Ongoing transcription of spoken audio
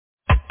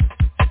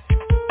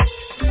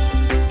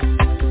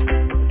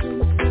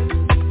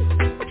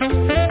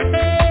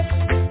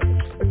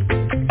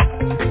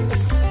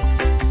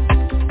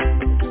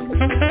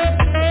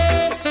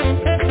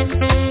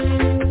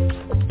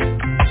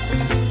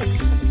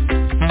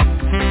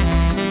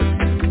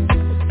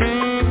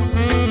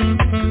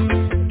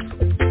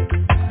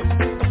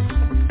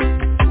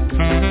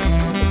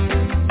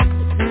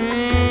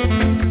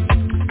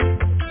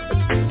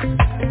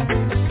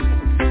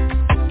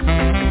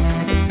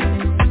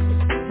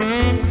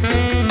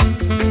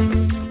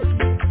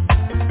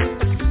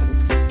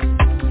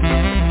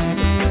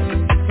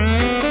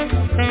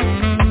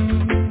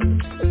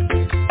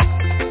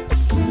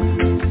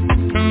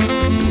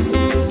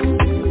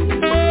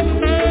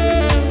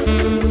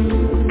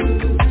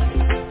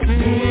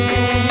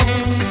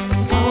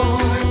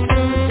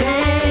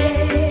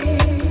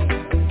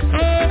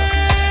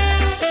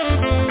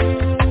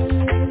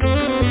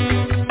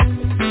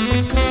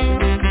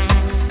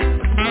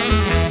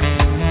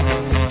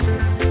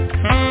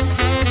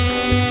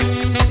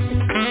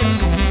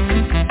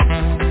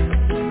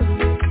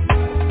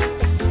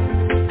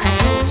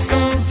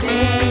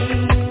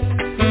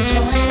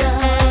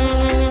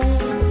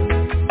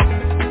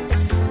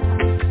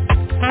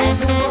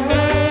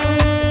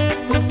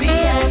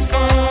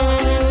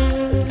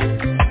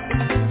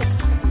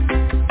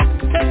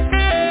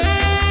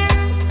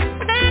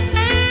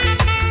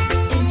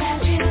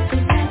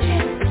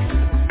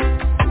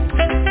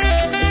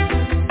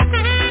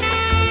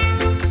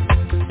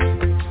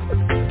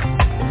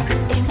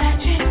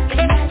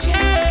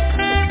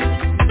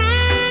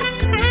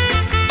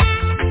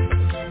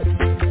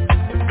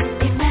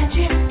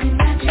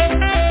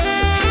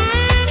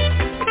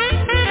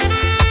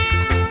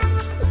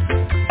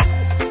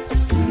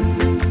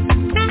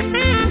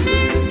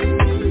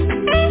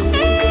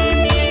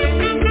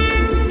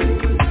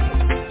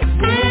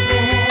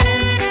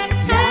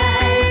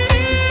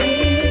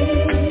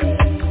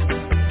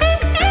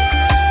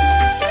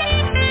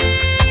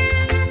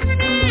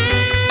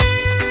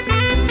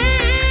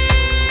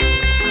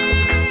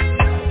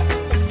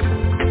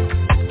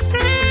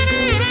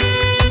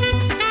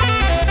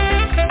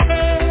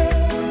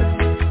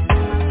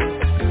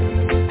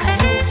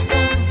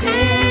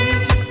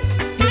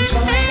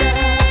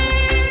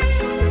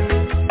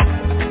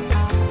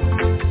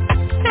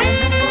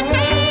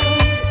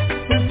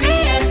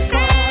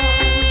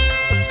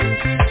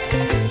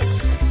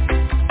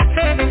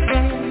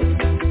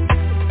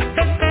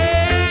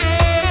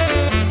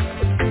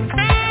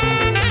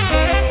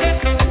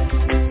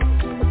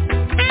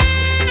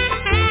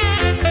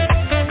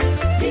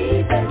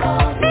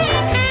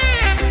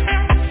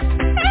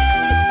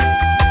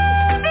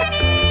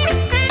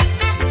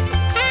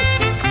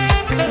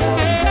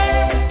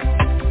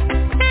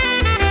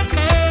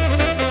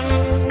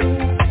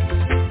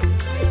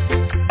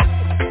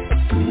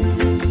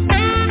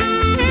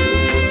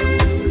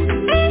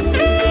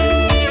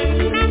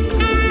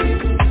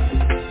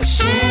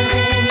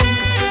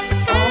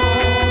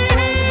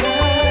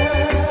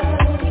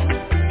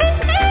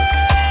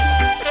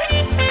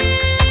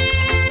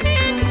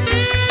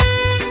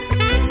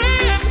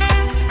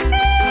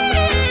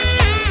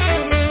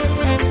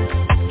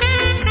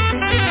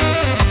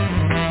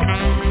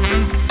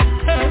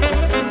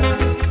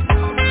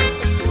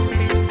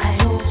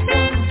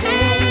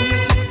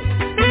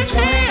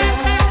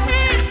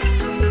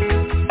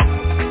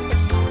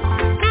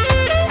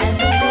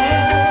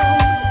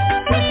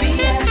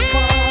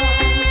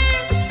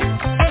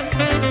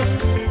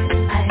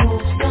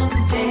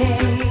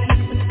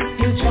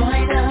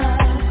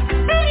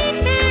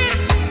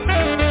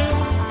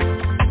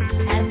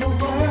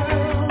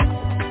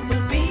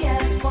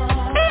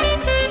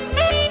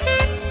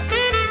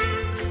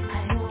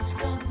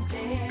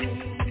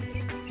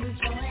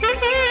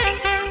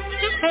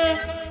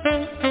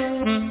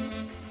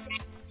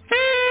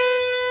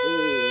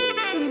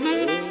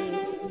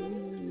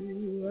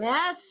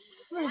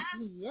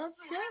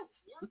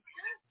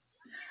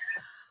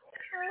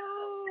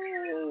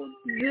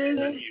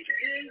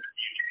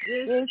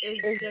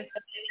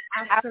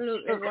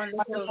Absolutely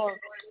wonderful.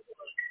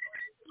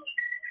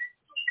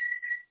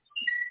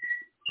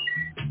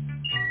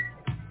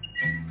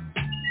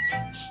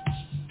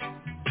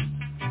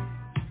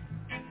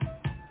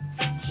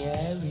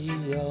 Carry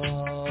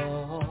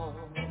on.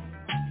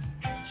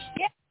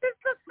 Yes,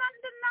 it's a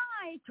Sunday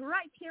night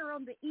right here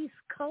on the East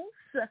Coast.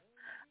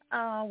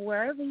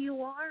 Wherever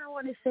you are, I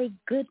want to say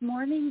good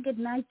morning, good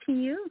night to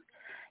you.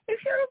 If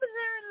you're over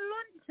there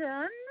in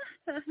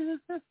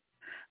London,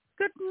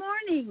 good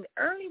morning.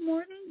 Early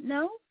morning?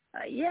 No?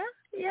 Yeah.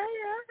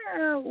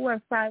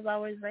 We're 5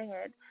 hours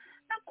ahead.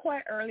 Not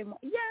quite early.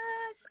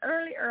 Yes,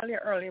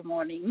 early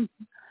morning.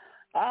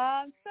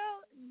 So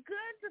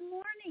good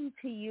morning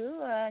to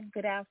you.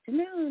 Good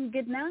afternoon.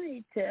 Good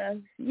night.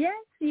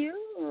 Yes,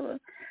 you.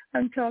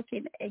 I'm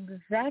talking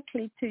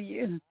exactly to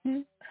you.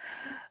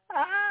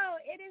 Oh,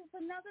 it is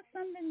another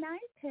Sunday night,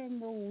 and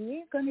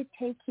we're going to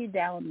take you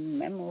down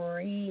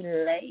memory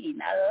lane.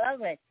 I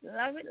love it.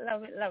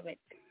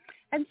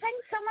 And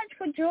thanks so much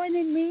for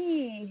joining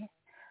me.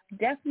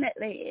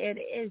 Definitely, it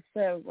is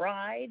a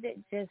ride.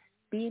 Just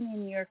being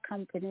in your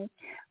company.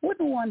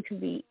 Wouldn't want to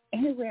be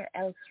anywhere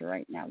else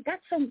right now. Got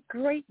some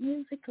great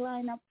music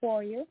lined up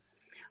for you.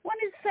 Want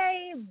to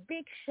say a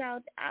big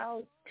shout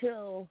out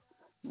to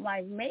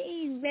my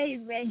main.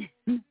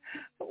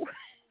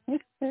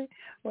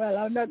 Well,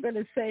 I'm not going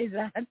to say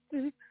that.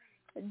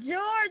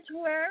 George,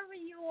 wherever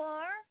you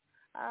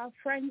are,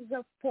 friends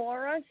of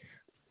Porus,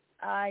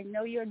 I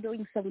know you're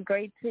doing some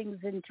great things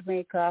in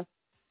Jamaica.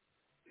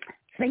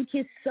 Thank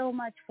you so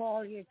much for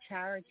all your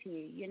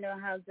charity. You know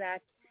how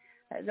that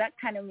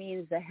kind of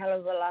means a hell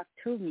of a lot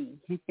to me.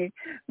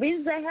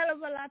 Means a hell of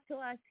a lot to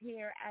us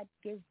here at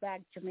Give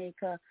Back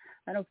Jamaica.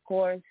 And, of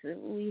course,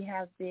 we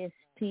have this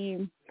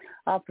team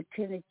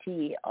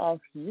opportunity of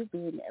you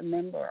being a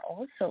member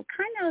also,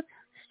 kind of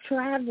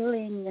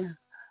straddling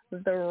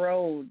the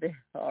road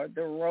or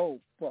the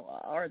rope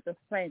or the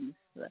fence.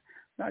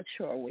 Not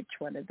sure which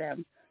one of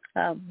them.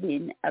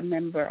 Being a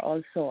member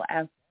also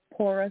at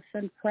Porus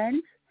and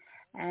Friends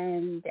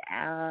and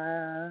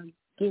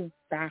Give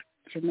Back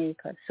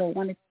Jamaica. So I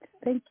want to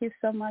thank you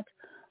so much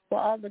for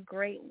all the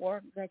great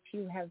work that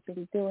you have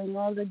been doing,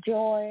 all the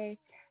joy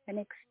and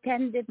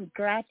extended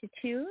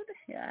gratitude.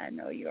 I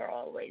know you're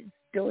always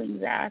doing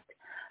that.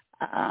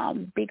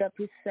 Big up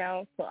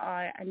yourself.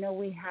 I know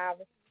we have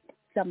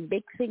some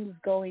big things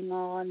going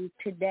on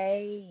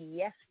today,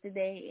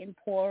 yesterday in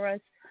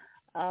Porus.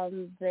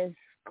 The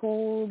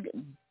school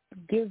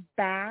Give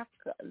Back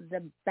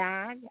the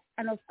Bag,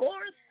 and of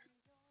course,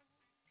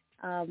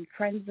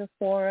 Friends of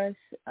Porus,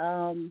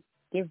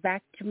 Give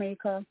Back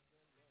Jamaica.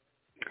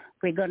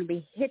 We're going to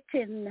be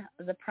hitting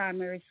the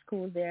primary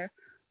school there,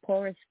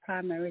 Porus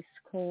Primary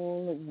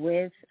School,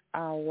 with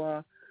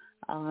our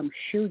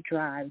shoe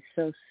drive.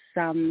 So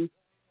some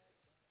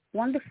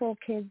wonderful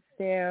kids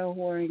there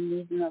who are in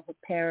need of a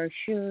pair of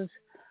shoes.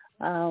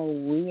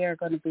 We are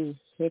going to be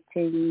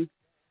hitting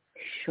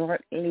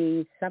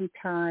shortly,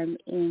 sometime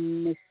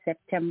in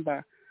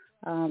September.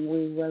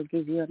 We will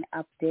give you an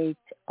update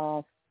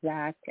of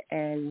that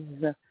as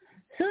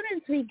soon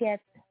as we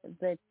get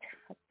the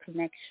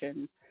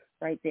connection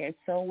right there.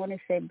 So I want to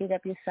say big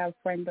up yourself,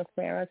 friend of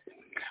Ferris.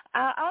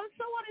 I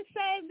also want to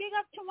say big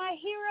up to my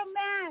hero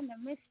man,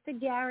 Mr.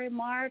 Gary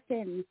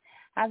Martin,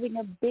 having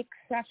a big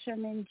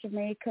session in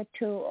Jamaica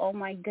too. Oh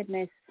my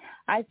goodness.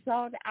 I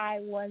thought I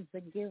was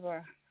a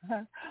giver.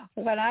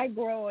 When I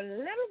grow a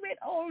little bit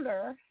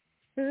older,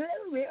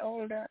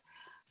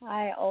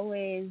 I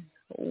always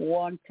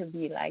want to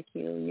be like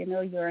you. You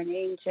know, you're an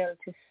angel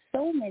to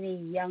so many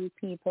young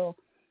people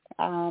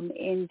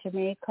in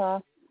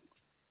Jamaica.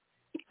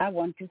 I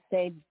want to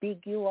say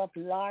big you up,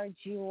 large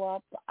you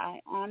up. I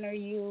honor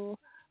you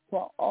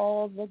for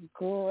all the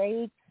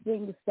great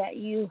things that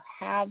you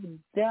have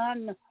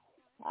done.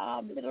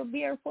 Little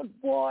barefoot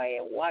boy,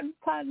 one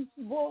punch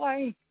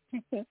boy.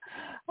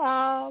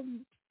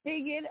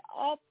 Digging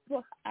up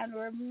and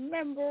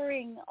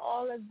remembering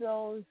all of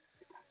those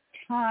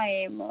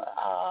time,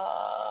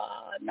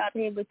 not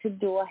able to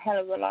do a hell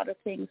of a lot of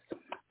things.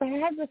 But I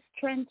had the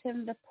strength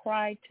and the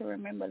pride to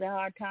remember the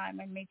hard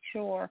time and make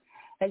sure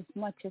as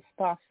much as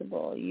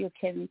possible you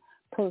can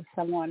pull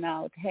someone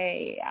out.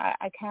 Hey,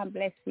 I can't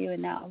bless you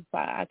enough.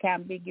 I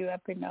can't big you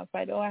up enough.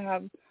 I don't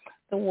have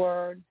the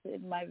words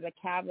in my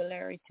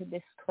vocabulary to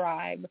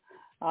describe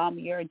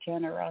your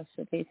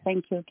generosity.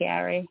 Thank you,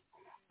 Gary.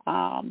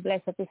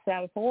 Bless up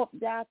yourself. Hope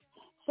that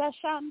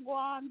session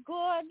going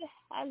good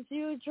as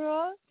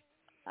usual,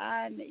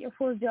 and you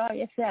full joy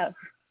yourself.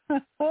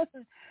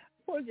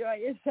 Full joy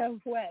yourself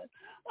well.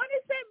 I want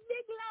to say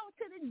big love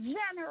to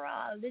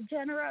the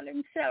general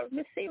himself.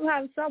 We see you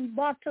have some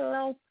bottle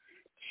of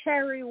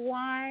cherry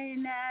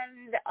wine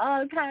and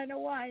all kind of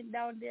wine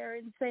down there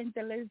in St.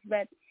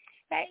 Elizabeth.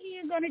 Hey,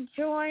 you're going to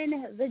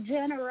join the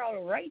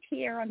general right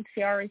here on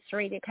CRS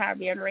Radio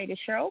Caribbean Radio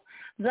Show,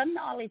 the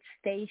Knowledge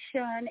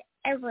Station,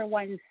 every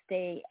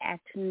Wednesday at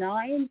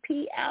 9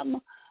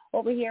 p.m.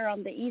 over here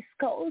on the East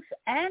Coast,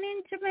 and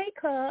in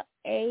Jamaica,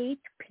 8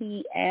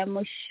 p.m.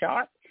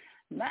 sharp.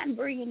 Man,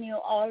 bringing you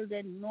all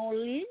the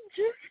knowledge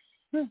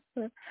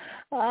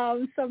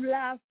some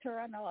laughter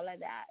and all of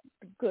that.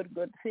 Good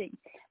thing.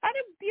 And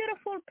a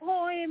beautiful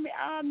poem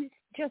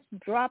just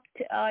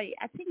dropped, I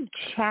think,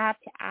 chat.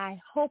 I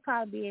hope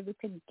I'll be able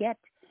to get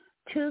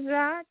to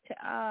that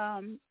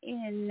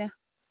in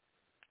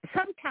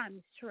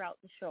sometimes throughout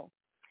the show.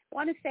 I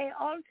want to say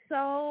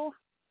also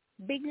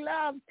big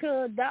love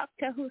to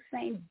Dr.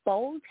 Hussein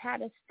Bolt.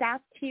 Had a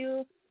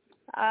statue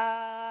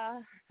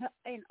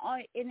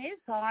in his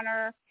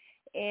honor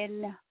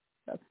in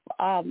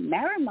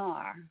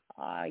Miramar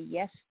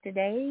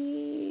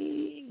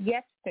yesterday.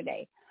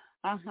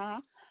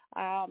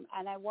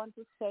 And I want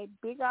to say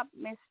big up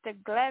Mr.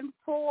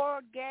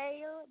 Glenford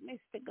Gale.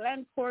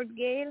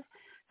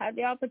 Had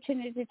the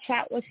opportunity to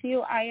chat with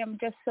you. I am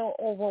just so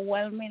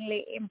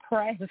overwhelmingly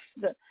impressed.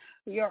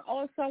 You're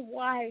also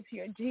wife,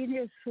 you're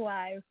genius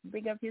wife.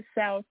 Big up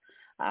yourself.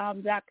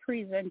 That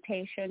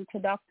presentation to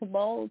Dr.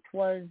 Bolt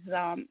was,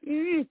 I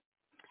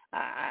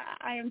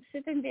am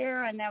sitting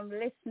there and I'm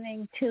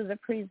listening to the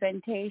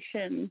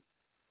presentation.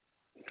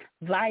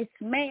 Vice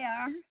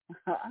Mayor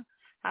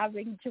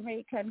having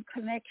Jamaican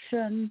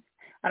connection.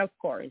 And of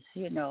course,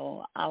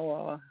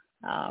 our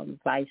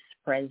Vice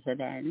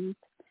President,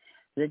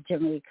 the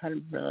Jamaican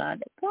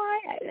blood. Boy,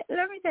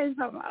 let me tell you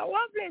something. I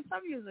want to play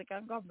some music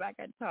and come back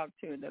and talk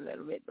to you in a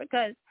little bit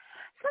because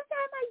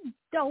sometimes I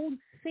don't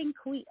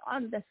think we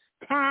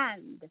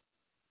understand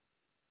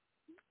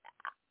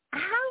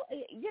how,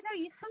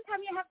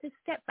 sometimes you have to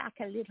step back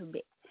a little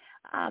bit,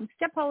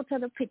 step out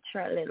of the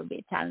picture a little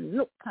bit and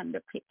look on the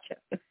picture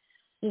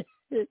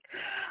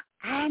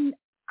and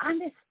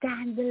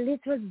understand the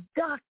little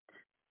dot.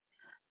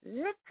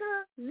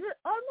 Little,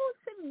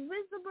 almost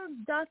invisible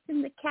dots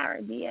in the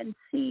Caribbean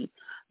Sea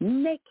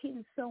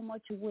making so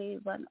much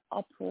wave and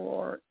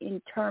uproar in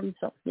terms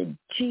of the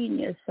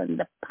genius and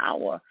the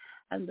power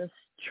and the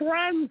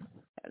strength.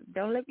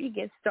 Don't let me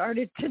get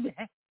started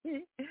today.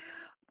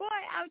 Boy,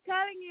 I'm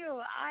telling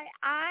you,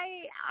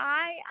 I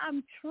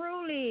am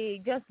truly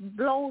just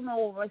blown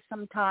over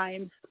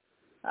sometimes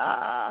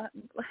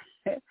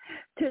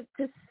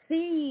to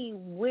see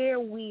where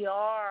we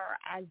are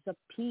as a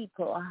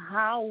people,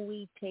 how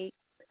we take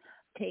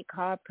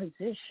our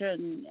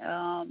position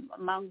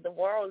among the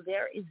world.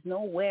 There is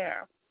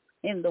nowhere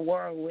in the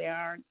world we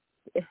are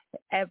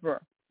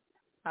ever.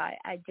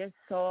 I just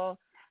saw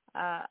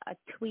a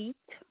tweet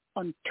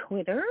on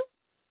Twitter.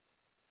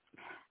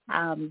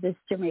 This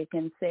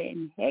Jamaican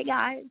saying, "Hey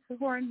guys,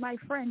 who are my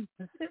friends?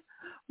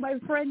 My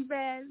friend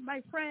Ben,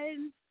 my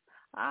friends.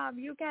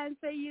 You can't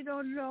say you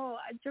don't know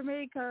a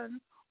Jamaican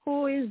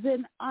who is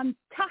in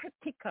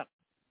Antarctica.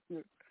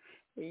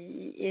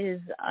 He is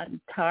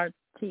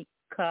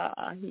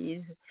Antarctica.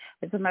 He's,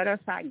 as a matter of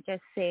fact,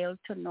 just sailed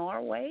to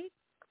Norway.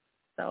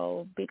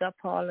 So big up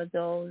all of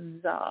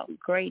those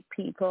great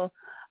people.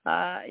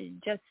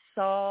 Just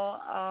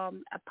saw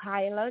a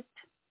pilot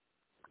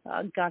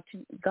got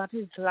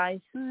his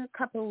license a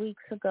couple of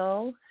weeks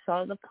ago.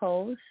 Saw the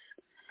post,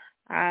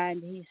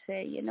 and he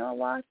said, "You know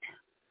what?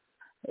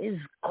 His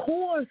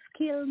coal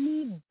kill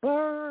me,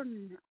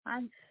 burn,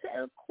 and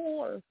sell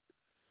coal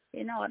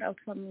in order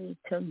for me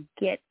to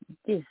get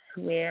this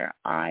where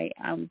I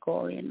am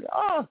going."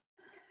 Oh,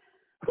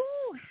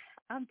 whew,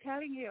 I'm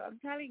telling you.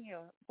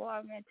 Boy,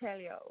 I'm going to tell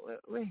you,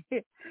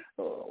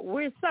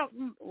 we're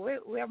something,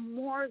 we're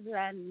more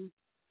than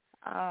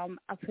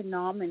a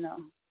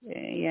phenomenon.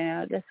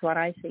 Yeah, that's what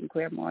I think.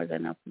 We're more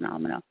than a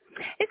phenomenon.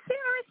 It's the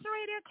Earth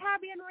Radio,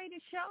 Caribbean Radio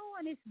Show,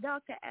 and it's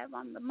Dr. Ev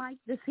on the mic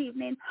this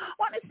evening. I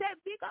want to say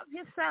big up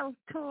yourself,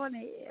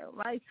 Tony,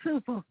 my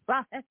super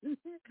fan.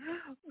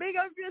 Big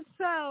up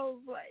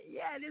yourself.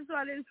 Yeah, this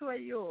one is for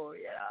you.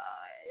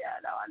 Yeah,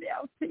 that one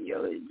is for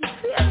you.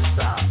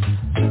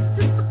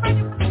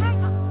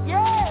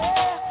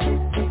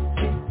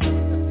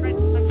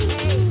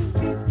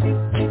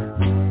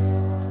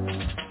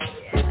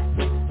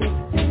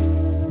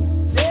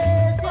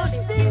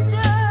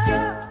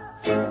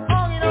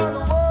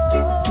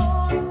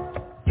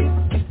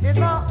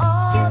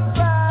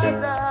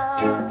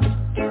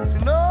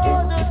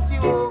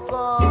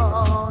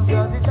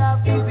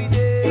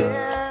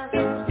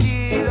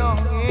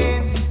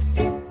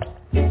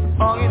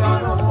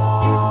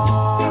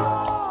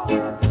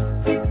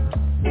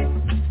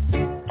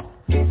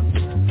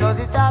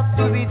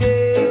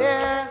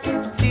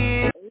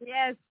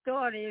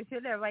 If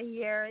you never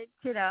hear it,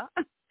 we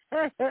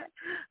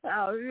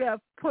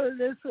have pulled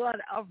this one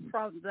up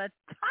from the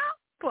top.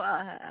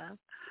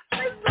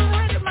 It's the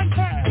rhythm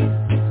again.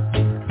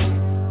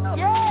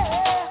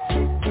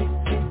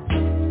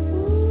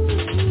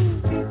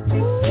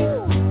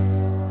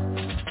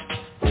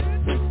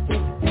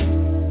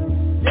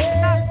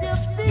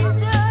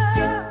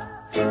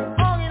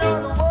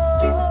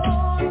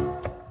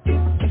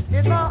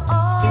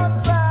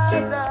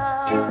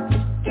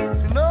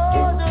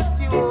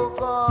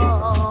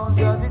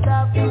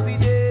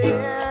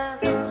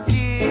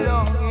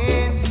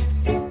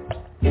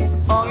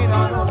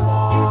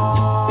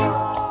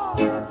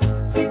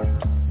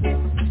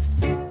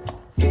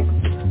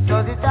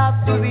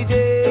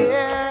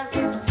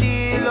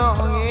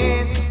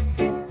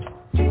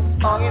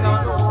 hanging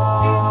on the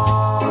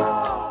wall.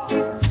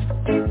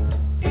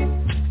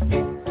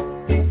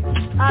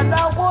 And I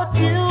want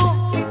you,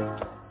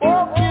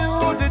 walk you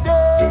the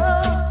door,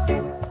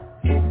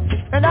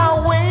 and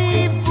I'll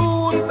wave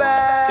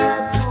goodbye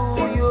to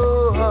you.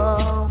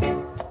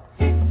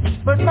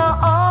 But my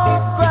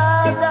heart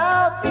cries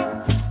out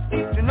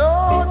to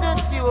know that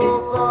you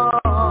are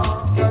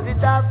gone. Does it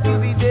have to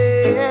be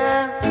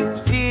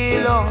there,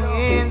 still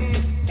longing,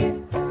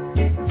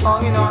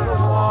 hanging on the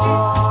wall?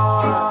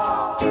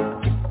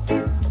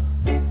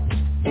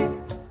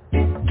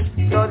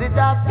 Does it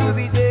have to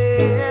be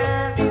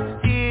there,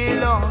 still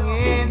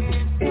longing,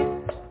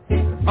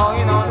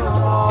 hanging on the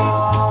wall?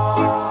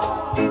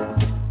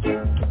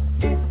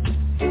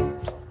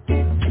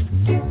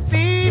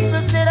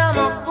 People said I'm a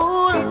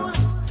fool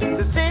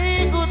to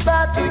say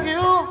goodbye to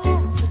you,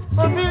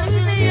 but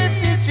believe me, it's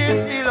just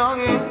still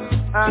longing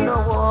on the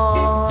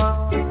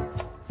wall.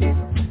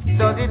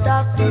 Does it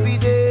have to be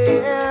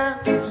there,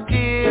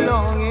 still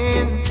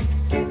longing,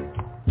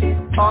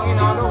 hanging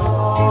on the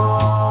wall?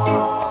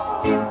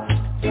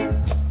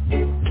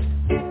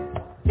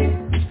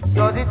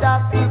 Does it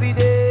have to be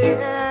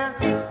there,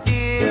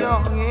 still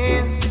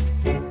longing,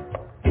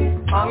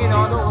 hanging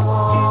on the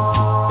wall?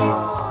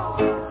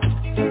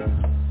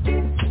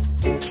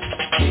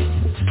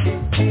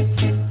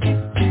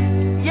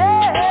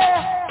 Yeah.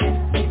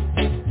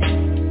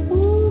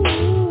 Ooh.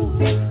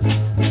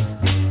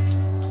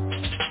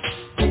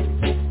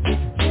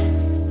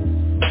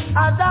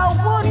 And I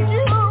want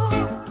you,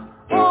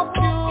 walk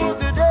you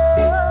the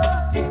door,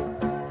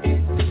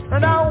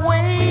 and I'll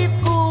wave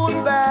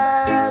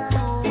goodbye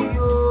to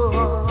you.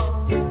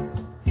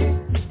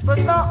 But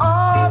my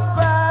heart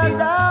cries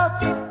out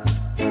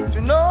to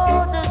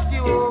know that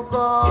you are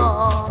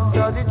gone.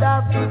 Does it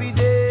have to be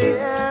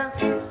there,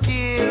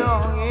 still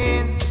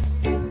longing,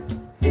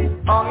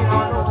 hanging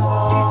on the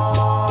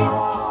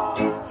wall?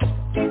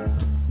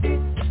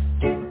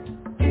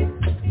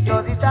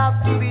 Does it have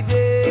to be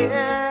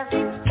there,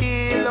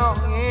 still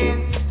longing,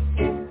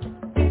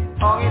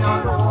 hanging on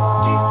the wall?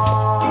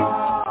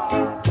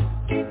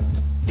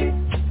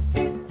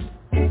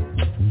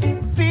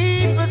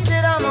 People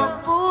said I'm a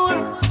fool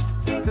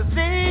to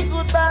say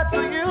goodbye to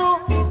you,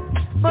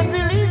 but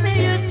believe me,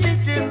 it's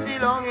just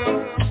still longing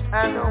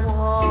and the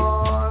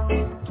wall.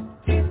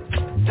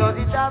 Does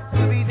it have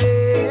to be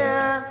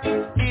there,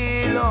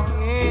 still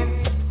longing,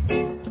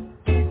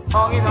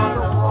 hanging on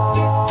the wall?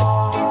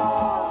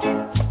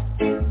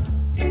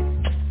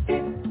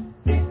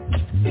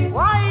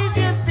 Why is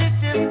it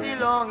just still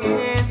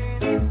longing,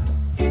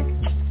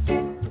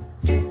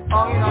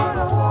 hanging on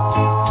the wall?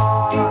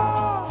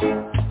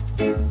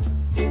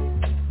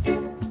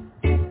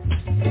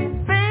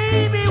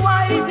 Baby,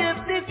 why is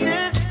it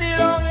just still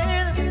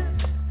longing,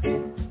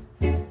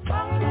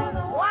 hanging on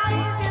the wall? Why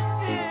is it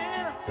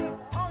still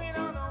hanging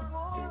on the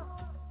wall?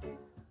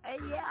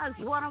 Yeah, it's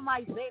one of my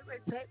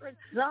favorite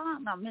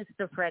songs,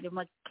 Mr. Freddie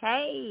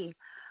McKay.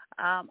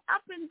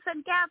 Up in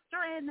St.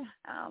 Catherine.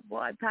 Oh,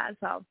 boy, pass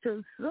off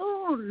too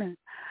soon.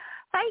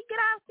 Hey,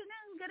 good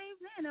afternoon, good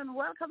evening, and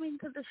welcome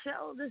into the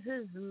show. This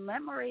is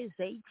Memories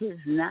 80s,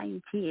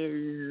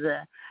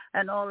 90s,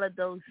 and all of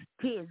those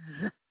tis.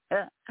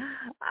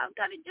 I'm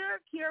going to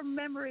jerk your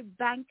memory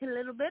bank a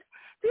little bit.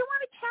 If you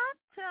want to chat,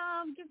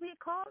 give me a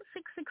call,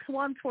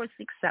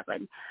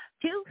 661-467-2407,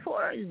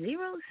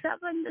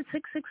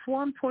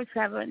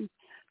 661-467.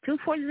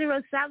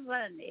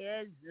 2407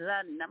 is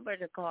the number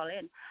to call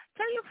in.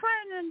 Tell your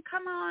friend and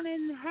come on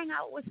and hang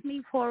out with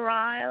me for a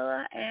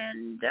while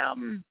and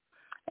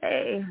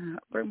hey,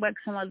 bring back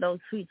some of those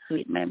sweet,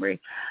 sweet memories.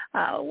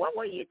 What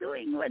were you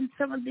doing when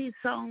some of these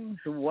songs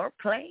were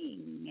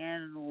playing,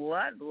 and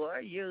what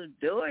were you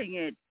doing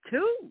it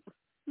to?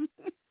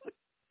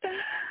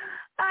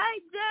 Hi,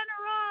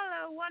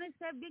 General. I want to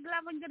say big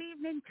love and good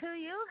evening to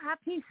you.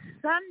 Happy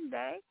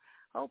Sunday.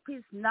 Hope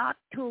it's not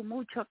too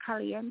mucho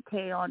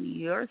caliente on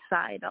your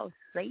side of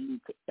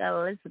St.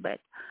 Elizabeth,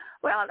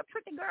 where all the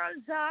pretty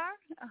girls are.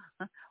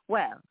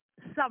 Well,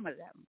 some of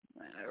them.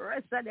 The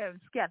rest of them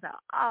scatter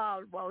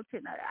all about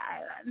in the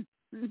island.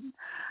 And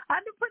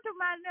the pretty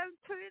man them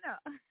too,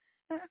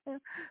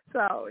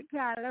 So we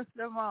can't lift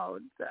them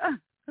out.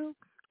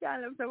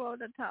 Can't lift them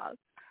out at all.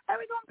 And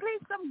we're going to play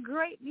some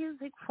great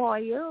music for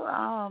you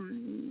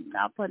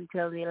up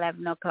until the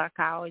 11 o'clock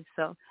hour.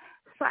 So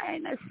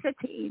find a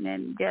sitting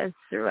and just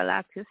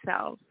relax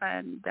yourself.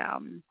 And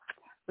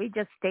we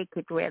just take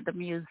it where the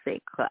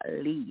music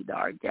lead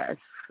or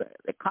just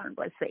the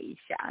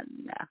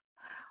conversation.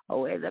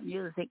 Where the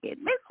music is.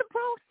 Mr.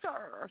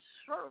 Brewster,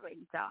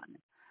 Shervington,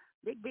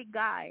 big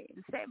guy.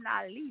 Same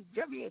now leave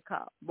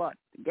Jamaica, but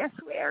guess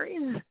where he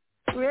is?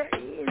 Where he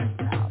is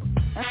now.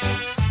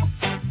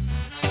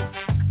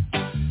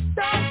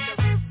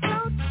 Dr.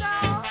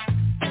 Brewster.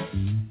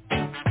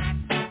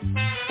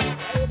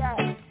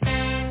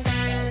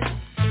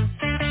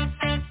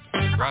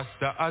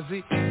 Rasta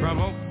Ozzy from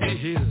up the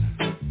hill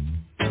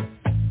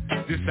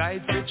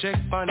decide to check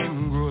on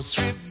him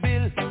grocery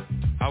bill.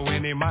 And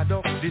when he add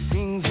up the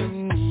things he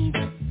need,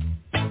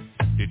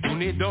 the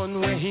Tuni done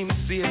when him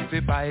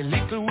safe by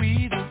little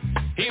weed.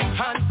 Him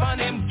hand pan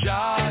him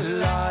jaw,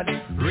 Lord.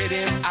 Read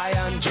him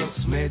iron,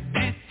 just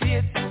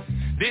meditate.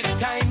 This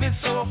time is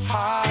so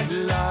hard,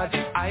 Lord.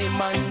 I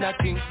man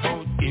nothing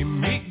about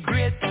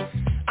immigrate.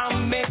 I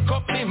make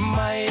up my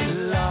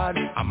mind, Lord.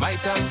 I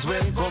might as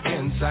well go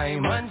against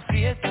Simon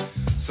Faith.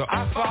 So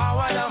I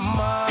forward a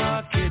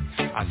market.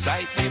 I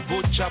sight the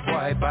butcher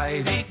boy by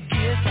the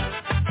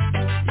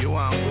gate. You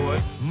want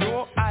what?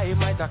 No, I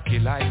might a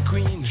kill like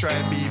queen.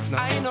 Try beef now.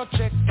 I no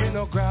check in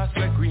no grass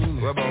like green.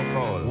 What about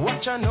fall?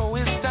 Watch I know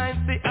it's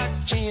time to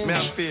a change. Me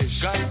a fish.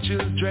 Got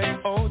children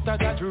out of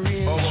that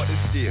range. Oh, what is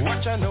this?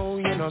 Watch I know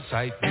you no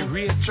sight the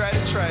rate. Try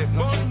the tribe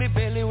now. Hold me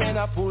belly when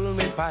I pull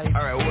me pipe.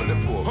 Alright, hold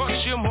the pork.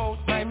 Hush your mouth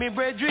by me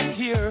brethren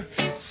here.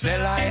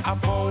 Sell I a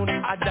pound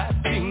of that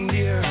thing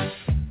there.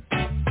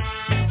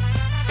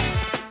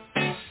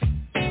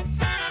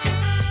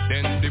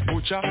 Then the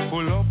butcher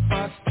pull up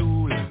a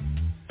stool.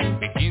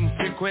 Begins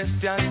to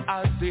question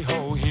as to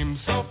how him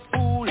so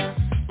fool.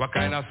 What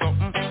kind of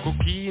something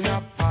cookie in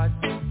a pot?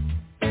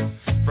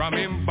 From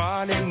him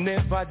born him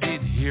never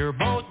did hear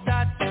about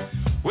that.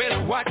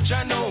 Well, watch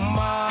I know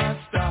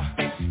master.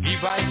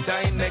 If I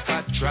time make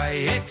a try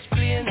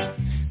explain.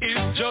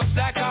 It's just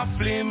like a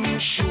film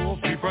show.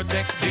 We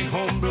protect the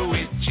humble,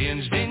 we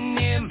change the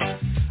name.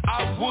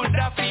 I would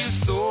have feel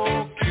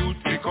so cute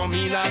to come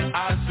in and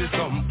ask for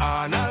some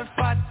anal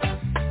fat.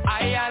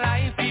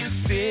 I feel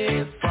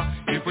safer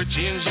if we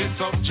change the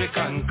subject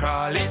and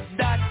call it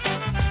that.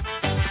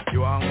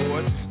 You want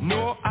what?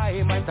 No,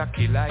 I might a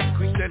kill like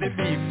queen. Tell the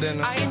beef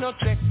then. I no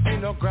check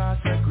in no grass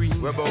or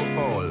green. What about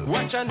fall?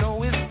 Watch I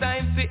know it's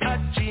time to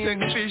a change.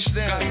 Take fish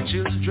then. Got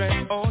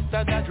children out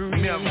of that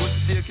room. Me a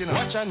good steak, you know.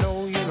 Watch I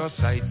know you no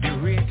sight the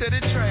rate. Tell the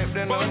tribe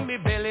then. Burn me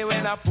belly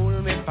when I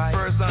pull me pipe.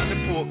 First on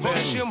the pork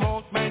then. Push your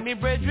mouth by me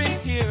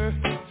brethren here.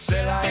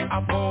 Sell I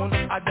a pound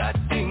of that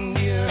thing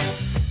here.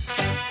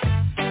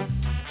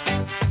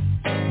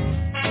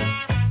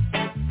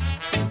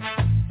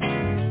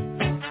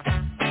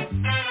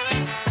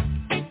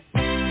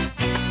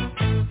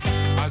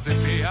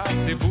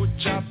 The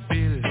butcher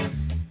bill.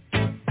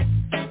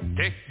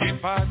 Take the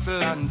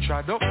parcel and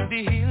trod up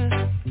the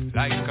hill.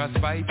 Like a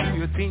spy to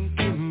you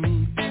thinking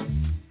me.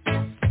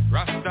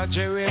 Rasta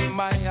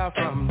Jeremiah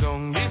from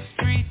down the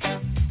street.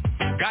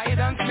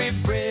 Guidance me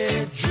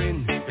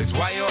brethren. It's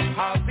why you're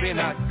having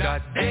a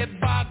that dead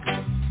bag.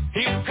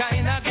 Him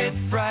kinda get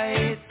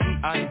frightened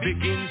and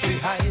begin to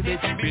hide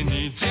it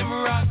beneath him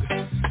rag.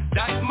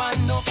 That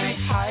man no fi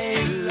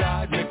hide,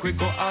 lad. Make we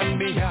go on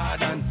me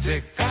yard and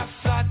take a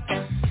shot.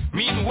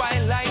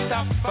 Meanwhile, light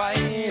a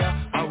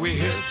fire, and we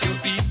help you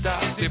beat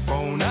up the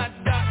pound of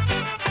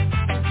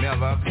that.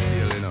 Never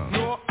feel, you know.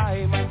 No,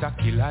 I might a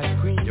kill like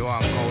queen. You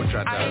want coach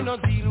at I no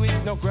deal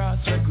with no grass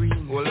or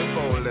green. Hold the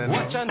fowl then.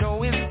 Watch I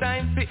know it's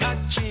time for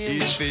a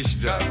change. Eat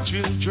fish, got Jack.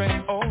 children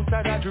out of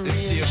that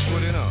range. It's safe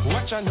food, you know.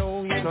 Watch I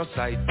know you no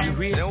sight the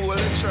rate. Then hold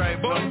the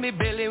tribe. Burn me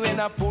belly when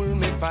I pull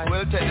me pipe.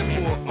 Well, take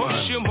the pork, Push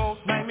man. your mouth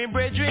by me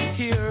brethren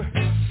here.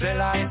 Sell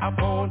I a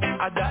pound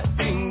of that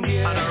thing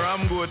here. And a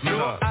ram goat, you No,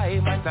 know. I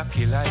might a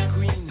kill like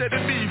queen. Take the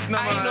beef now,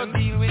 I no man.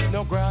 deal with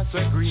no grass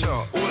or green.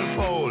 Sure, hold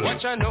fowl.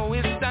 Watch I know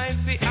it's time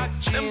for a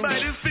change. Them buy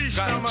the fish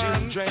got now,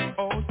 man. children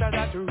out of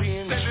that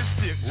range. Take the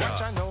steak, Watch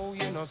Jack. I know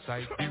you no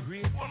sight the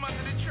rate. One man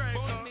to the tribe,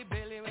 Pull now. me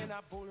belly when I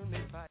pull me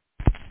pipe.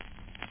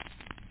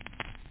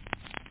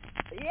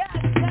 Yeah,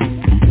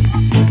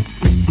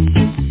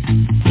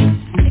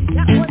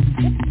 that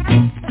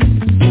was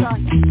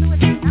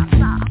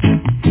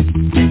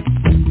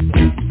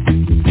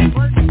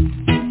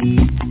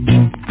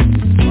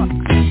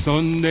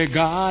Sunday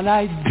gone,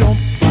 I jump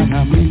on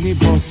a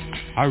minibus.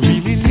 I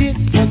really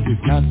late, but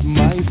it's not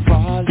my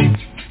fault.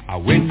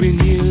 When we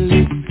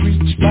nearly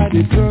reach by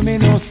the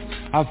terminus,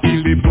 I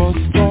feel the bus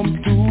come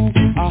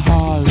to a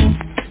halt.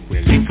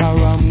 Well, the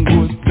caram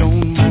goes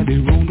down by the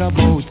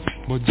roundabout,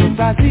 but just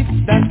as if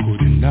that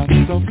could not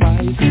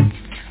suffice,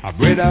 I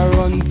better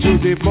run to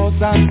the bus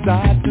and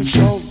start to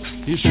shout.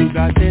 You should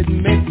have said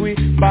make we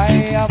buy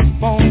a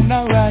pound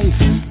of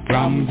rice.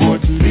 From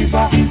good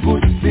liver,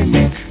 good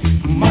cement,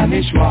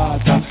 manage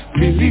water,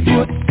 really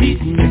good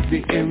teeth, make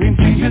the earring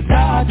to your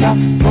daughter.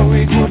 For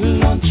a good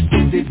lunch,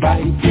 put the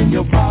bite in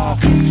your back.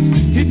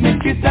 It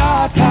make your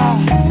daughter,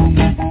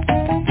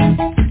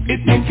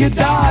 it make your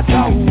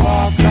daughter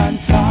walk and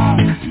talk.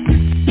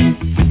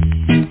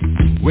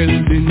 Well,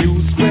 the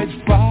news spreads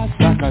fast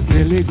like a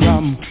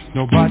telegram.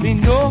 Nobody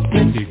knows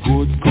where the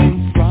goods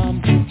come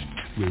from.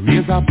 We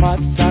raise a pot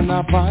and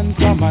a pan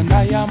from an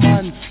iron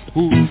man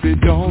who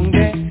sit down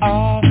there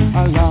all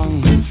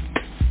along.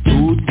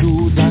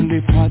 Two and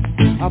the pot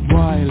a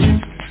boil.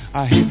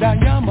 I hit a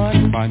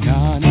yaman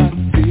banana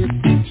dip.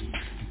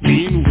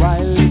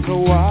 Meanwhile,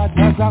 little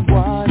waters a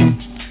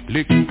gone.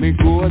 Lick me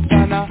goat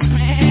and a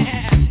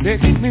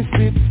take me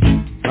sip.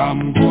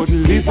 From good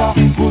liver,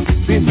 good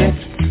cement,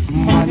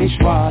 manage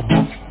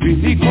water,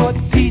 really good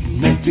teeth,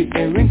 make the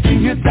earring to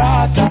your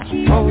daughter.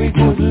 For a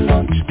good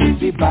lunch, with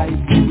the bite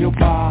in your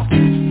bar,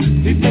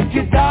 it make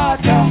your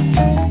daughter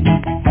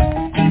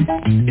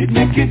It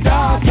make your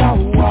daughter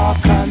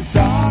walk and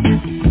talk.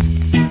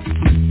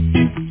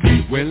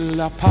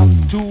 Well, I pop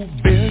 2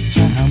 bills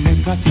and I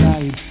make a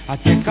slide. I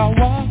take a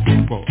walk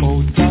for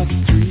out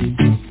the street.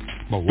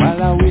 But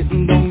while I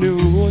waiting down the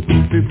road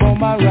before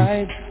my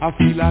ride, I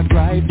feel a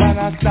drive and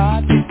I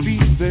start to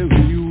feel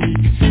very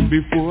weak.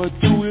 Before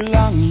too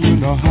long, you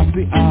know have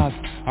the heart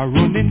a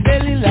running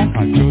belly like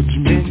a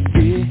judgment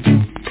day.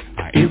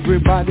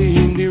 Everybody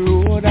in the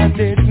road I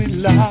dead with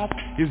laugh.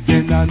 If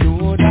then I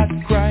know that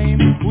crime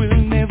will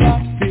never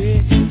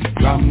pay.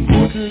 Ram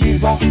good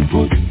liver,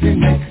 good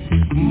cement,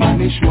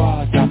 manish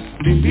water.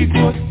 Billy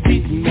good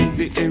teeth, make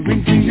the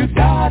earring to your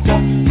daughter.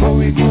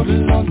 Very good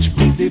lunch,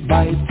 put the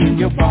bite in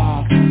your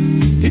bar.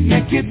 It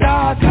make your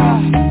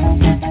daughter,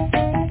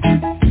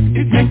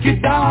 it make your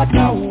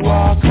daughter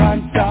walk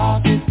and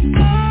talk.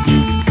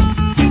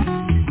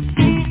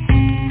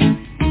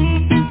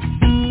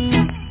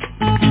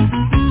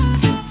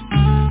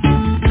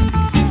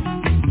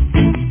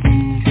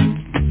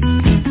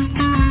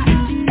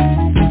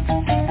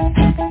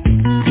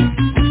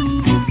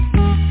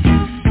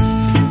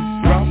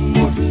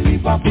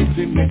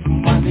 Make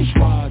manish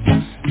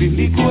water.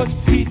 Lily good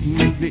feet,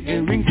 make the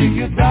earring to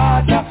your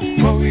daughter.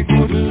 Very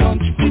good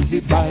lunch, put the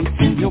bite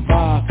in your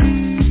back.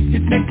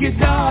 It make your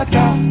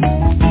daughter,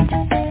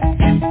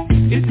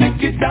 it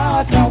make your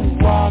daughter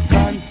walk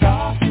and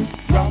talk.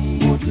 From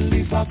good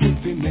liver,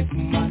 good to make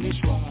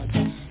manish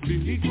water.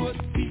 Lily good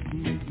feet,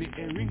 make the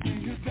earring to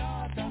your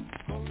daughter.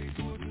 Very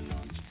good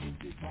lunch, put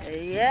the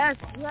bite. Yes.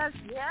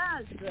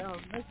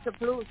 Mr.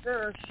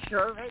 Bluether,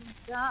 sure and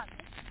done.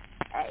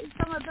 Hey,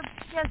 some of the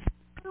best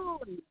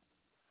tunes.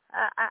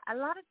 A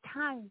lot of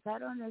times, I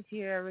don't know if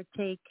you ever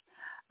take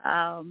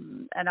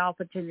an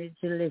opportunity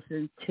to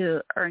listen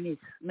to Ernie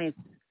Smith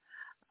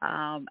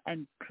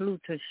and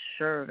Pluto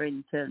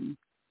Shervington.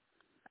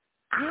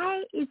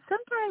 It's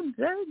sometimes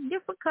very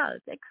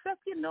difficult,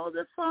 except you know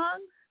the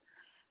songs.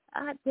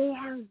 They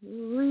have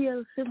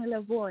real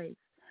similar voice.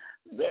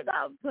 Big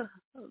up,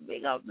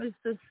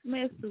 Mr.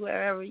 Smith,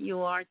 wherever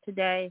you are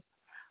today.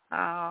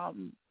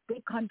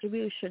 Big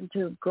contribution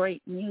to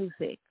great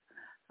music.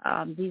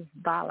 These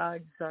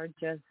ballads are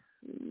just,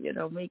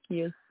 make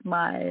you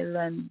smile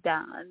and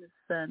dance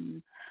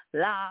and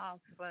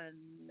laugh.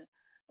 And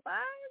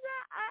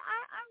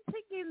I'm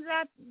thinking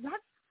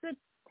that's the,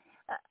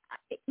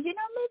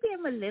 maybe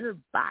I'm a little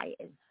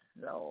biased,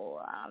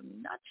 so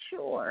I'm not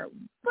sure.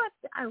 But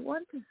I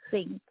want to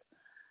think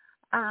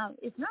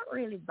it's not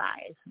really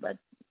biased, but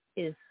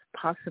is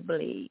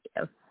possibly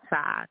a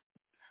fact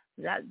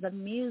that the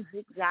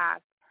music that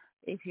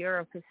if you're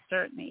of a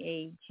certain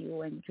age,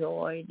 you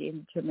enjoyed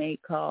in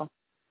Jamaica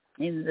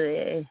in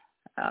the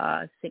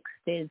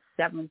 60s,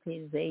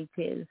 70s,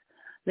 80s,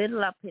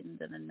 little up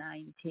into the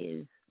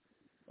 90s,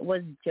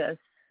 was just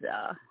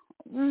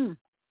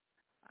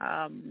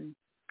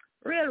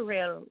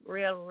real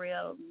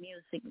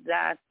music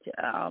that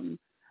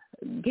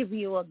give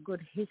you a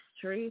good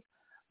history,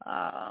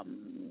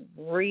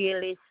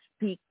 really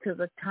speak to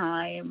the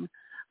time,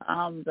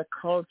 the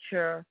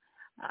culture,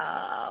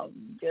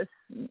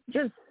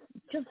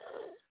 just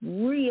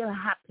real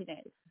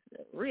happiness.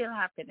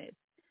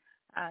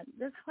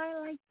 That's why I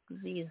like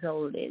these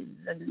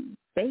oldies, and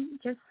they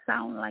just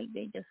sound like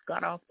they just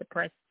got off the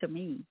press to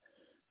me.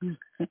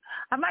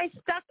 Am I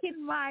stuck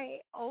in my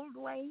old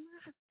ways?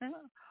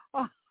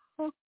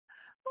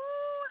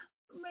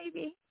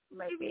 Maybe.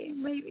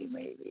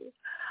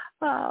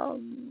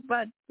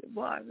 But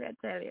boy, I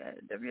tell you,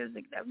 the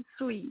music, them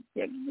sweet.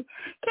 You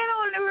can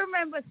only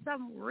remember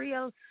some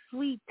real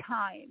sweet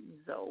times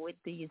though with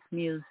these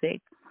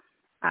music.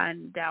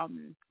 And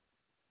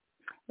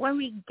when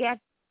we get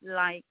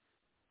like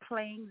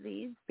playing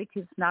these,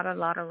 because not a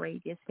lot of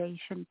radio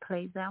stations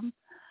play them,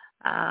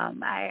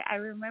 I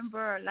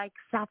remember like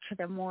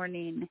Saturday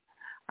morning,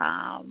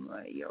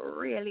 you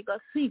really go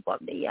sweep up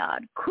the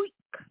yard quick.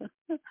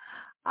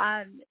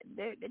 And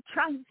the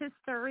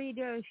transistor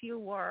radio, if you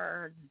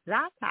were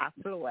that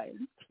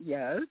affluent,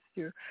 yes,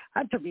 you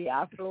had to be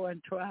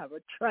affluent to have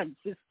a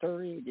transistor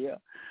radio.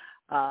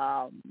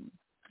 Or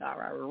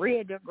a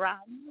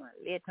radiogram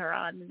later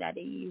on that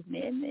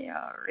evening,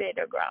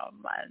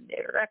 radiogram and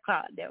the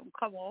record them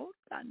come out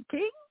and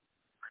ting.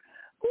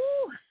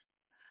 Ooh.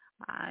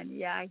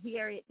 And I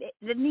hear it,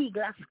 the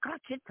needle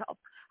scratch it up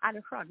at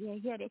the front. You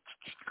hear it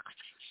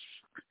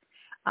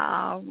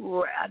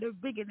at the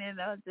beginning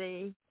of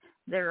the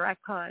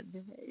record.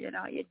 You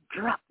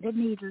drop the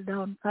needle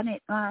down on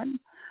it, man,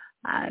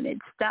 and it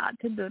starts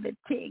to do the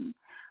thing.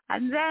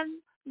 And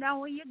then now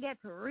when you get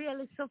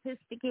really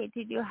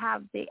sophisticated, you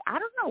have I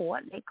don't know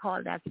what they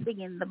call that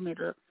thing in the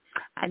middle,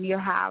 and you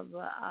have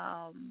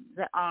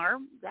the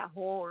arm that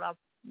hold up,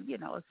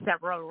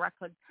 several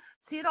records.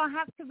 So you don't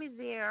have to be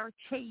there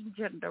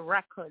changing the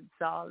records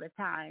all the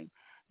time.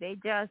 They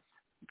just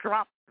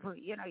drop,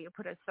 you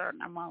put a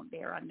certain amount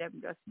there and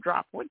them just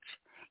drop, which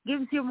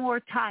gives you more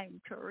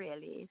time to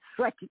really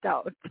sweat it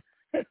out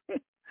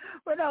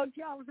without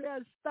you having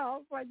to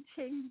stop and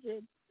change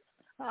it.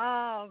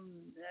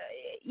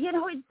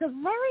 it's a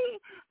very,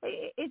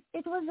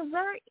 it was a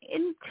very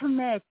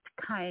intimate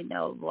kind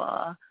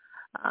of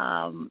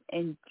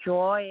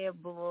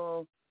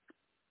enjoyable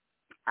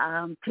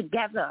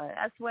together.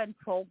 That's when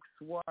folks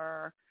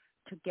were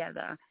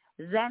together.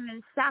 Then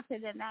on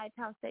Saturday night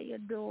after you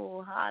do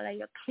all of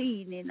your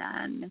cleaning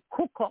and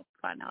cook up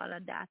and all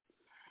of that,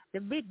 the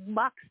big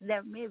box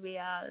there maybe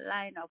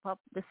line up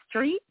the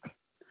street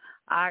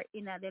or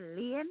in the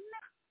lane,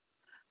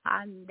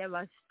 and there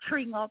was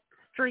string up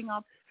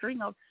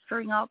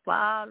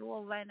all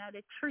over in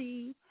the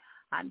tree,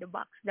 and the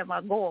box them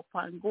will go up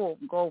and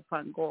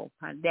go up,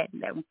 and then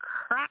them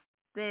crack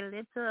the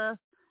little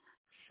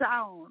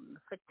sound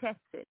for test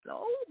it.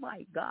 Oh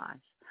my gosh.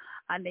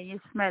 And then you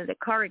smell the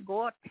curry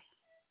goat,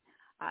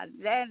 and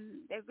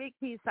then the big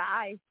piece of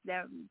ice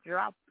them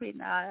drop in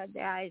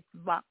the ice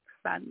box,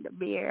 and the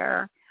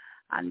beer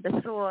and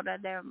the soda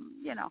them,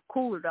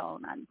 cool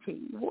down and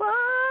things.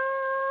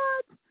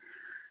 What?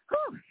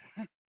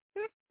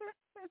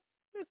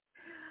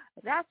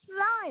 That's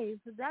life.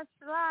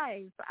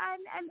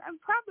 And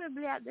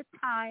probably at the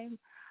time,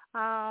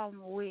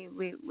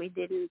 we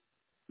didn't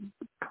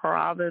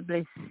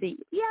probably see.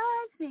 Yeah,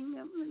 I think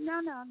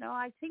no.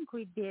 I think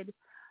we did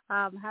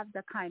have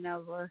the kind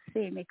of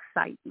same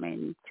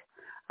excitement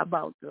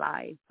about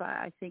life.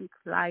 I think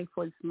life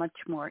was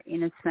much more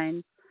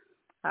innocent.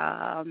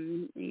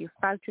 You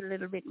felt a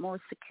little bit more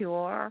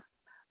secure,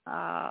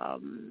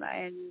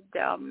 and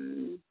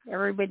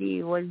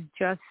everybody was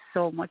just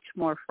so much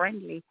more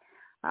friendly.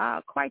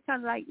 Quite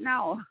unlike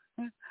now.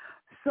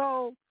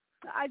 So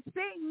I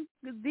think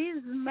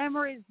these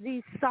memories,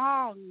 these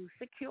songs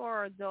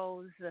secure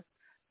those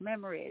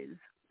memories.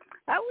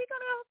 We're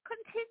going to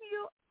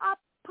continue up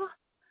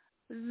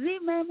the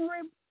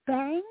memory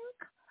bank,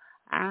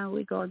 and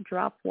we're going to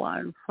drop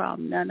one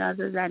from none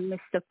other than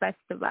Mr.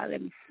 Festival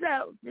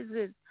himself. This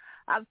is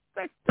a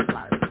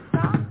festival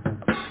song.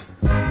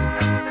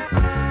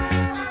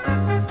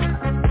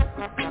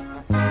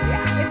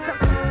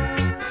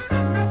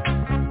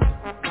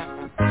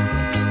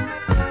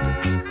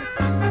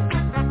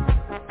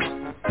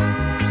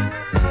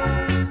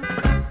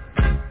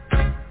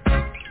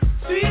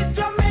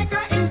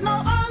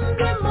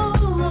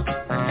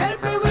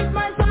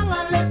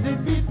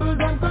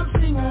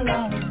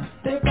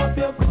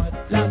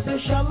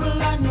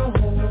 Shovel and your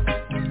hoe.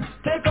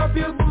 Take up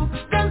your books,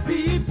 tell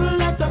people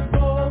let us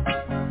go.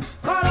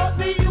 Call out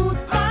the youth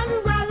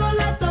and rather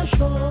let us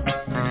show.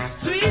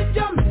 Sweet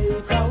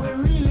Jamaica, we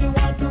really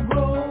want to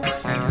grow.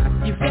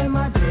 If them a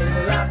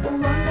jail rap,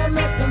 run them,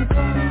 make them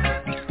come.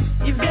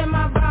 If them a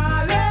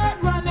ballet,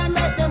 run them,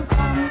 make them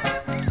come.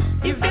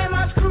 If them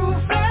a screw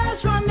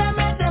face, run them,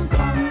 make them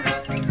come.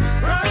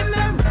 Run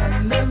them,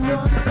 make them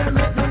come. If them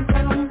a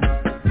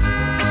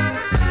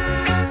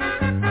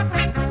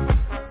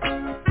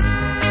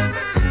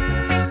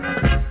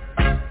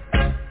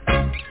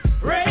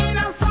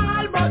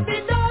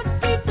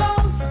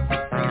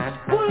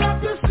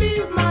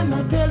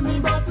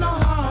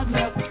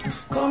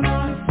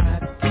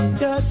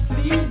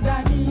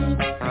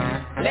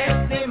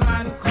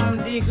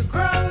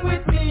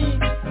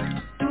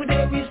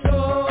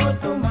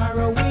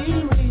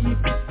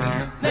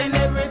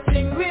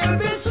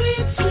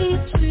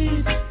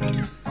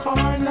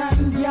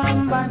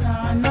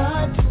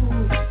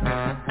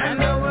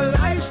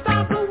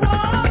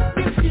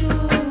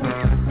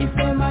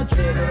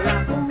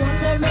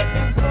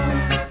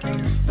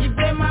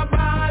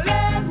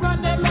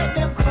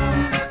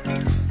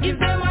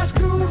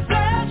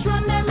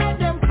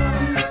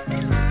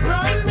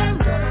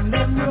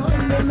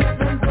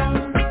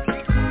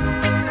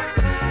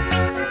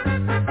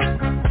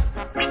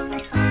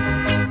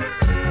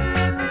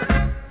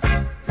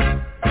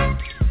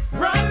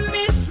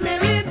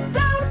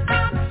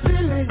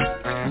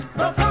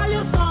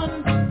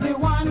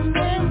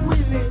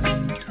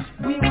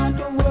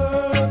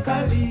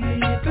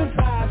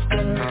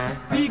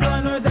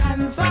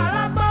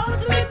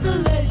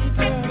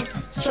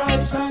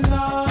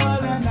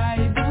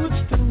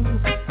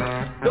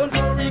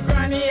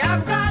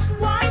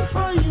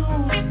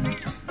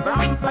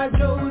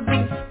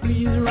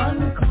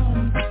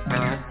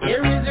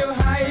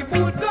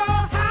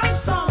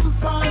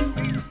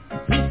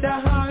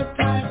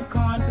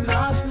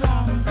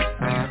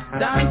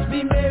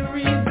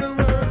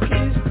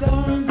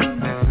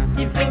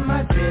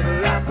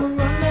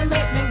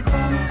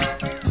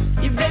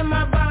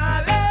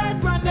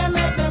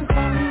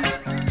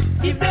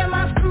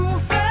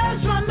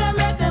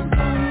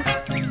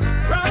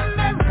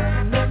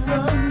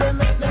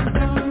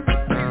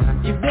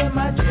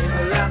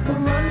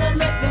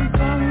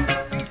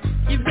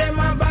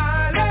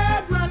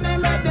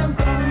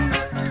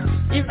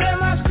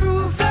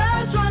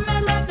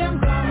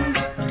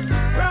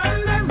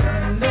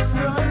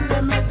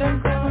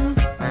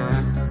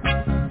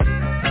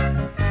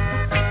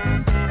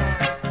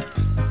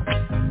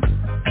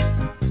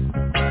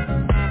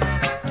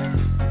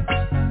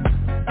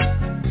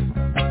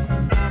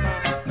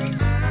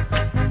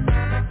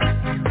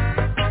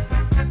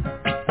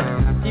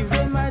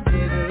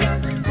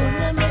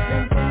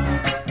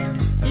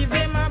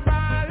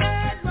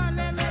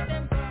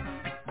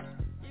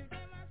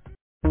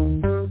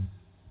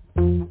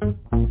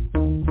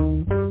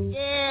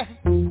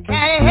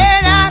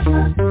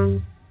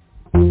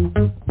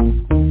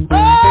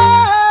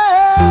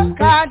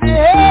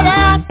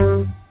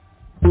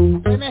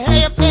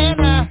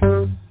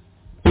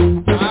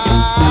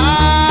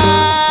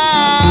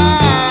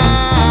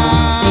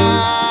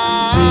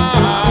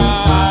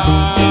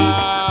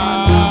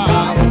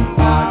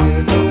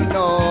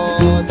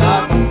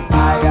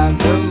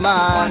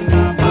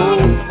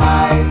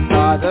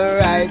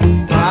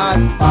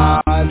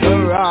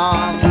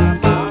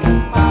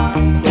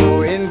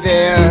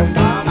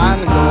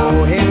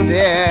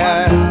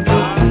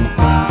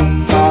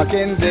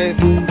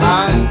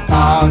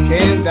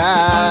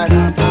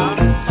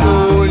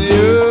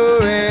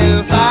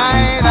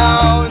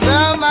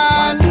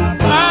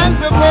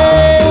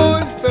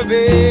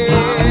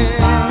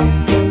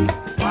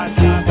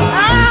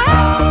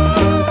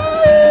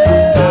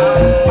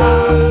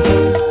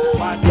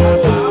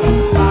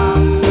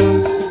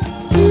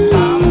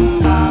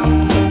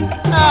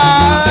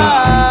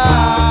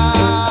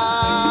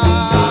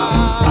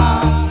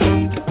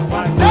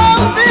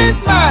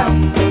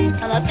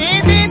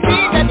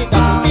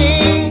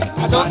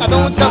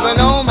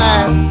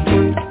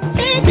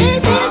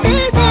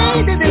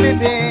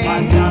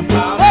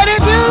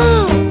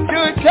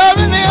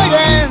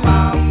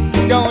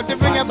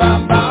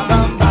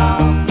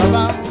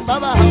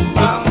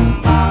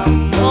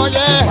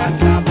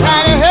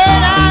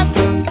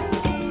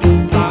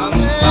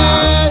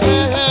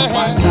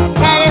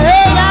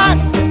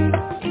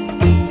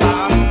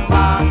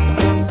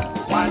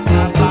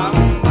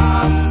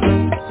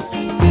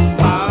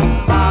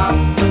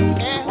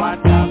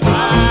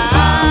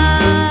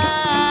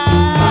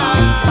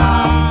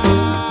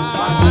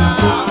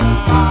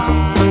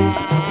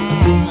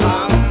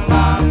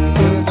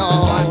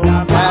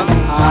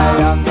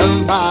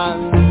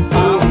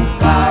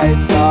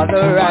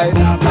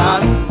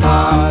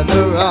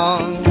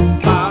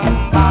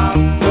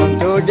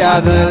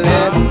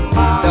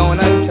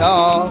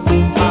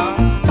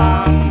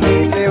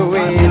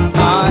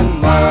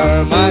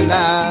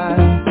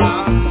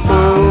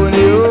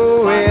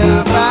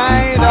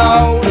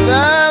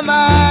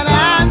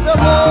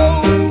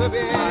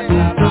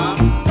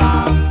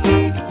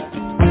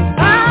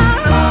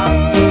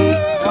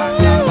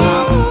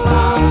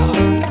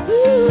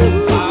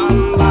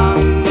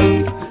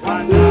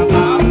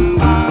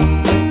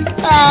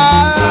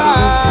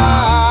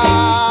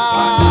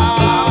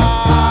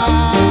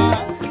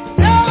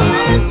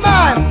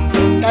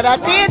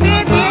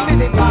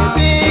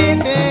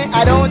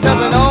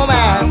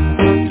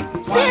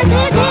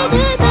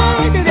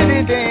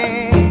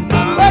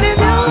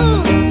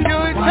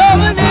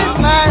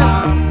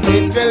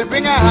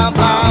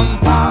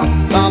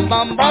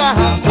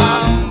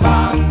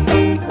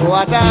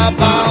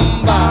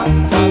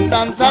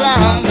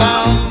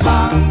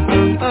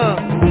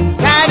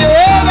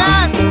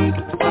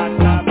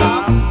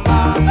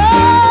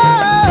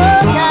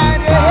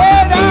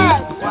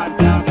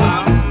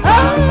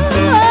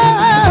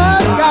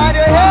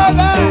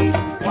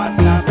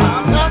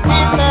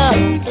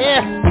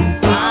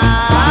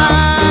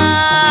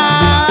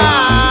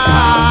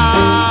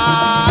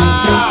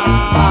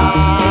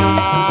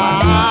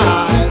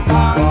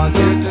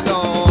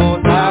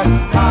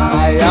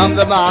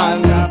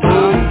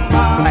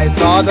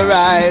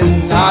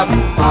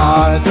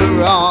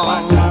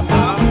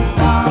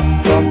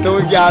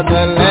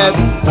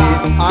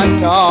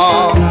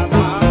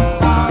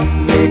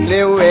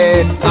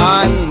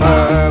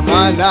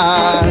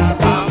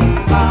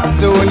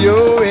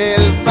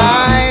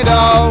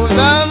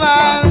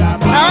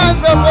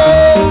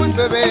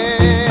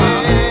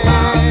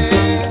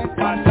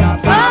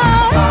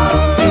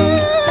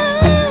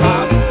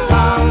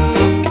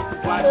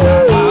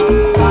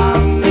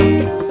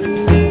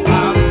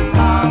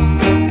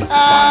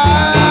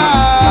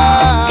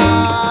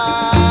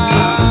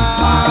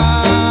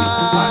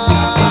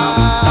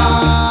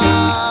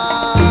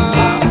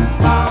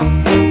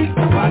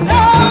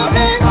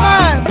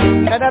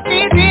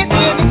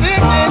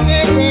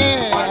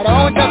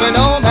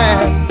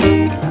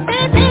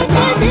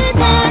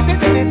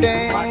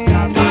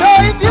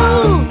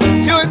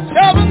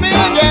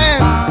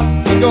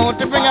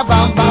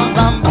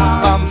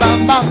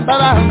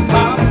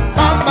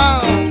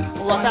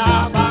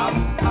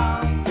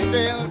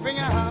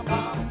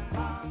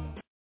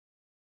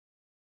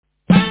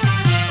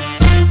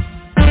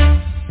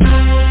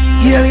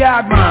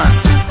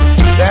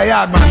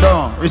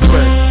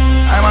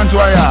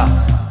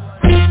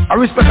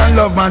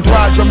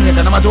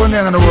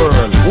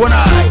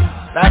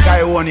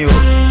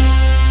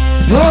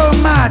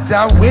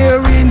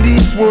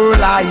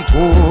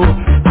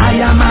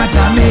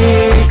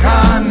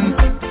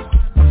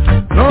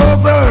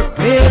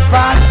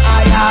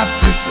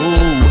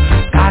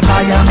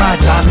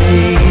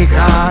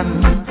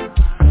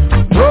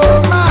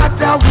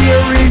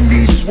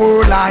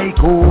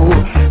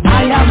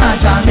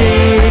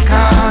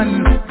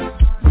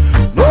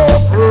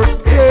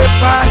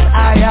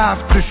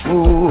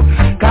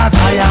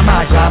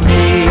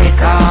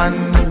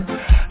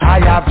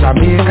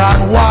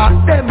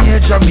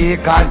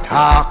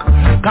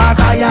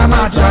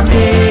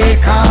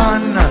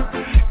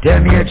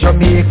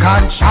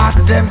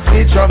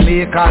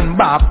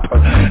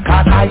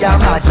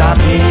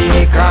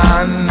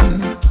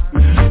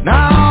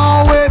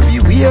Now if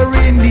you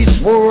anywhere in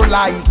this world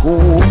I go,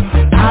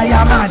 I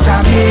am a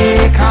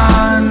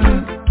Jamaican.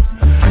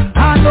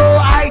 I know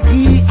I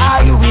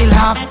will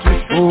have to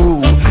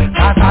show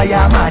that I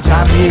am a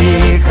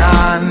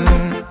Jamaican.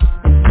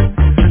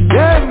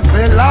 Them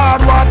say,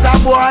 Lord, what a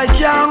boy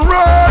can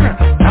run,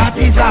 that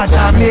is a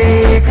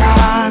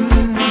Jamaican.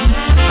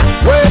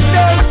 When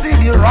they see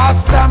the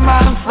Rasta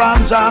man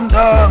from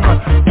Jamdong,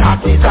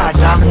 that is a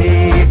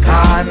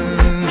Jamaican.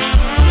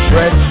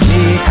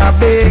 Dressmaker,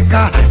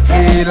 baker,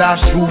 tailor,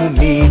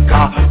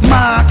 shoemaker,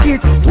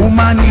 market,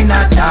 woman in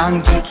a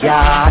donkey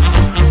cart.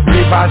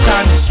 Rivers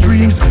and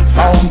streams,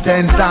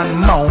 fountains and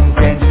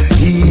mountains,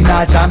 in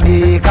a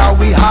Jamaica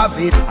we have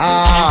it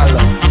all.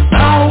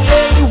 Now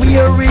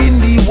anywhere in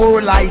the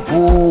world I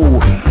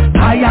go,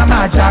 I am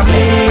a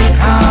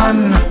Jamaican.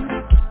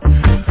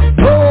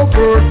 No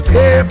birth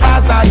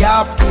papers I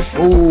have to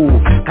show,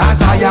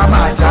 cause I am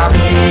a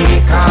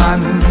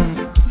Jamaican.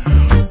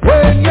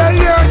 When you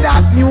hear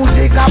that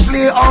music I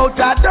play out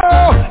a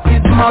door,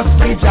 it must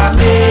be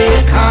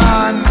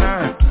Jamaican.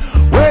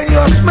 When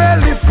you smell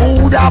the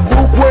food I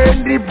cook when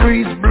the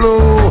breeze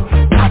blow,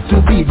 got to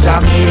be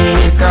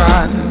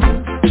Jamaican.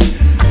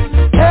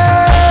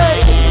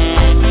 Hey,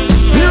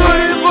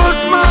 beautiful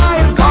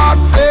smile,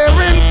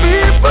 God-fearing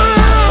people,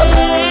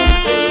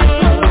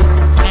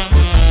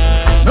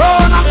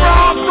 known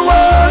across the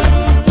world,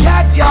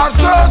 yet you're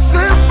so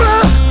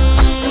simple.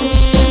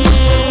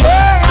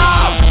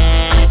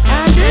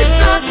 And it's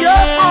not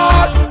your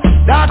fault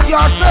that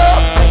you're so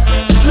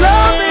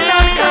loving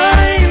and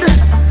kind.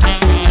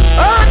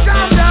 Oh,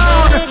 calm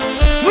down,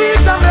 sweet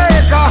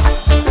Jamaica,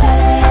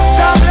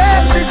 the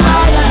blessed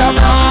island of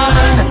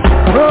man.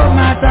 No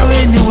matter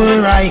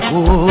anywhere I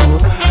go,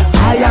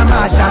 I am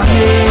a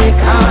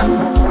Jamaican.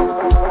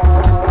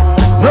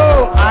 No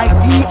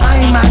ID I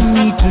man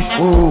need to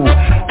show,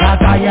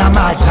 cause I am a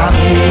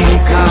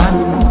Jamaican.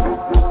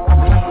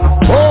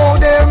 Oh,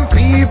 them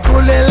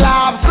people they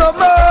laugh so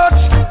much,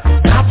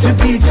 got to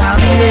be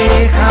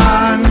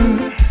Jamaican.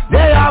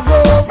 They have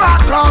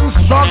overcome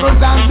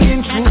struggles and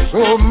been through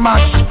so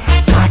much,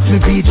 got to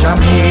be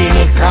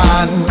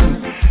Jamaican.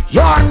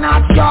 You're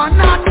not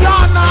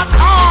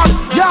hard,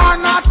 you're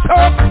not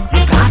tough,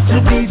 you got to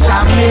be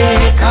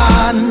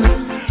Jamaican.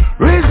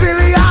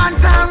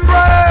 Resilient and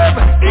brave,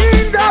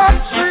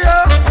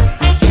 industrious,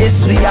 yes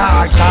we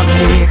are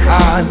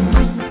Jamaican.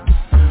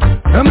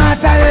 No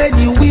matter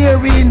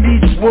anywhere in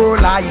this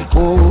world I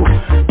go,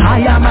 I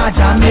am a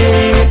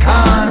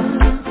Jamaican.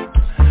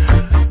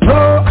 No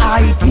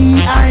ID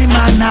I'm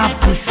an have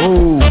to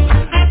show,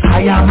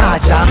 I am a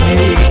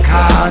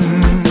Jamaican.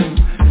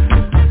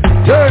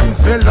 Them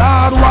say,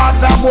 Lord,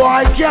 what a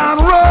boy can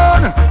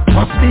run,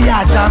 must be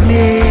a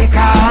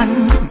Jamaican.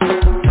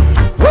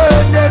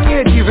 When they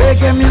get the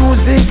reggae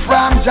music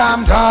from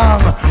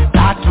Jamdong,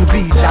 got to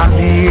be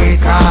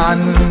Jamaican.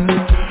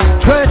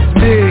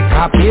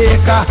 Dressmaker,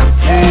 baker,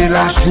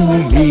 tailor,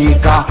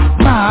 shoemaker,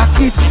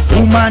 market,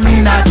 woman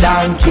in a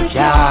donkey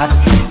cart.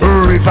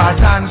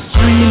 Rivers and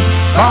streams,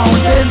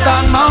 fountains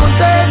and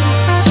mountains,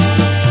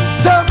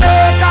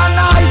 Jamaica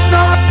nice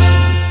not.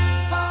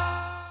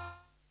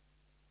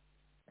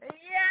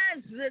 Yes,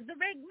 the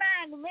big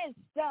man,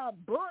 Mr.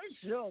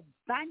 Bushel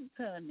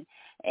Banton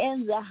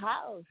in the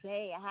house.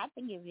 Hey, I have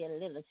to give you a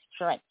little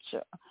stretch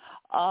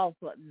of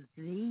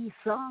the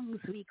songs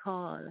we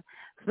call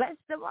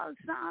festival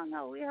song.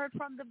 We heard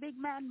from the big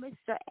man,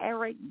 Mr.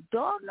 Eric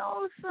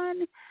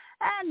Donaldson,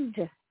 and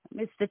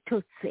Mr.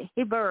 Tootsie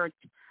Hibbert.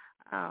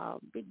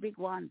 Big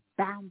one,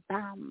 Bam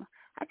Bam.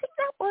 I think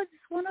that was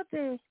one of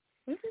the,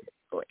 isn't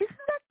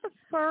that the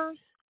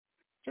first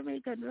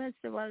Jamaican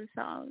festival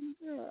song?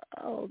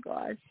 Oh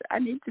gosh, I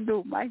need to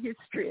do my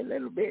history a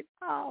little bit.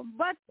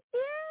 But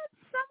it's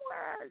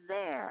somewhere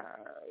there,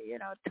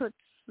 Toots,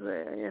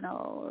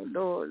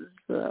 those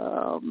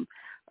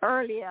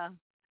earlier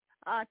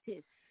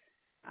artists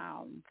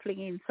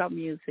flinging some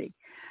music.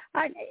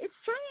 And it's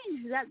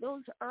strange that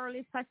those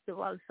early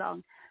festival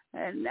songs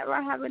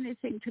never have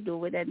anything to do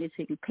with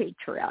anything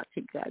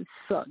patriotic as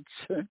such.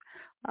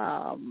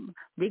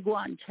 Big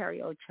one,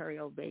 Cherry O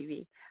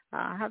Baby.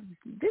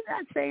 Did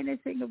not say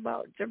anything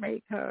about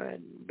Jamaica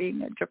and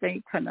being a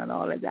Jamaican and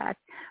all of that.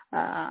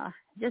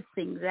 Just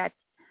things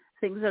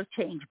have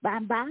changed.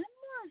 Bam Bam,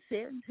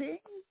 same thing.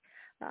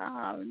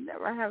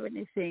 Never have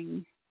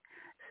anything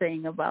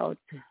saying about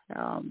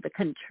the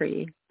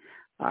country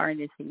or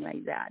anything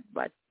like that.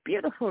 But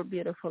beautiful,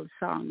 beautiful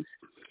songs.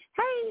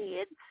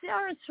 Hey, it's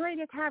yours,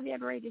 Radio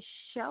Caveat Radio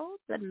Show,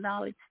 the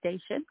Knowledge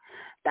Station.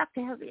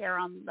 Dr. Javier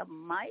on the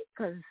mic,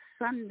 because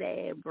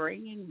Sunday,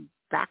 bringing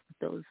back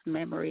those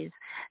memories.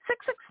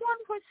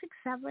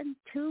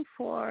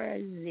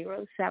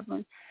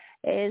 661-467-2407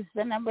 is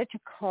the number to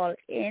call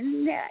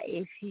in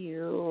if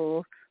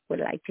you would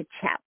like to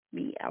chat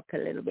me up a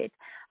little bit.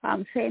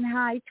 I'm saying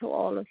hi to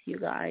all of you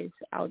guys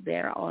out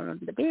there on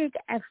the big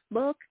F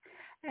book,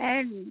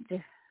 and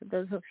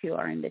those of you who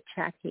are in the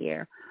chat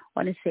here, I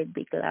want to say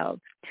big love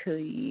to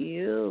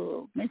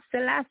you.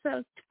 Mr.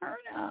 Lasso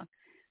Turner,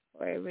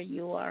 wherever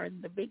you are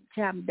in the big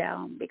jam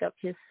down. Big up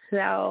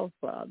yourself.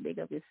 Big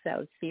up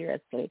yourself.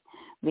 Seriously,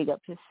 big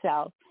up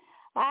yourself.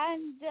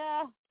 And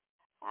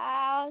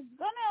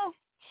gonna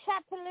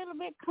chat a little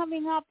bit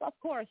coming up. Of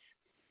course,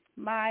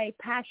 my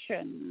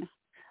passion,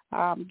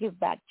 Give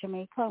Back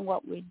Jamaica, and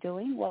what we're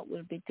doing, what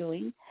we'll be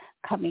doing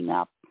coming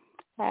up,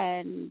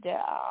 and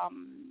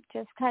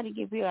just kind of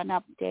give you an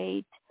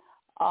update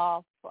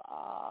of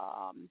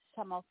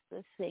some of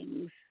the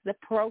things, the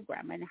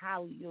program, and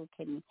how you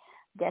can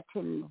get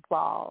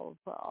involved.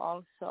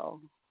 Also,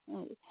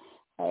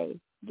 hey,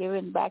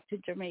 giving back to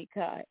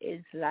Jamaica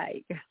is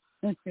like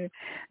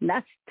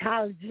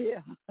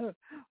nostalgia.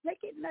 Make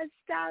it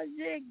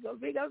nostalgic. Go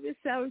big up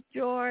yourself,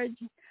 George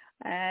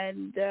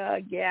and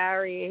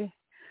Gary.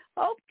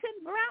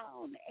 Oakton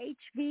Brown,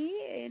 HB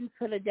in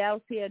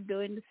Philadelphia,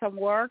 doing some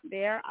work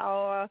there.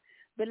 Our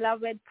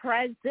beloved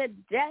Presidente,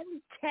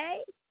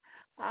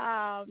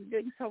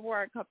 doing some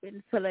work up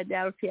in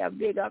Philadelphia.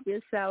 Big up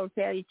yourself,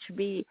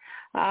 HB.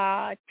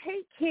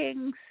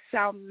 Taking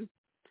some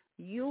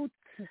youth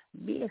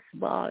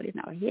baseball,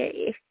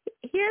 Here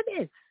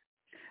it is.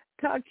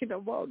 Talking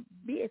about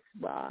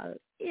baseball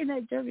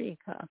in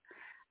Jamaica.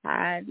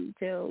 And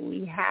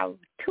we have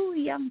 2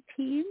 young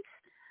teams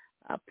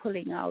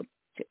pulling out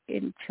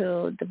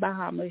into the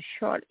Bahamas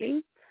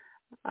shortly.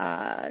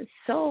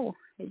 So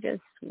I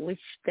just wish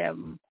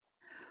them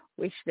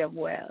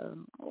well.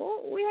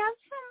 Oh, we have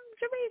some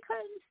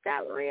Jamaicans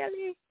that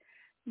really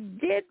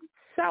did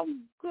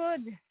some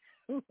good,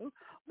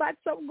 but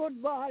some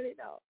good ball,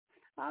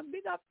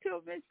 Big up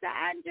to Mr.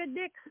 Andrew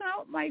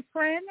Dixon, my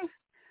friend,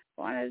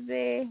 one of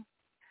the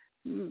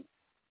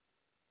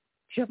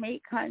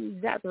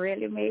Jamaicans that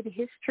really made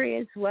history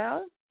as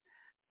well.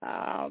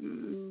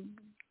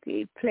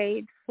 He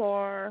played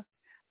for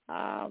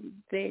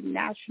the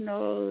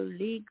National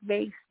League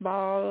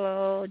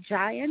Baseball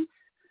Giants.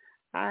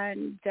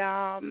 And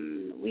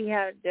we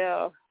had,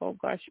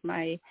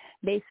 my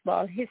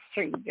baseball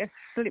history just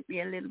slipped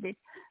me a little bit.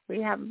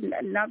 We have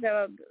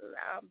another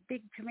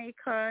big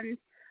Jamaican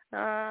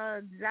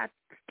that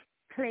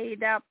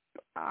played up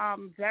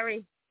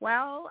very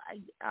well,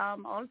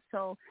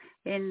 also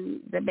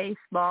in the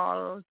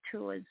baseball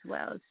too as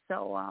well.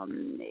 So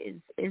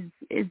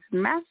is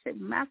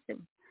massive.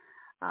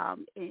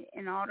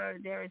 In order,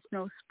 there is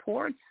no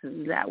sports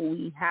that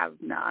we have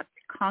not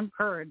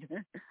conquered.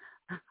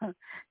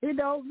 It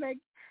don't make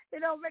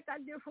a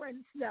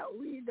difference that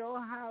we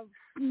don't have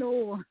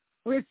snow.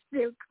 We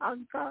still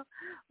conquer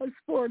a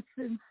sports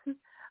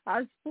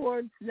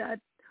that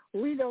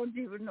we don't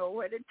even know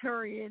where the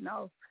terrain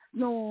of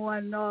snow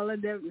and all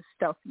of them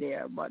stuff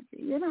there. But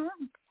be a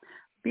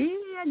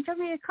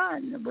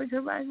Jamaican. But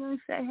somebody will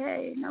say,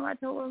 hey, no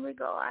matter where we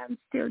go, I'm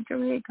still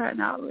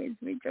Jamaican. Always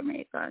be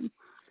Jamaican.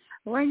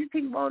 When you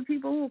think about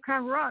people who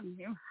can run,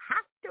 you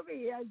have to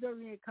be a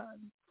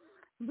Jamaican.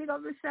 Big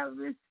up yourself,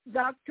 Miss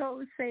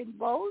Dr. St.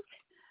 Bolt,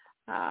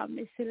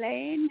 Miss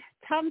Elaine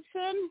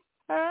Thompson,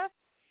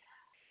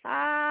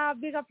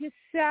 big up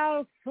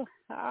yourself,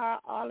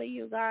 all of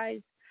you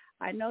guys.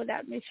 I know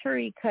that Miss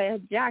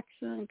Sharika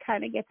Jackson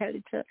kind of get a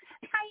little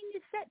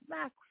tiny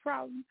setback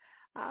from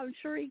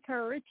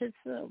Sharika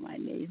Richardson, my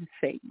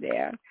namesake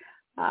there.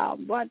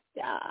 But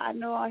I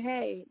know,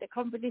 hey, the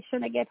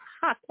competition get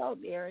hot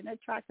out there in the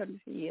track and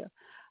field.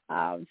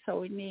 So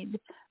we need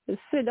to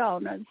sit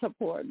down and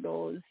support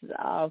those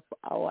of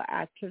our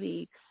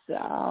athletes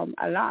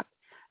a lot.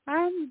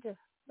 And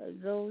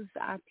those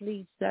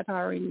athletes that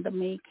are in the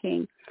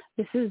making,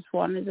 this is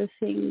one of the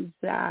things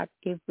that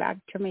Give Back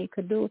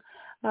Jamaica do.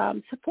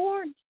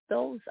 Support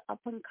those up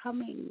and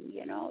coming,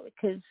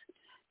 because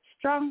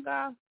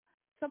stronger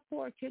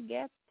support you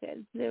get,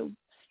 the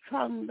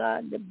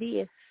stronger the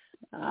base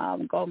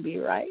gonna be,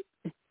 right?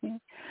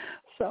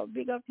 So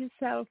big up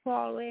yourself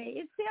always.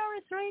 It's the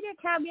RS Radio,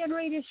 Caribbean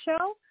Radio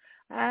Show,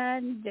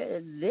 and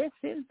this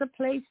is the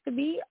place to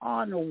be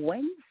on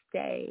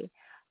Wednesday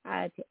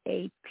at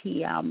 8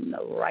 p.m.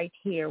 right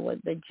here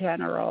with the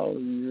General.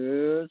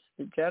 Yes,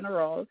 the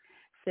General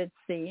sits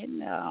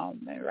in.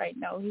 Right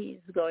now he's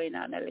going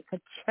on like a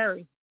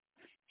cherry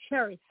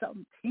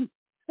something.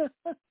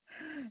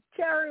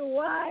 Cherry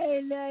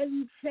wine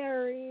and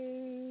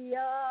cherry,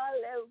 all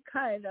them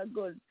kind of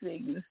good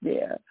things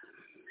there.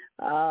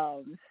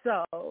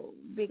 So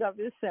big up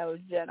yourself,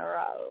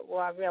 General.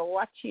 Well, we'll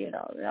watch you.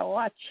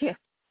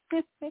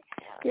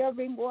 You're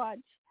being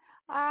watched.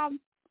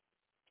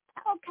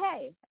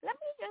 Okay, let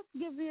me just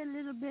give you a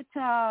little bit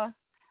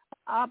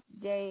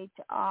update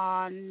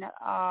on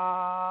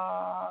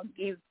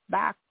Give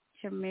Back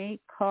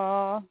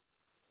Jamaica.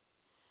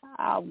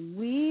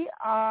 We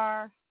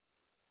are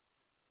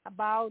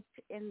about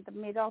in the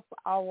middle of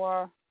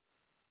our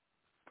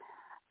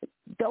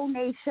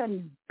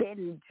donation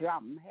bin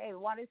drum. Hey, we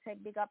want to say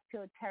big up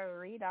to Terry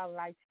Reid, our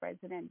Vice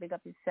President. Big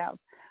up yourself.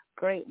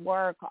 Great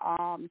work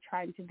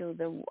trying to do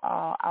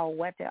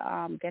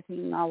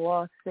getting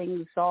our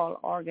things all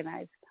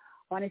organized.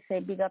 I want to say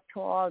big up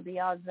to all the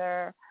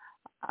other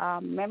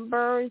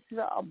members,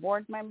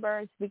 board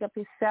members, big up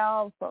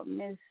yourself.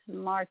 Miss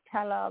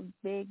Martella,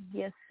 big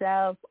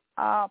yourself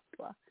up.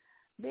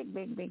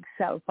 Big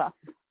self up.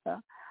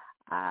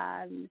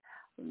 And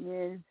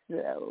Miss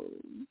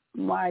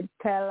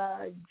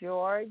Martella,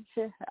 George,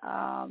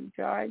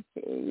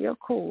 you're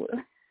cool.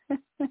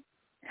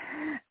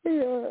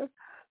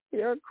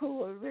 You're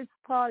cool. Miss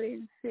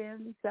Pauline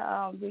Sims,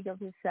 big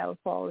up yourself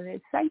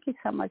always. Thank you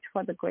so much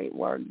for the great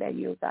work that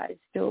you guys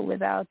do.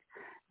 Without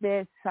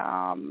this,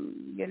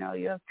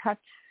 you have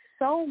touched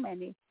so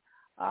many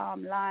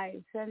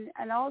lives.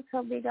 And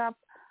also big up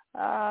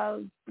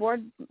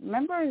board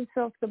members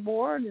of the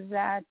board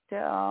that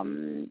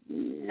no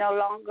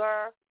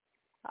longer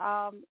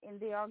in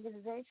the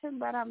organization,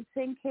 but I'm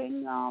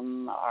thinking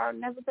are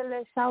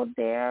nevertheless out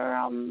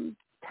there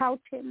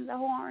touting the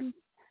horn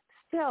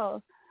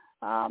still.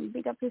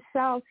 Big up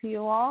yourself,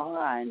 you all,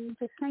 and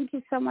just thank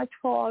you so much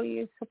for all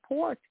your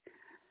support.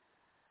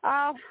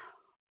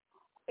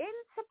 In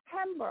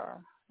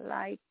September,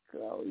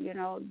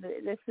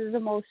 this is the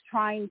most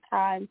trying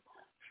time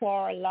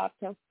for a lot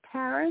of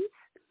parents.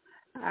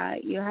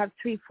 You have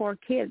 3-4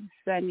 kids,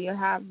 and you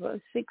have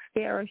 6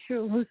 pair of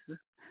shoes.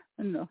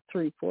 No,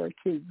 3-4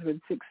 kids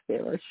with 6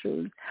 pair of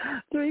shoes.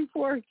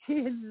 3-4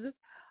 kids.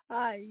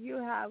 You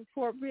have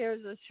 4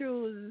 pairs of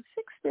shoes,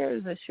 6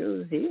 pairs of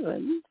shoes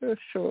even, for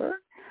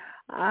sure.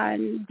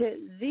 And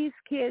these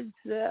kids,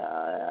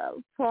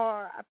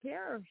 for a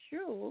pair of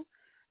shoes,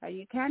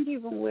 you can't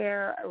even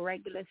wear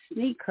regular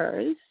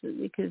sneakers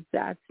because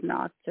that's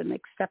not an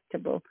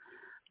acceptable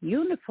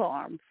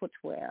uniform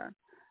footwear.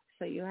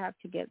 So you have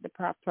to get the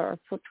proper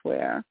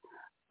footwear,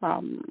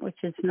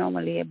 which is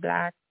normally a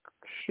black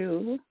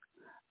shoe,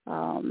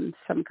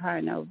 some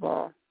kind of,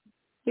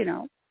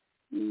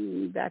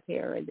 that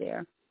area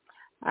there.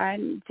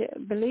 And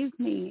believe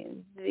me,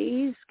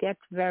 these get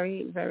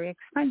very, very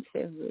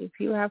expensive. If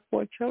you have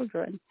 4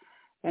 children,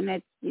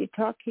 and you're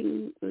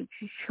talking with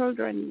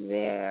children,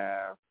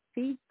 their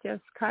feet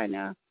just kind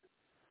of,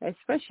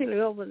 especially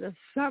over the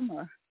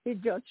summer, they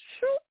just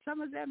shoot.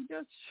 Some of them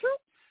just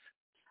shoot.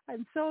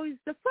 And so is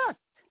the foot.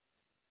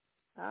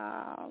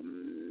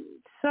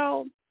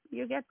 So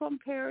you get 1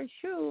 pair of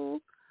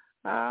shoes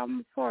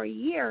for a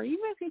year.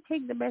 Even if you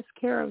take the best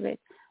care of it,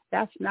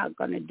 that's not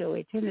going to do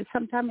it. And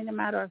sometime in a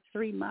matter of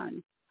 3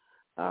 months,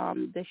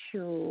 the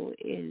shoe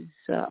is,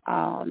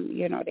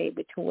 you're not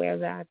able to wear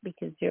that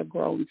because you're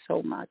grown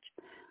so much.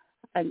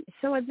 And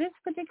so at this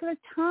particular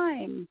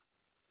time,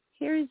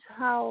 here's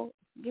how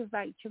Give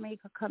Back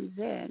Jamaica comes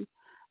in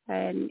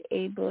and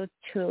able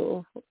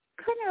to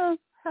kind of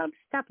help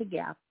stop a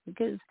gap,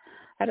 because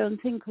I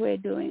don't think we're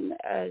doing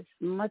as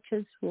much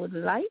as we would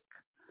like.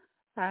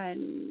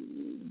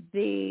 And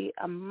the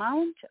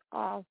amount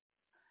of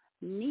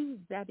need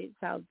that is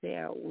out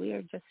there,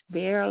 we're just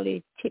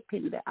barely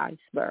tipping the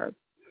iceberg.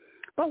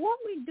 But what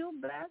we do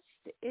best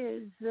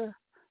is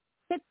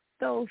fit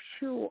those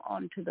shoes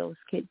onto those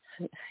kids'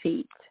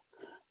 feet.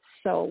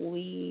 So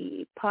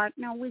we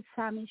partner with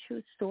Sammy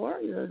Shoe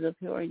Store, those of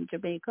you are in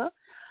Jamaica.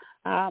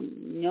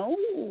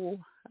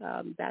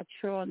 That's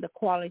sure on the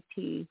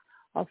quality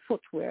of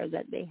footwear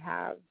that they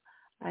have.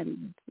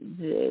 And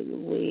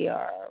we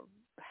are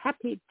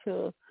happy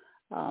to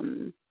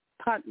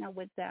partner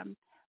with them.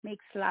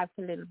 Makes life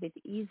a little bit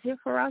easier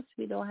for us.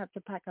 We don't have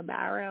to pack a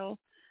barrel,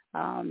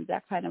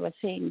 that kind of a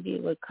thing,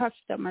 deal with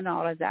custom and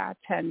all of that.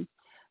 And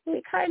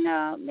we kind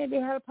of maybe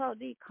help out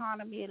the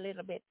economy a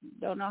little bit.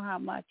 Don't know how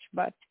much,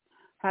 but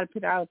help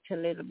it out a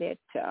little bit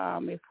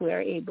if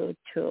we're able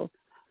to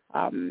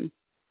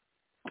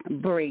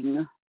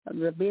bring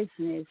the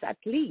business at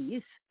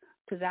least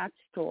to that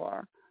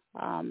store,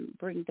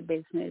 bring the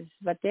business.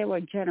 But they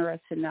were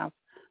generous enough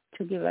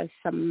to give us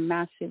some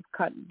massive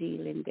cut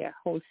deal in their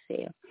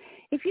wholesale.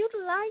 If you'd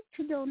like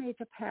to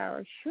donate a pair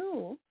of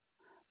shoes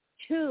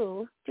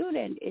to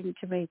student in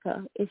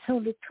Jamaica, it's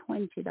only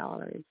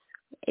 $20.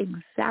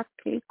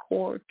 Exactly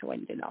core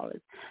 $20. A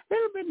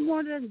little bit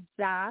more than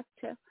that.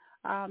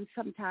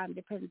 Sometimes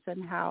depends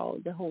on how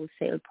the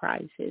wholesale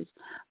price is.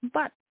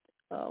 But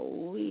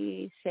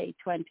we say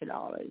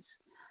 $20.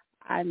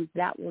 And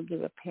that will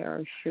give a pair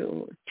of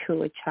shoes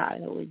to a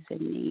child who is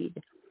in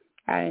need.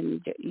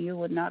 And you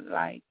would not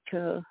like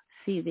to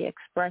see the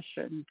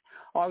expression,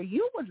 or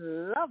you would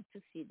love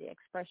to see the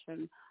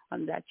expression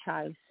on that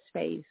child's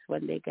face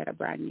when they get a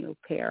brand new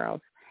pair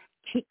of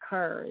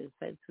kickers,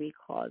 as we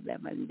call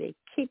them, and they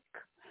kick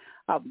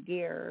up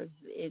gears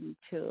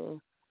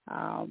into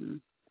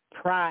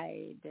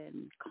pride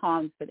and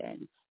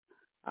confidence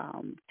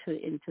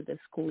into the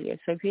school year.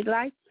 So if you'd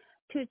like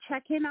to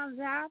check in on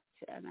that,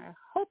 and I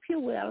hope you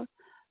will,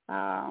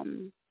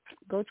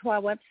 go to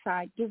our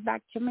website,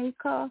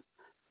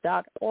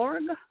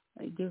 givebackjamaica.org,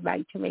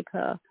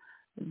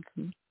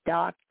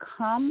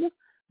 givebackjamaica.com.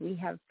 We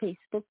have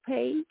Facebook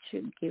page,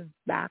 Give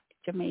Back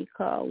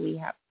Jamaica. We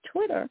have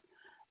Twitter.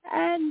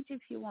 And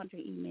if you want to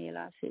email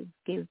us, it's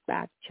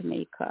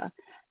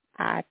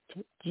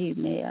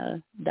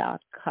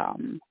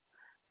givebackjamaica@gmail.com.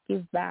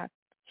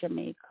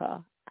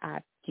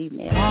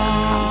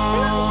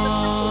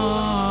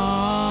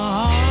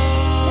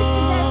 Givebackjamaica@gmail.com.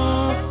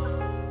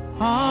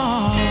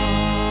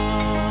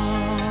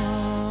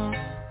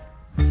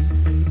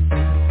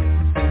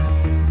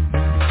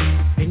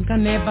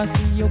 never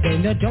see you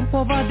when you jump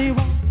over the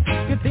wall.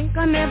 You think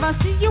I never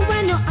see you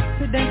when you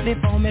accidentally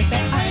fall. Me say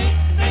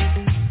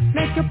I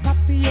make you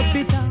puppy your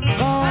bitter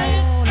ball.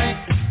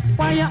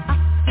 Why you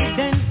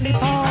accidentally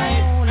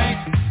fall?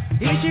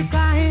 Is you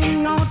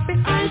crying out the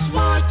ice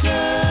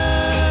water?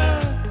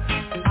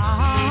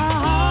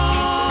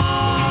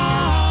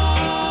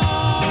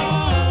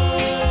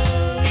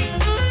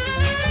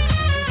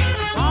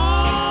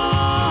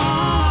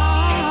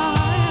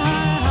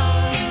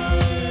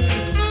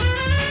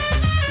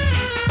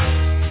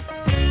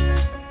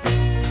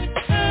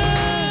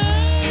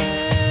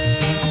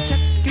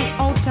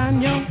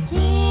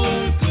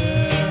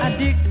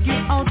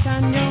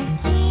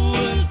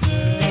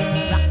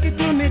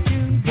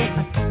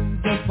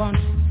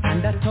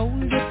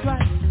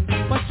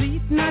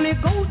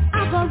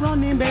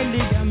 Running belly,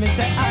 me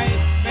say I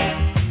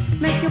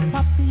make you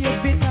puppy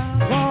your bitter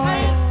ball.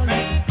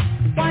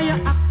 Why you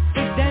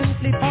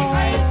accidentally fall?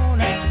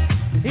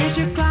 Is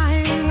you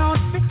crying out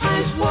for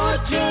ice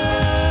water?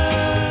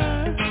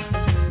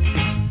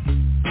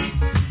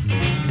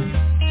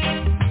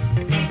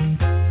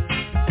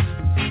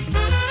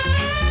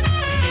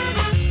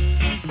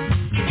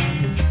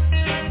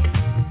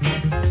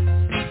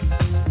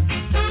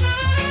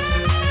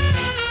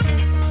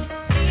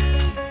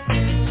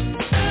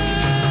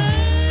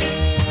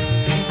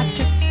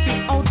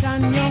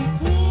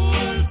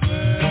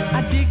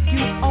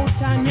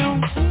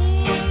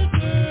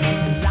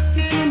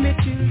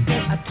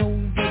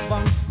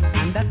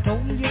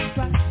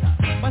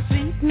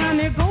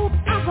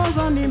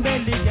 Running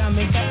belly,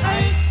 me say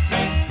I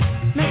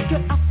make you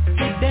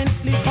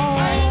accidentally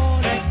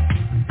fall,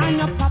 and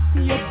your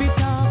puppy your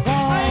bitter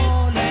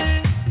ball.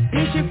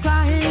 Is you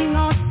crying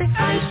out the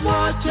ice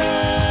water?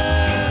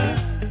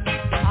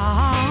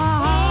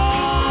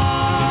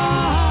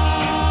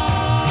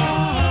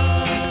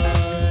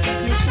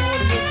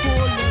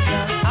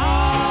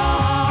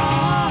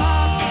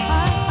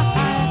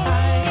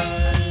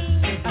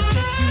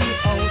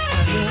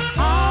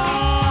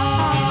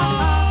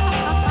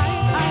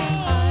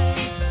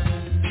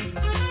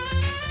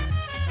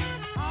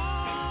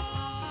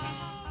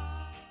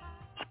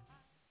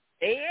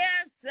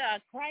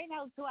 Crying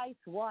out to ice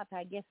water,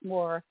 I guess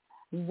more.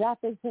 That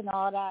is in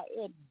order.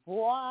 It,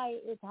 boy,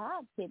 it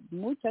hot. It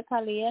mucho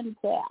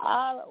caliente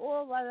all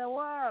over the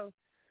world.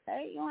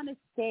 You want to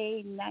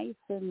stay nice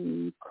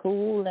and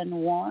cool and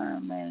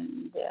warm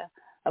and,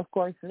 of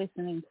course,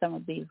 listening to some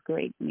of these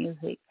great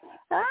music.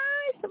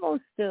 I'm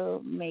supposed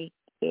to make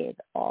it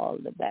all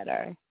the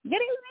better. Good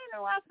evening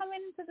and welcome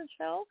into the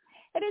show.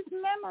 It is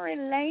Memory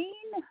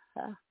Lane,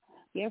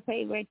 your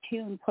favorite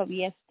tune from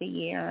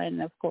yesteryear,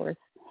 and, of course,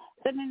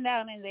 sitting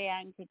down in the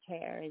anchor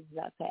chair is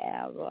Dr.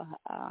 Alva.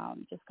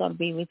 Just going to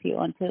be with you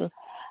until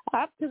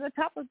up to the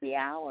top of the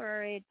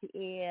hour. It is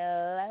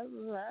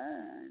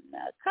 11.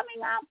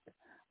 Coming up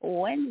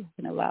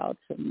Wednesday about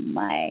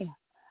my,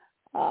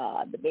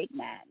 the big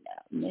man,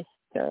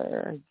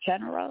 Mr.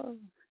 General.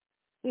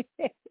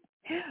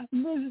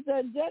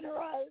 Mr.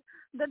 General,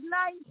 the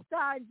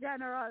 9-star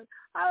General.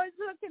 I was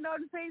looking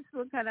on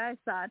Facebook and I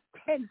saw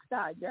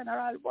 10-star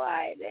General.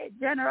 Boy, the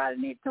General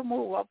need to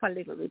move up a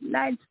little bit.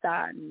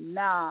 9-star,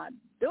 nah,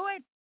 do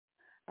it.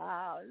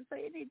 So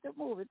you need to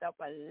move it up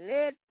a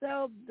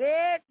little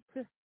bit.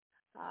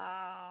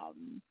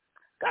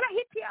 Gonna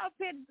hit you up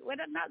with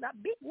another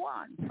big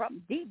one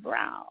from D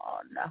Brown.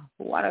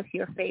 One of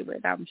your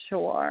favorite, I'm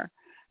sure.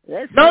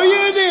 Now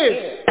hear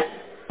this.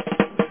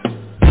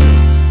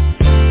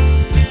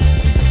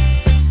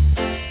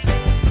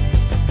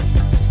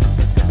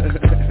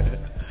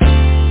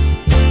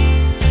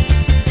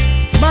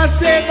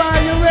 Massive,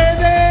 are you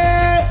ready?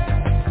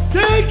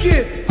 Take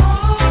it!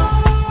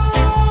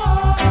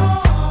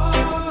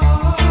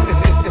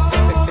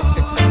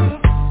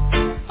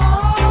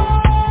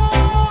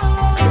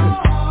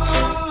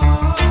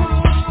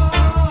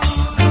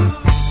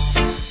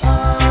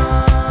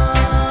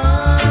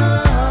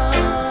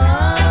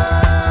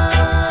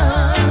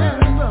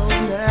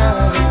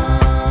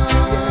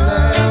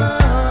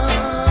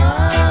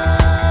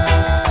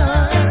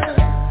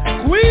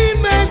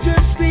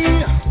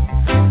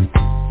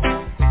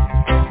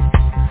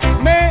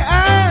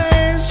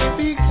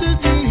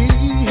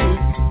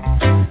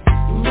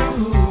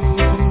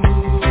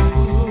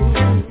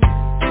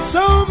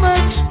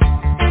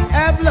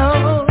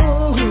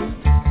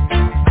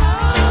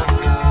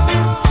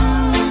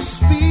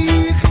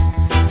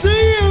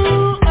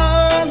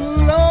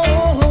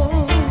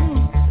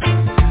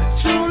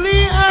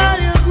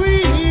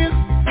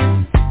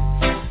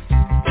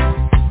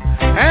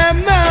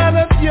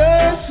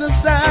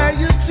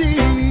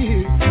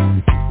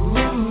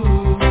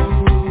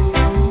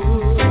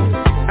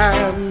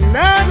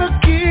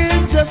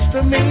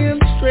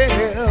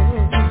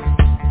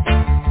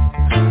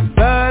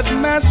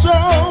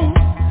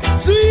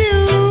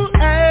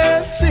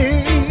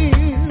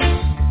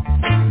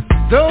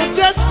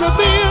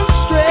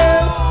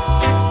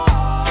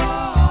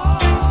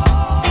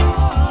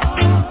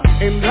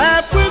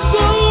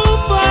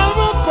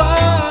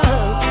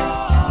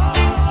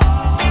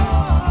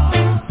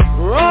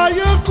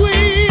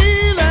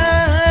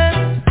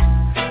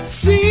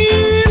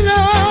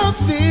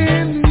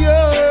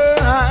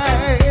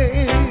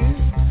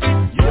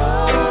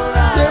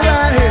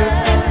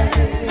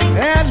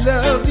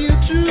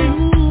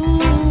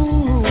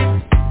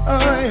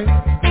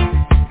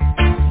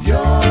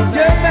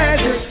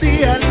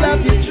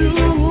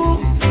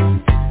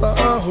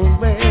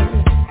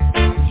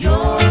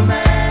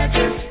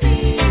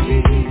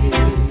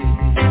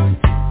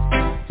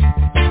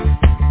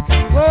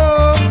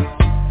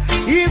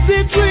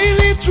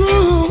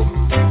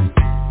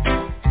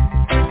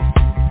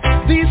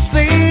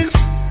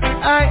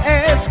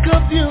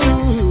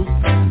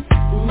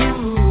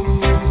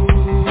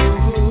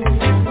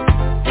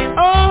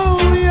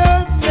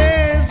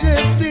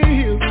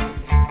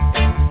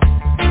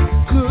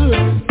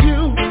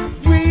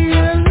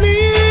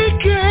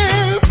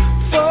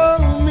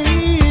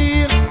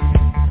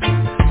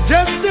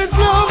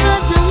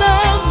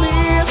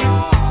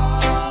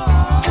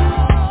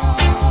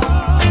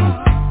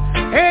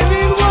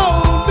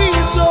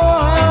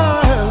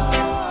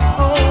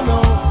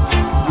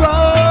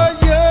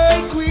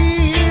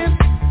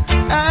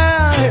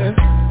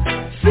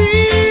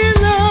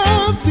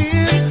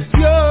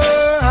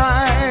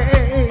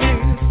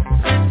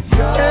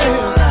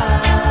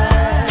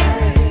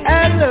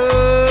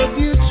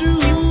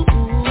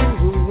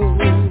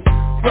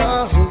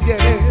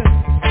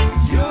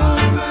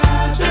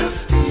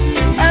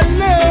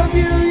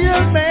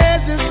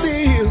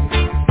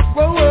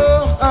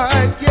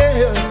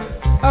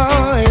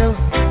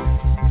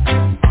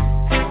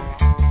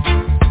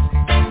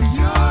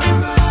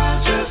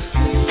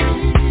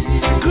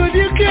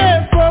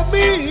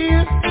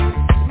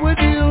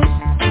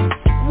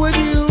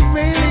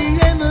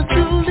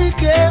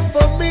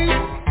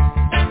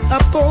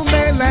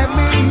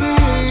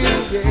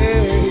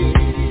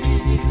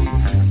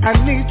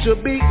 to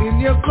be in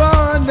your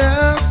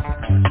corner.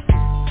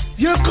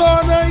 Your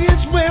corner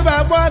is where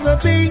I wanna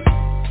be.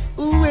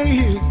 Ooh,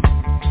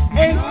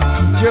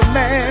 Your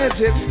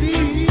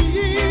Majesty.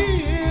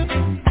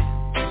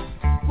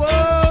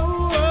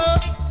 Whoa,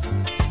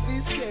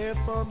 please care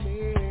for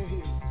me.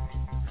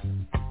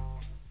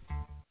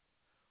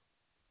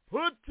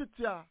 Put it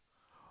ya.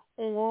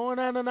 Oh,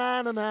 na na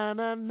na na na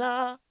na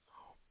na.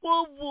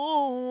 Whoa,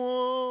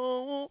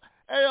 whoa.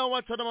 Hey, I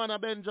watch the man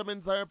of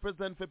Benjamin's I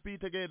represent for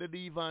Peter Gay, the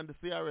Diva, and the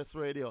CRS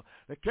Radio,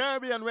 the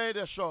Caribbean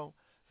Radio Show.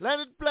 Let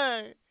it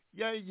play.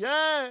 Yeah,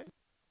 yeah.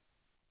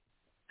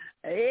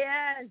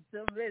 Yes,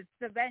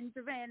 Mr.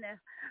 Benjamin.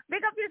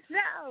 Big up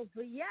yourself.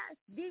 Yes,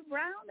 D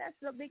Brown, that's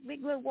the big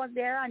good one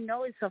there. I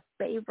know it's a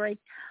favorite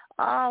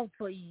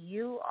for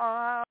you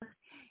all.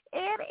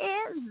 It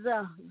is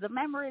the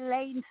Memory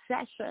Lane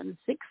session,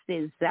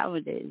 60s,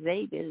 70s,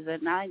 80s,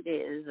 and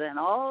 90s, and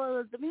all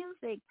of the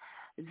music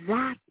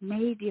that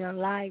made your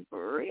life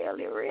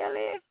really,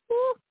 really.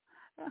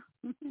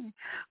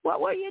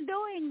 What were you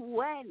doing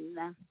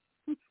when?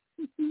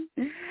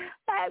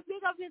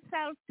 Big up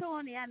yourself,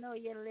 Tony. I know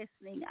you're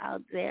listening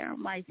out there,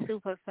 my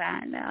super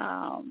fan.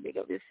 Big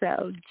up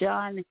yourself,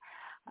 John.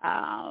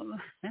 I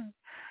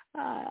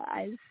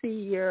see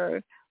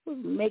you're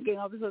making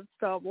up some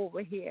stuff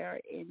over here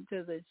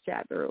into the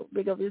chat room.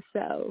 Big up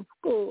yourself.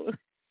 Cool.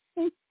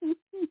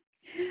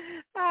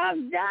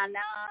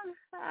 Donna,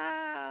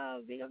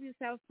 big up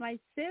yourself, my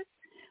sis.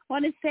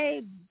 Want to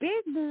say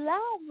big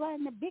love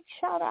and a big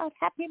shout out,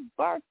 happy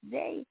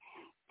birthday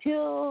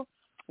to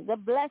the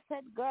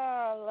blessed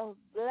girl,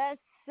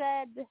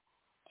 blessed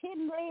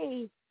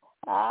Kimberly.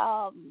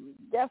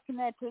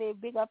 Definitely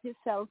big up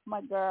yourself,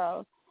 my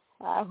girl.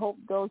 I hope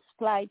those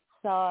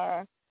flights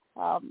are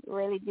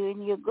really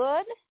doing you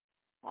good,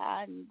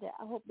 and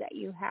I hope that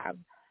you have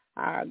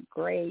a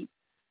great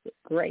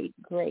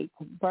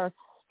birth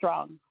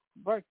strong.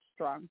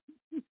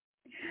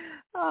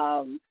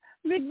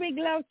 Big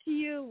love to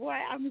you.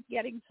 Why, I'm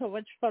getting so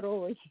much fun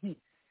over here.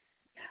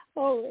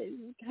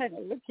 Always kind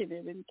of looking at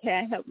it and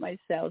can't help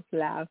myself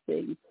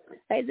laughing.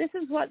 Hey, this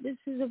is what this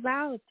is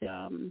about.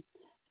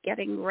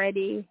 Getting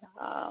ready,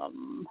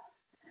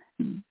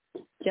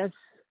 just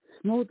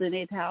smoothing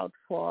it out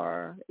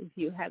for if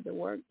you have the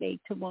work day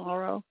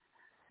tomorrow.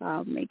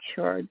 Make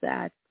sure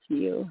that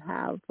you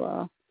have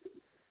a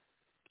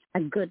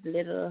good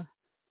little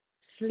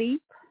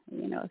sleep.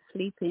 You know,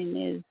 sleeping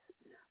is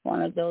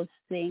one of those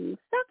things.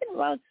 Talking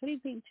about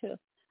sleeping too,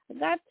 I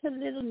got a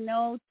little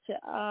note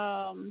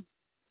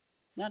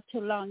not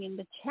too long in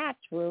the chat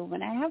room,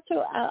 and I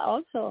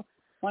also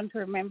want to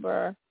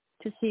remember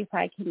to see if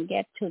I can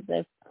get to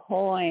the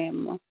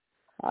poem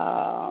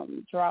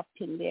dropped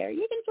in there.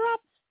 You can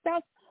drop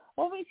stuff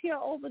over if you're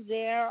over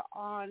there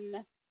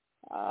on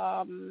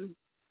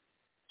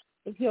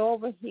if you're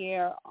over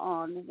here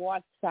on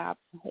WhatsApp.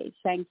 Hey,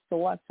 thanks to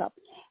WhatsApp.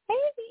 Hey,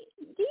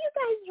 do you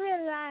guys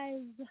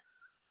realize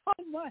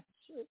how much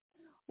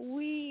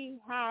we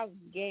have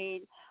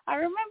gained? I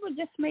remember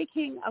just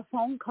making a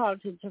phone call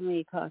to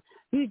Jamaica.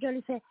 You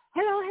usually say,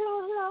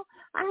 hello,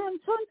 I am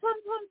so.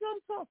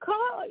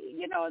 Call,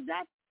 you know,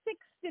 that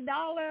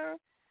 $60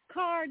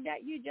 card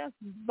that you just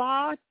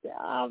bought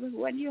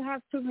when you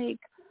have to make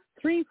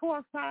 3,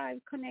 4,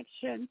 5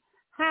 connections.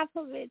 Half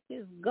of it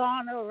is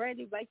gone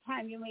already by the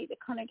time you make the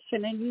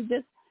connection, and you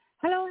just,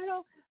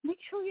 hello, make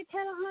sure you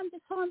tell her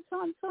this so.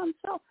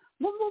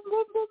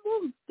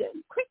 Boom,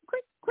 quick.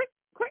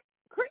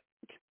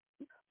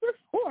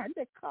 Before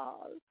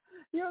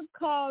your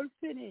call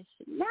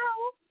finished. Now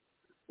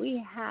we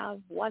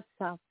have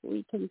WhatsApp.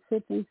 We can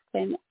sit and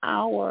spend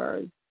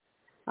hours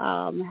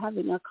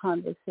having a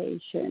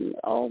conversation.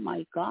 Oh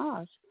my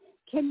gosh.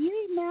 Can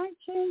you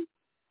imagine?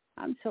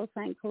 I'm so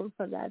thankful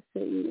for that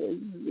thing.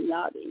 It's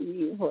not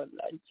even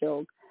a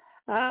joke.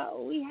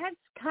 We had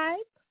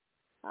Skype,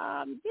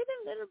 did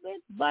a little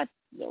bit, but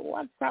the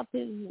WhatsApp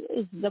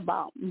is the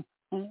bomb.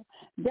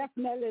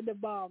 Definitely the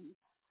bomb.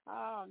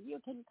 You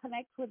can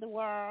connect with the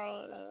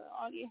world.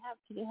 All you have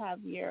to have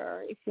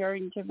if you're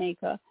in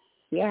Jamaica,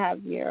 you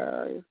have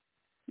your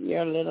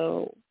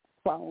little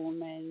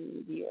phone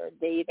and your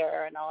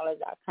data and all of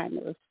that kind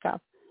of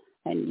stuff.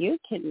 And you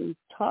can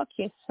talk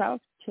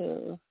yourself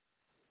till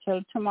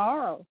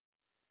tomorrow.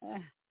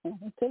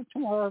 Till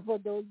tomorrow for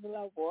those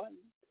loved ones.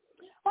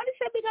 I want to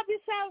say big up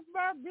yourself,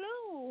 Bird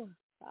Blue.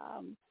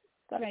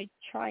 Going to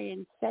try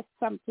and set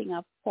something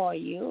up for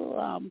you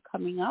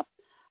coming up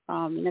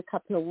in a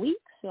couple of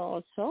weeks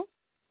or so.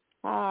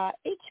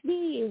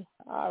 HB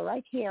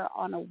right here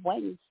on a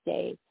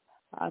Wednesday,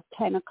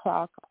 10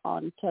 o'clock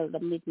until the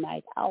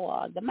midnight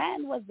hour. The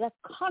man was a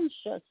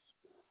conscious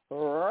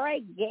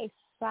reggae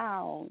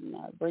sound,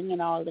 bringing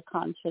all the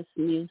conscious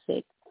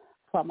music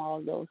from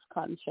all those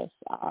conscious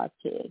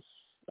artists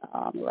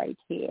right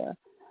here.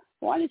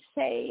 I want to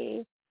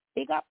say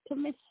big up to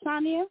Miss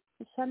Sonia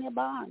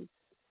Barnes.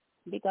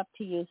 Big up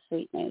to you,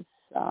 sweetness.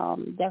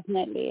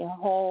 Definitely a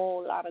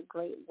whole lot of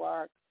great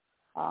work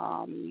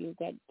you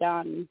get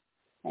done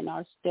and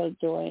are still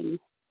doing.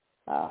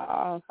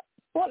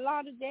 Fort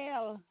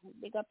Lauderdale,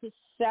 big up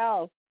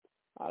yourself.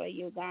 all of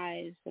you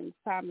guys and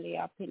family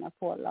up in a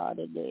Fort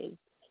Lauderdale.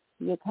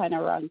 You kind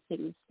of run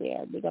things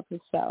there. Big up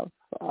yourself,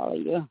 all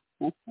of you.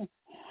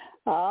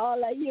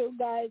 All of you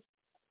guys.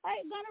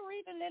 I'm going to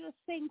read a little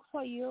thing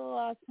for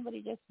you.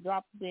 Somebody just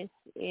dropped this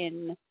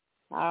in.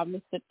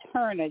 Mr.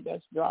 Turner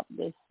just dropped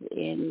this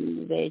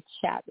in the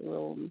chat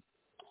room.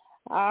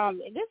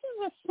 This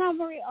is a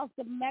summary of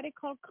the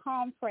medical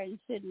conference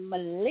in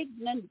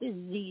malignant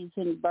disease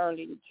in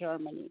Berlin,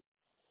 Germany.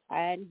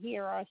 And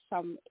here are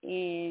some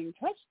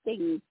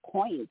interesting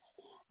points.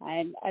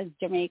 And as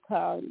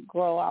Jamaica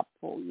grow up,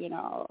 you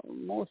know,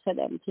 most of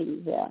them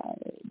things, the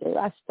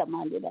Rasta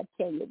man did I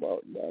tell you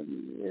about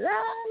them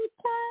long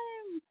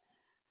time.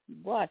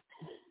 But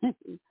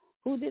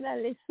who did I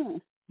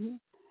listen?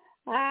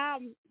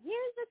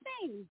 Here's the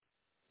thing.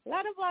 A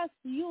lot of us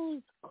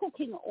use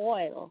cooking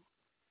oil.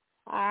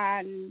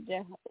 And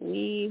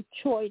we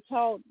throw it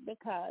out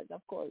because,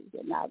 of course,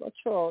 you're not going to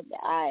throw out the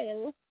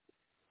oil.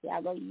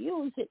 You're going to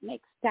use it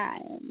next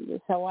time. This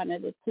is one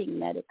of the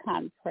things at the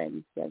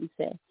conference and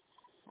say,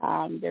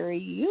 the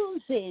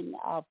reusing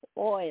of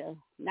oil,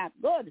 not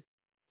good.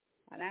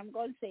 And I'm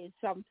going to say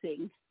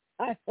something.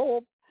 I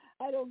hope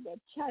I don't get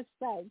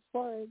chastised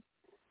for it.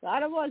 A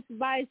lot of us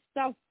buy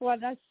stuff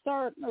from a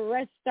certain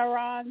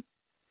restaurant,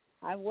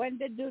 and when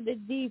they do the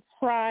deep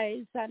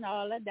fries and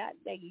all of that,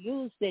 they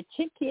use the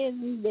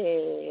chicken,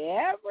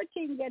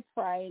 everything gets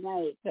fried in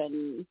it,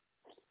 and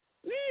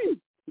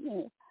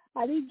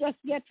it just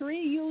gets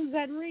reused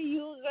and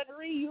reused and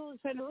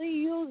reused and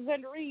reused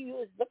and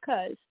reused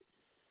because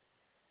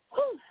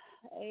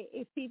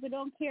if people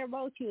don't care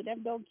about you, they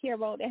don't care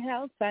about their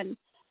health, and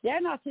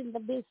they're not in the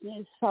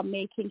business for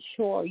making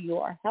sure you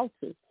are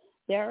healthy.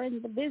 They're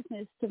in the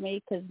business to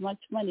make as much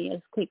money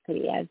as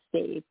quickly as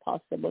they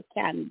possibly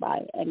can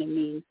by any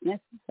means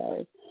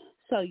necessary.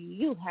 So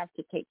you have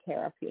to take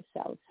care of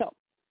yourself. So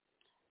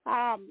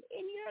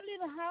in your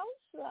little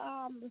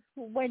house,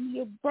 when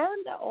you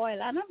burn the oil,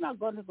 and I'm not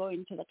going to go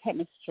into the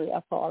chemistry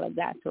of all of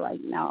that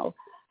right now,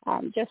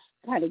 just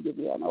kind of give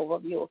you an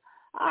overview.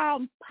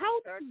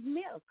 Powdered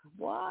milk.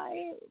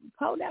 Why?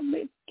 Powdered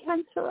milk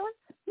cancerous?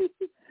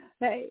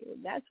 Hey,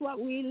 that's what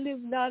we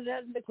lived on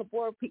as the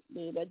poor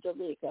people in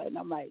Jamaica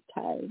in my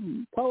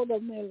time.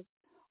 Powdered milk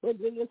with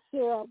little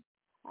syrup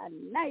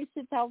and nice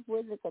it up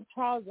with little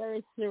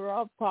strawberry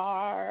syrup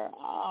or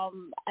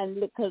and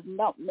little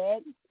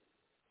nutmeg.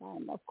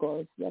 And, of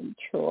course, then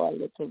throw a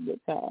little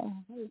bit of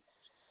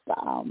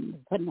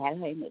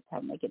vanilla in it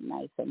to make it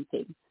nice and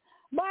thin.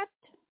 But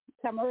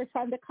somewhere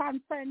from the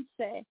conference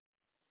say,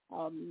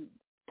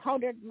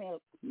 powdered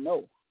milk,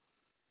 no.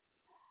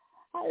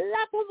 A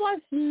lot of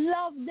us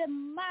love the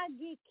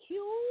Maggi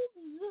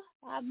cubes.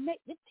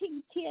 Make the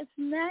thing taste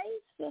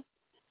nice.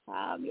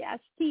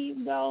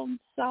 Steam down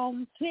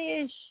some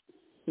fish.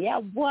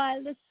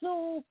 Boil the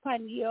soup,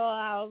 and you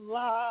have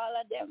all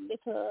of them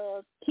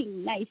little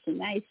things nice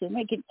and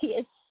make it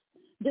taste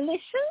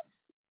delicious.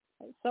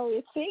 So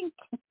you think.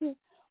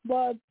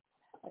 But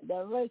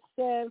the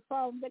rest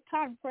from the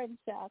conference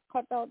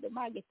cut out the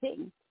Maggi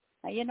thing.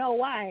 And you know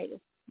why?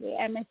 The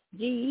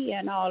MSG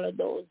and all of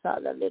those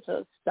other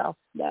little stuff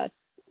that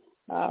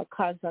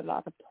cause a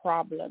lot of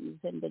problems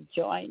in the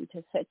joint,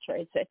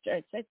 etc., etc.,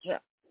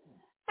 etc.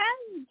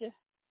 And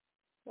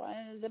one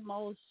of the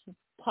most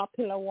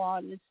popular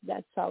ones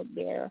that's out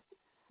there,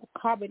 a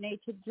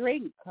carbonated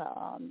drink,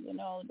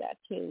 that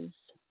is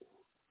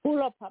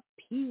full of a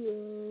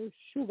pure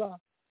sugar,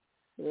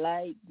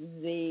 like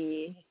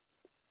the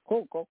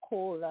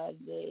Coca-Cola,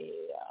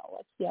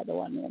 what's the other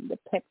one, the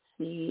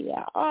Pepsi,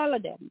 all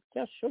of them,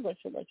 just sugar.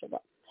 Then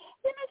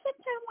at the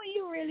time when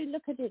you really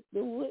look at it,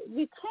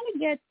 we kind of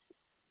get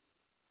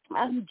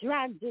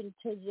dragged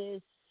into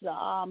this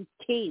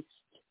taste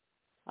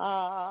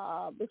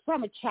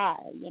from a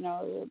child.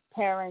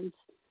 Parents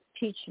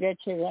teach their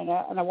children,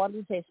 and I want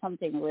to say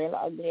something real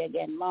ugly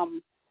again.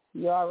 Mom,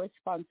 you are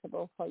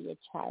responsible for your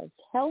child's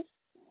health,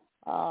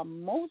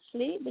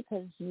 mostly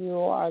because you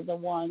are the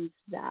ones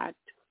that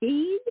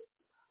feed.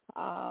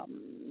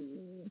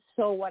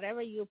 So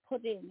whatever you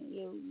put in,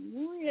 you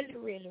really,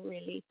 really,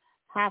 really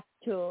have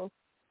to,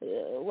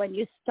 when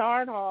you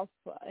start off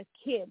a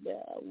kid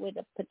with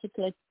a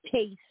particular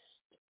taste,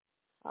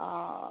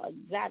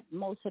 that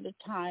most of the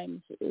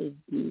times is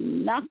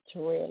not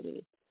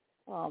really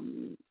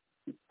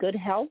good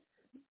health,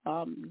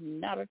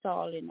 not at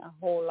all in a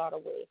whole lot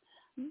of ways.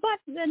 But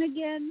then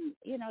again,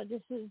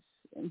 this is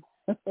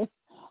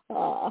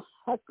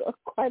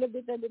quite a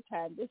bit at the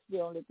time. This is the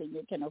only thing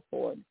you can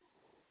afford.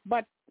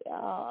 But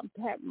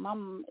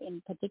Mom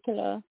in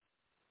particular,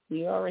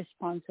 you're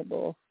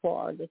responsible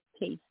for the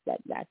taste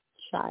that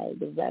child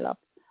develops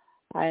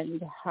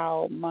and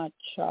how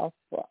much of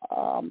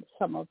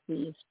some of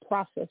these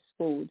processed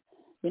food,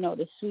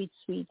 the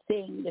sweet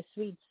thing, the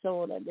sweet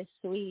soda, the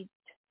sweet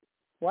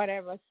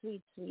whatever,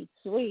 sweet,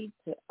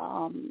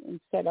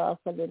 instead of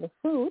a little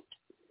fruit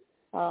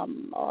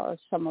or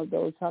some of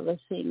those other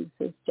things.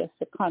 It's just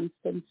a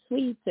constant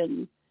sweet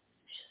and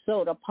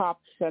soda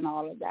pops and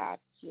all of that.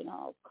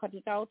 Cut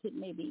it out. It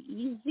may be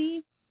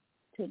easy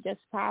to just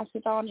pass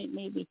it on. It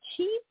may be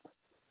cheap,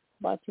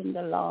 but in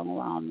the long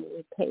run,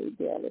 we pay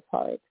dearly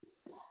for it.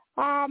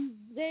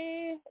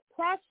 The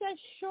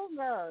processed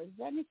sugars,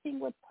 anything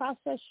with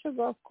processed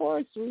sugar, of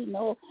course, we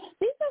know.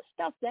 These are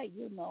stuff that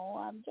you know.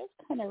 I'm just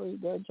kind of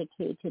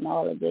regurgitating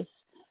all of this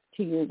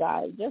to you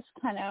guys. Just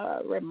kind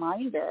of a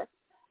reminder.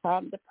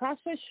 The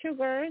processed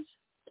sugars,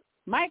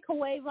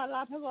 microwave, a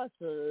lot of us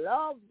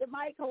love the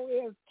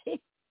microwave thing.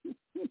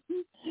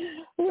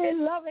 We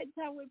love it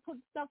and we put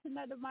stuff in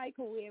the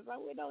microwave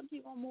and we don't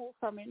even move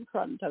from in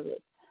front of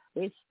it.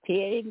 We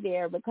stay in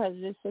there because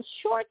it's a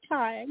short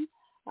time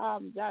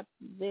that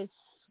this,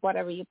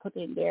 whatever you put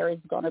in there is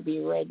going to be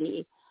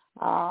ready.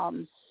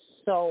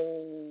 So,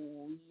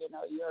 you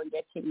know, you're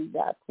getting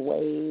that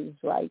waves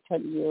right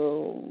on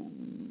you,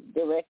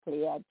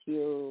 directly at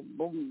you,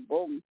 boom,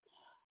 boom.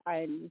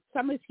 And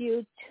some of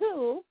you,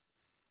 too,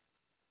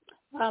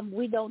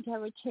 we don't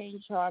ever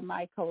change our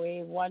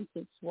microwave once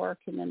it's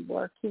working and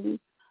working.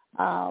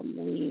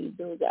 We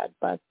do that,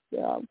 but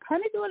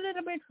kind of do a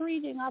little bit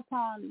reading up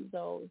on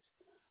those.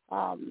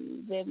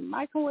 The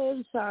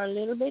microwaves are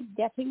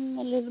getting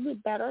a little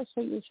bit better,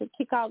 so you should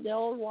kick out the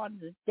old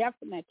ones,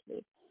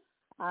 definitely.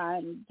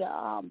 And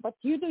but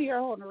you do your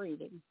own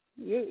reading.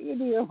 You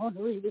do your own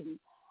reading.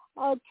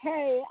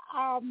 Okay.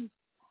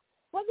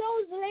 For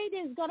those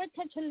ladies, going to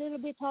touch a little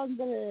bit on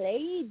the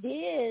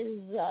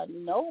ladies.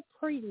 No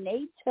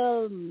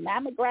prenatal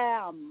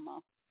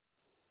mammogram.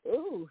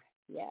 Ooh,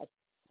 yes.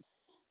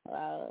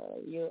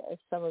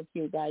 Some of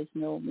you guys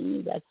know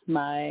me. That's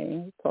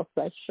my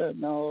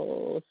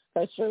professional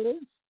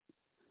specialist.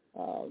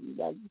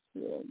 That's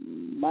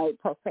my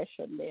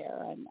profession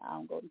there, and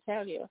I'm going to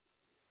tell you,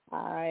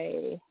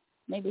 I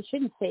maybe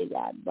shouldn't say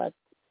that, but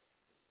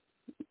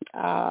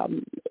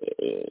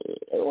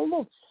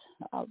almost.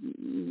 I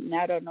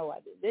don't know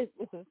what this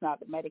is not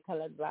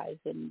medical advice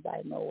in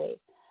no way.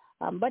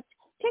 But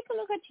take a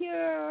look at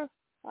your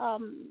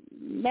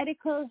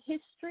medical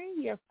history,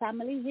 your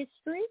family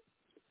history.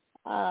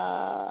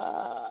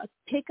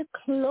 Take a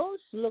close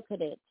look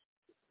at it.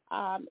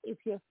 If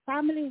your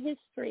family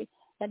history,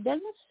 that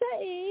doesn't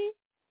say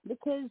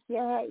because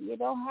you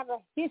don't have a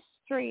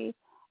history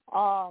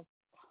of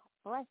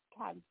breast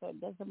cancer,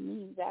 doesn't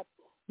mean that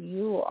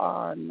you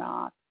are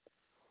not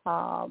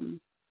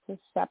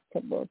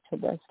susceptible to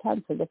breast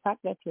cancer. The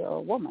fact that you're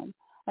a woman,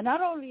 and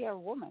not only you're a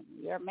woman,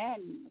 you're a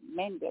man.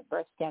 Men get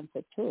breast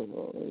cancer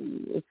too.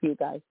 If you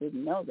guys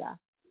didn't know that,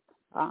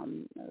 a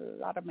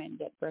lot of men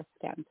get breast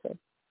cancer.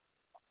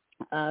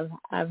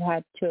 I've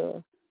had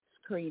to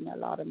screen a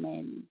lot of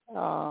men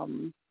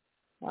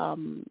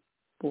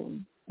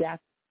that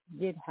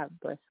did have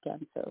breast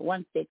cancer.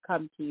 Once they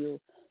come to you,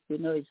 you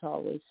know it's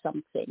always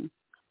something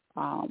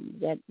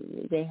that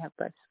they have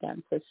breast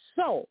cancer.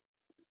 So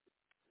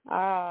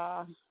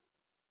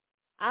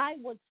I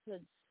would,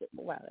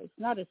 it's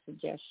not a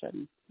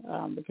suggestion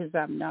because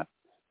I'm not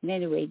in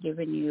any way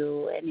giving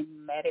you any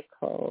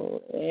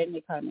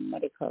kind of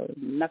medical,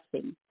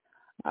 nothing.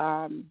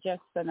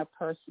 Just on a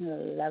personal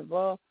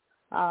level,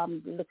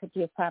 look at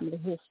your family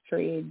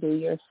history, do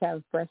your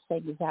self-breast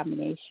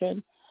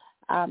examination.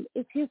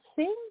 If you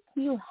think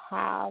you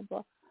have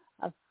a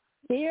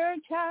fair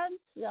chance,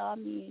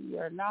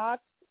 you're not,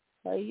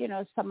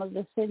 some of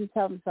the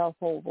symptoms of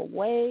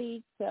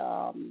overweight,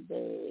 all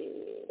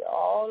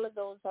of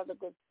those other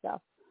good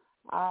stuff.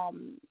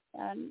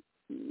 And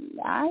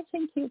I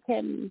think you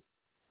can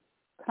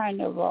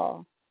kind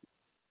of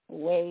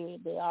weigh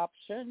the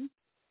option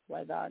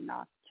whether or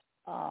not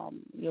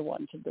you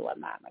want to do a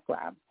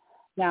mammogram.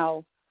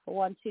 Now,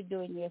 once you're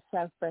doing your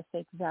self-breast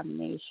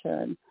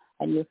examination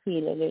and you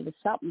feel a little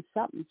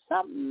something,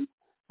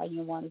 and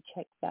you want to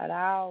check that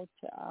out,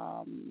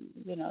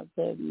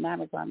 the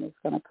mammogram is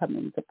going to come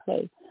into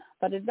play.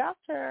 But the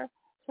doctor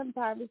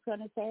sometimes is going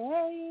to say,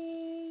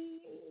 hey,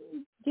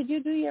 did you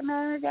do your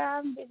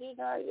mammogram?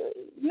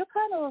 You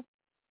kind of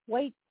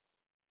wait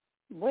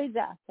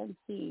that and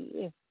see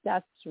if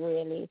that's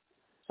really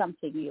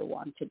something you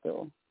want to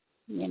do.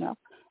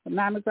 The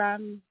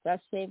mammogram does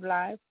save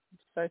lives,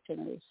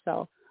 certainly.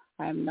 So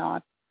I'm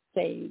not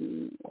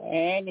saying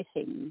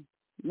anything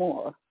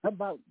more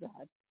about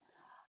that.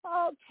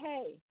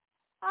 Okay.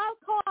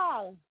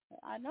 Alcohol.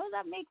 I know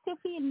that makes you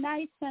feel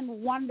nice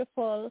and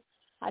wonderful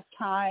at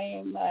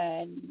time,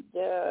 and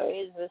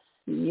is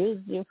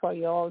used for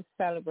your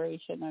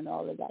celebration and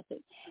all of that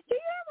thing. Do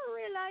you ever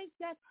realize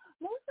that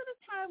most of the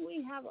time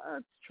we have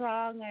Earth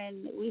Strong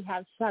and we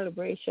have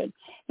celebration,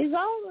 is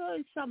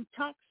always some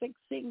toxic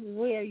thing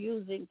we're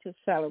using to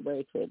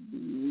celebrate with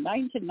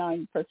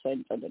 99%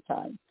 of the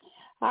time?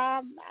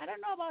 I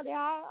don't know about the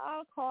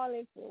alcohol.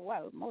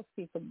 Most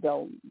people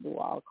don't do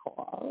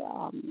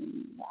alcohol.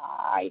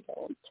 I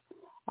don't.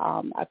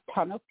 A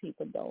ton of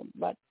people don't.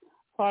 But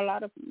for a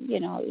lot of,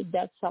 it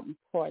does something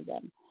for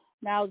them.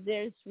 Now,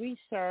 there's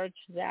research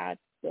that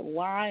the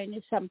wine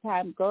is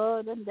sometimes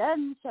good and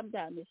then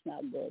sometimes it's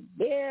not good.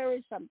 Beer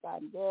is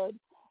sometimes good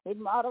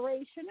in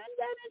moderation and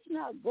then it's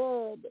not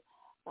good.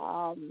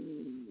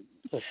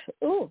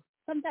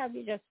 Sometimes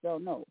you just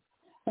don't know.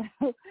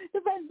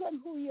 Depends on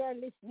who you're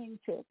listening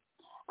to.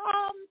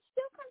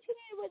 Still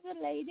continue with the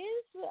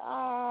ladies.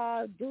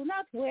 Do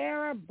not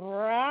wear a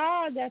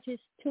bra that is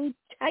too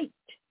tight.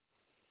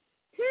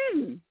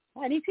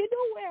 And if you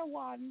do wear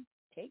one,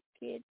 take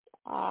it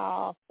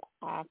off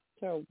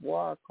after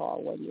work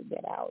or when you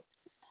get out.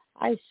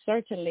 I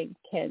certainly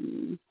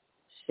can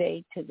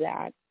say to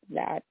that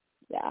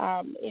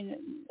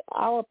in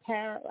our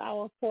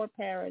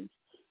foreparents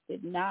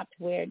did not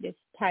wear this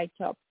tight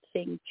up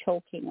thing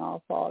choking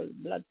off all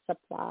blood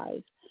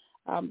supplies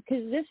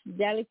because this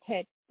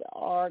delicate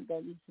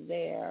organs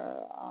there,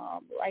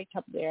 right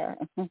up there,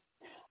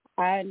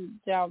 and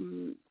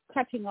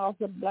cutting off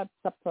the blood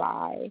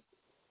supply,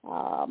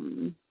 I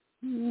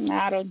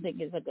don't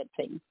think is a good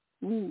thing.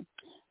 So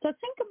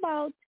think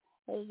about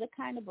the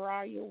kind of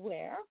bra you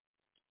wear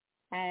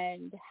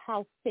and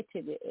how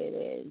fitted it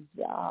is.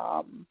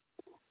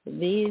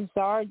 These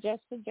are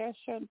just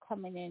suggestions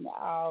coming in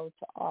out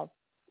of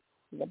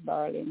the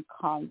Berlin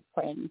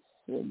conference.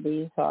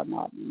 These are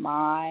not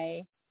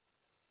my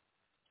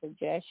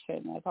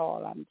suggestion at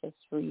all. I'm just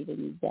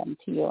reading them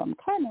to you. I'm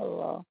kind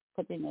of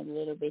putting a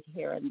little bit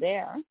here and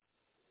there,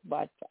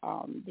 but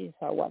these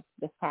are what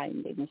the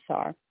findings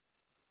are.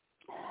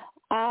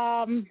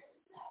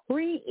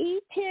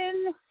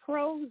 Reheating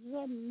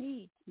frozen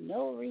meat.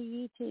 No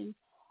reheating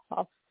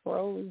of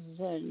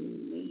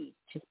frozen meat.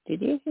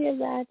 Did you hear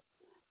that?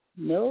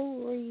 No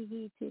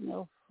reheating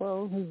of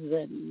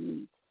frozen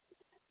meat.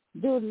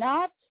 Do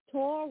not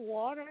store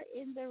water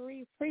in the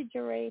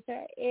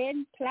refrigerator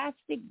in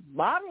plastic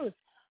bottles.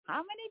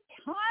 How many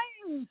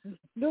times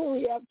do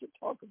we have to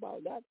talk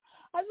about that?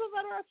 As a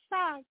matter of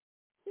fact,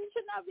 you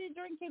should not be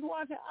drinking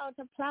water out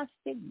of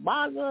plastic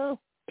bottle,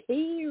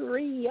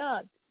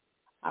 period.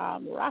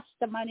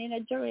 Rastaman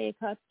in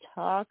Jamaica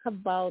talk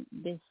about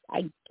this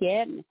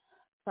again.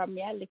 From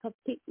your little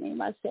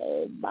picnic, I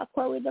say, back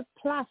with the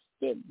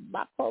plastic,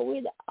 back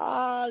with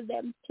all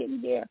them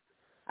things there.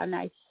 And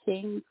I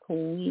think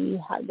we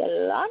had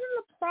a lot of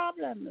the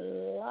problem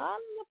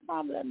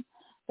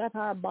that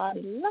our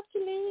body,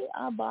 luckily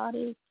our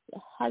body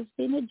has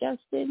been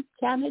adjusting,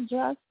 can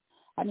adjust,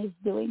 and is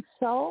doing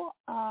so.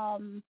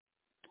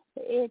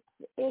 It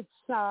is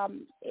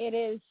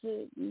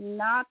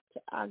not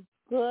a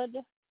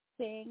good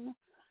thing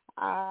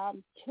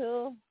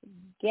to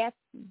get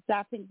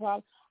that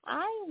involved.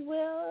 I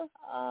will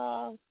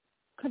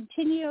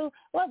continue.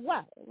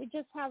 Well, we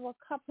just have a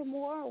couple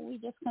more. We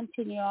just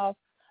continue off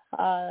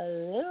a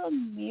little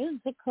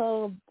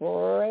musical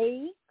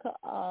break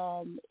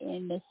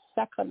in a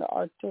second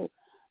or two.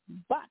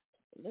 But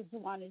this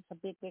one is a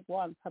big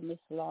one from Miss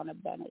Lorna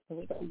Bennett. So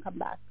we're going to come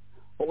back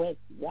with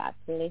that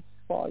list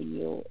for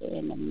you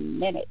in a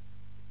minute.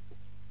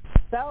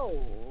 So,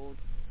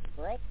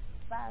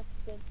 breakfast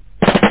is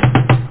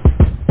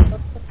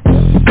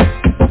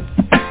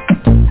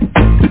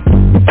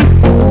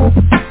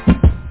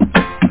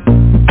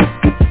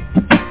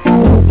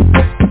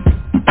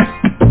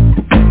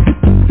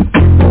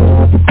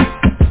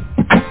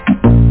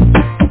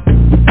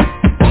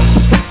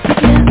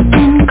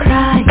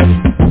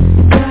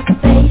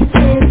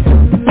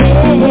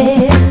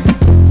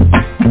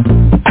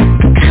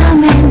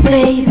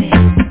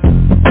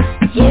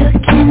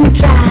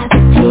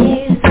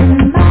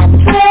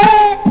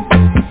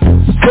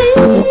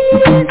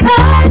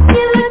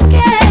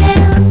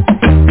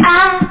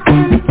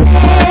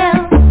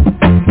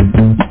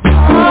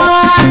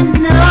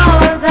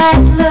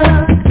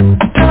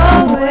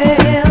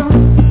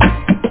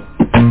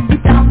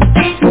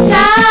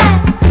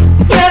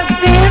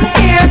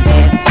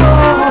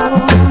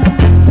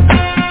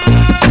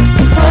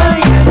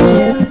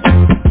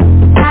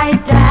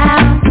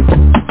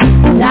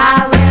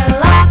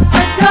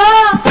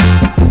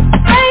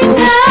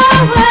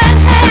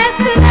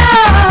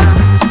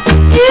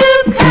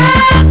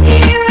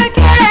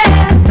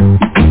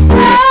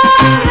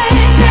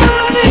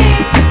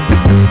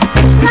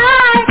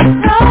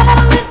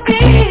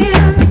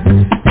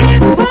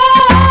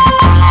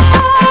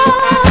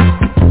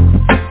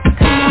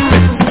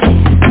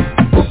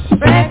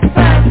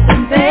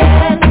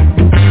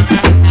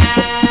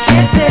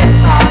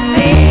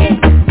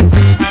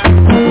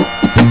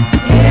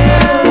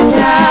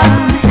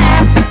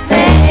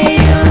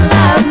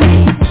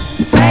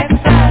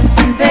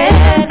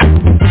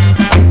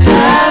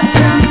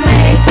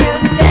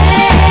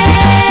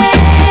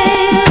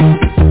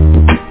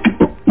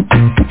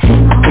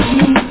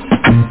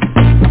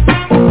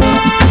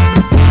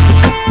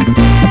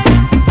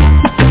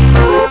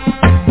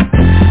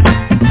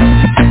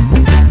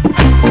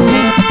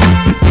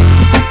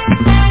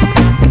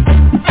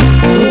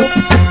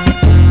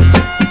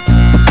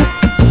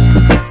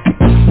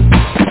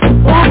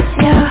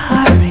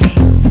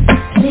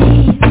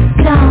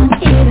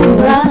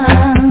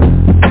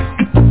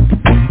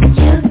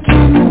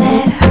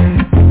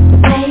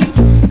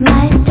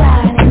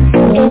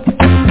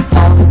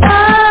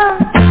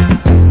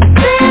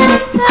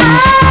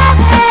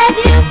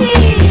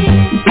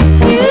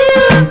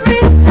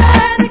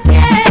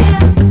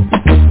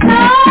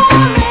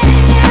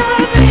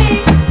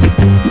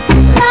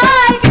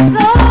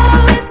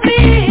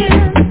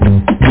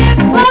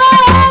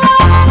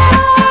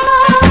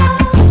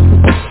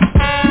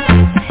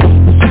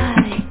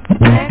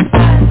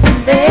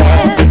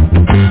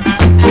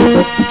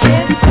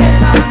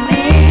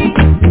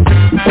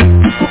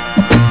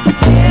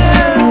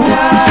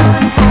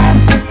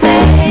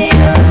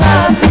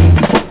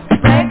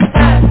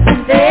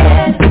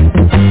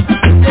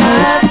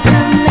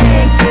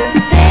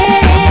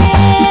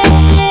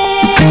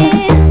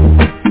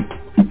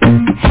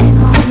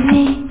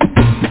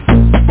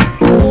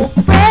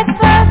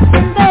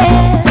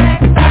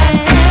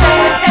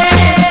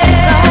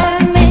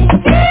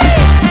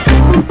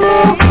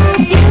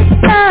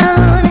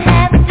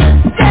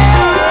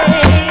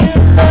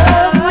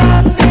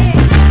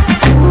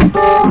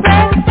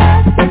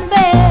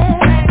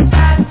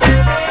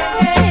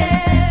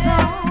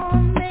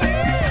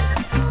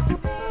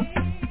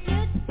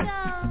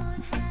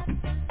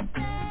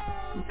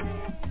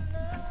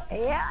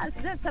Yes,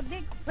 that's a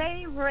big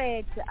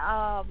favorite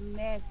of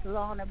Miss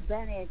Lorna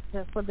Bennett.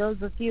 For those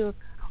of you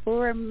who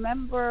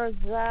remember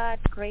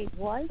that great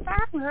voice, I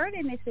haven't heard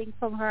anything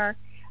from her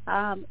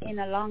in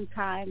a long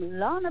time.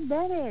 Lorna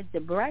Bennett, the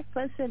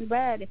Breakfast in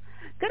Bed.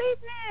 Good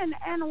evening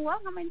and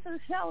welcome into the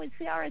show. It's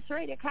CRS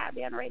Radio,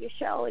 Caribbean Radio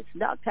Show. It's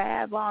Dr.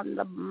 Ab on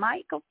the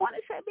mic. I want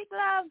to say big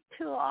love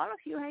to all of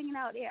you hanging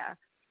out here.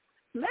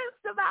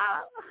 Mr.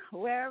 Val,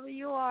 wherever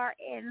you are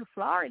in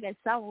Florida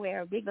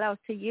somewhere, big love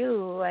to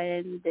you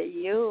and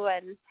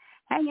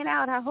hanging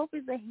out. I hope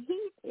the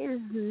heat is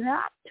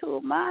not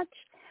too much.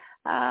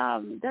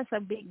 That's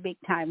a big, big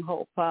time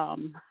hope.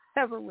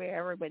 Everywhere,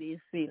 everybody is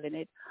feeling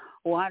it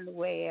one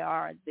way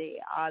or the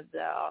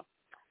other.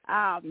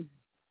 I'm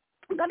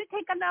going to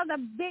take another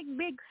big,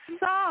 big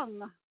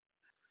song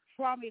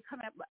from you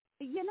coming up.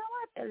 You know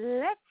what?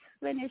 Let's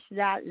finish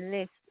that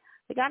list.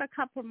 We got a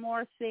couple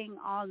more things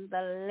on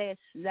the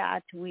list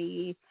that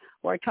we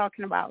were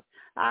talking about.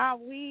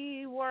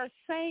 We were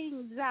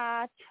saying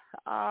that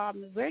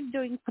we're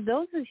doing, for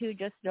those of you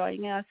just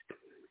joining us,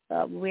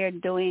 we're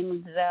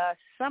doing the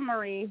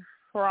summary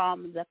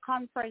from the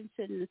conference,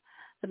 in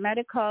the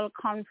medical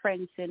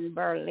conference in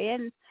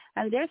Berlin.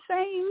 And they're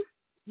saying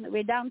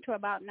we're down to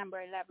about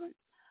number 11.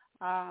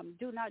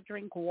 Do not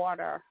drink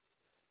water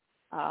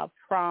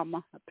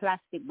from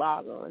plastic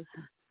bottles.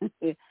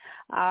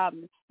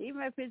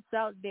 Even if it's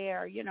out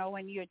there, you know,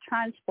 when you're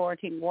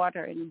transporting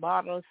water in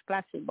bottles,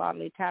 plastic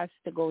bottle, it has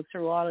to go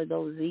through all of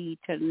those eat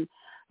and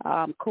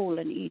cool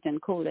and eat,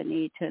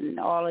 and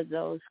all of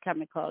those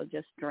chemicals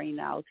just drain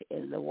out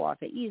in the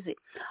water easy.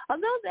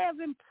 Although they have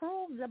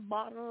improved the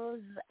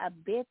bottles a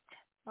bit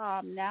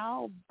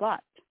now, but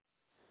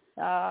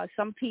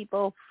some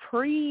people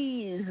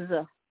freeze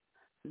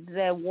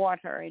the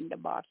water in the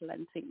bottle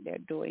and think they're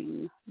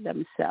doing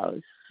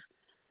themselves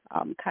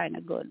kind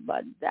of good,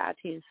 but that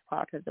is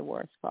part of the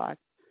worst part.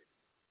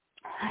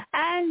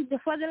 And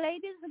for the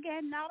ladies,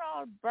 again, not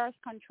all birth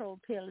control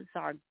pills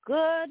are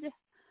good.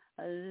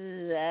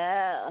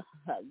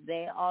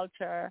 They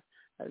alter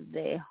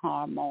the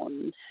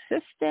hormone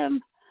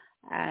system,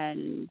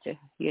 and,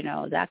 you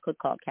know, that could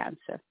cause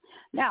cancer.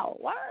 Now,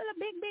 what are the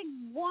big, big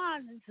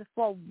ones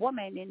for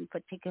women in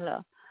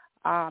particular?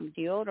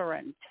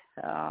 Deodorant.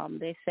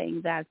 They're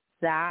saying that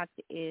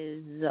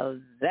is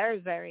very,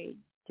 very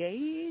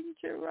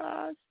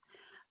dangerous.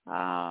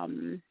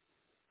 And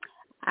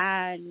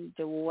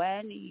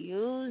when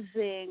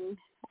using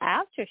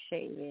after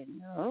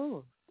shaving,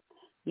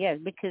 yes,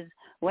 because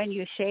when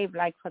you shave,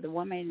 like for the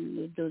women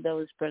who do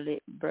those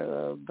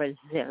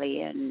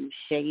Brazilian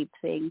shave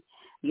thing,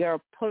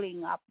 you're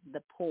pulling up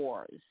the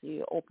pores,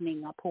 you're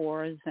opening up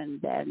pores,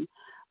 and then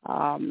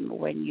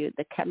when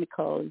the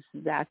chemicals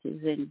that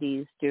is in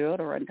these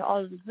deodorant,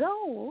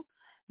 although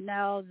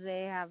now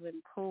they have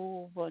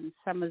improved on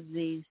some of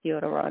these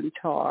deodorant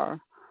are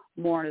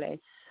more or less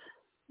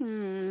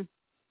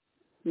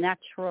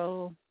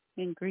natural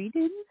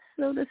ingredients,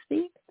 so to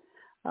speak.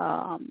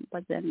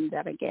 But then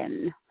that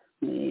again,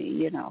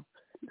 you know,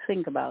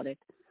 think about it.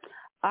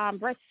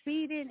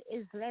 Breastfeeding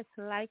is less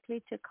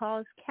likely to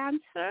cause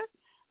cancer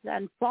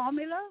than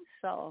formula.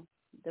 So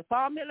the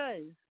formula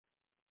is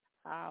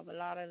a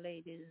lot of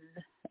ladies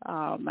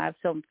have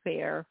some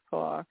fear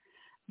for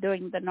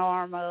doing the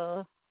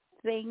normal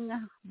thing,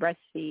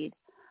 breastfeed,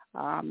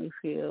 if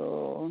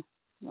you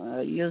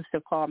use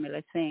the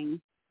formula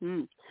thing.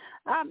 The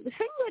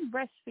thing with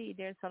breastfeed,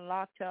 there's a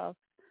lot of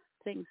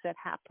things that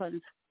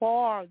happens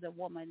for the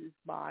woman's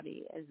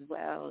body as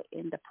well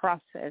in the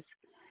process.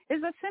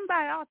 It's a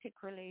symbiotic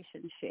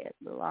relationship.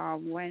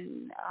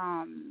 When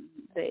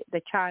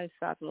the child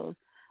settles,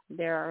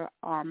 there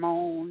are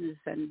hormones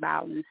and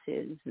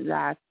balances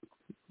that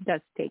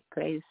does take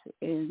place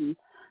in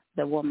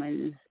the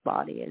woman's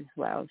body as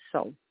well.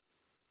 So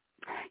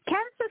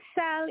cancer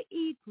cells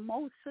eat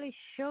mostly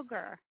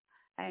sugar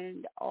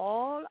and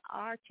all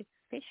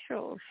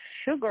artificial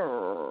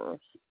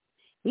sugars,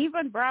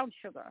 even brown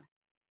sugar.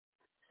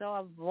 So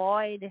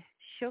avoid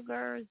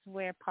sugars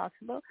where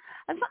possible.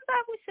 And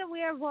sometimes we say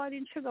we're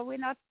avoiding sugar. We're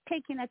not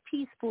taking a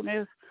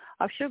teaspoon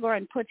of sugar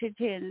and put it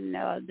in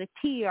the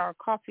tea or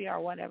coffee or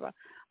whatever.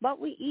 But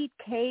we eat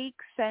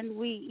cakes and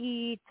we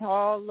eat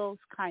all those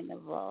kind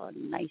of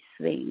nice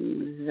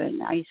things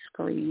and ice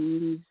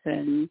creams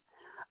and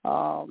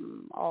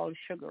all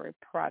sugary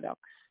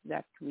products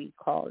that we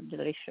call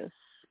delicious.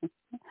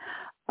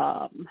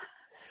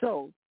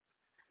 So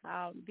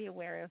be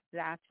aware of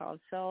that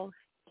also.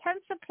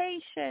 Cancer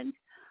patients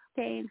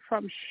obtained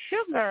from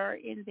sugar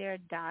in their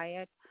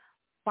diet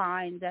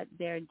find that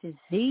their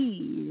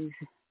disease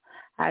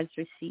has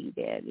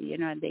receded, you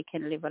know, and they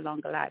can live a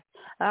longer life.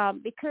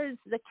 Because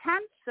the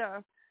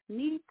cancer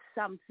needs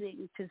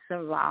something to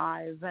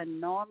survive, and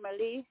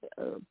normally,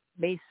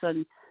 based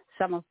on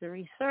some of the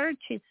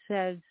research, it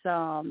says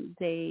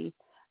they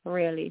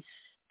really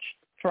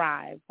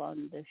thrive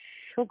on the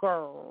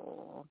sugar.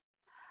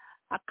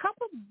 A cup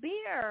of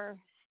beer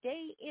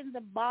stay in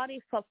the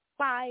body for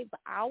 5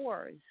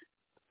 hours.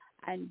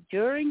 And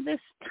during this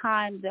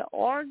time, the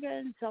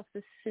organs of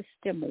the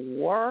system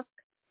work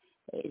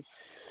is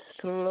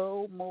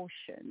slow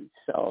motion.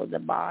 So the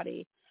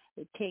body,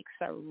 it takes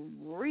a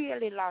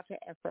really lot of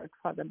effort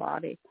for the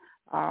body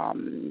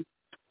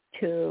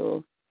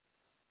to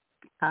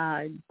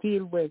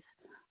deal with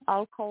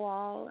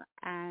alcohol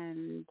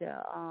and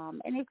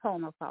any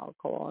form of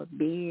alcohol,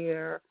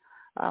 beer.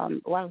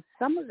 Well,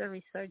 some of the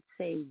research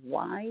say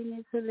wine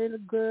is a little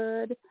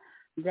good.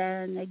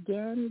 Then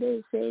again,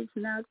 they say it's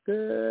not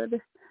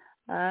good.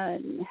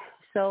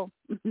 So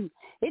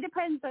it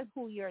depends on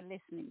who you're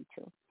listening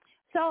to.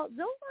 So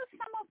those are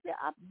some of the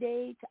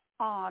updates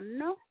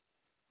on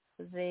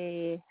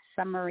the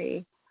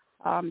summary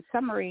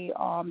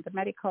on the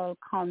medical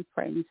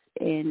conference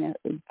in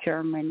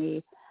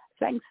Germany.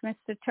 Thanks,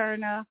 Mr.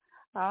 Turner,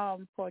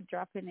 for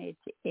dropping it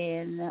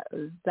in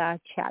the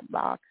chat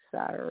box.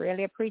 I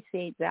really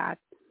appreciate that.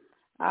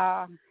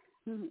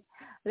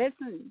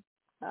 Listen,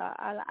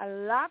 a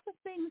lot of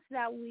things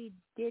that we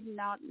did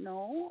not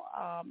know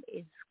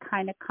is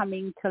kind of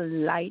coming to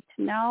light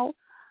now.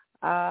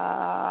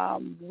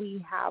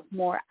 We have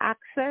more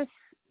access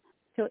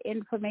to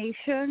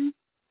information.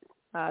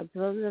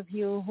 Those of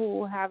you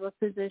who have a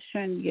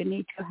physician, you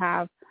need to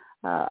have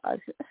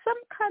some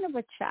kind of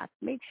a chat.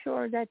 Make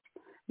sure that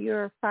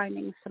you're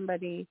finding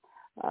somebody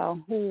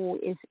who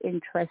is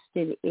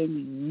interested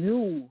in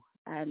you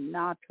and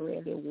not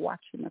really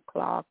watching the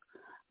clock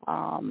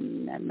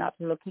and not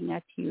looking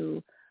at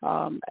you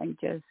and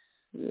just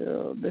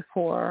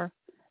before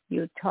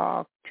you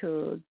talk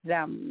to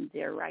them,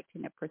 they're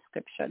writing a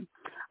prescription.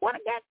 I want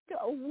to get to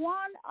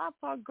one of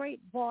our great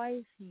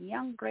boys,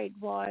 young great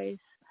boys,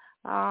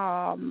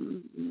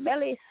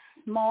 Melly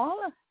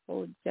Small,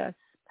 who just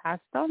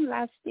passed on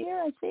last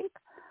year, I think.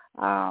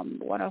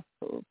 One of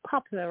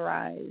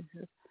popularized,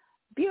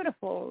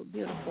 beautiful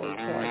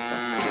voice.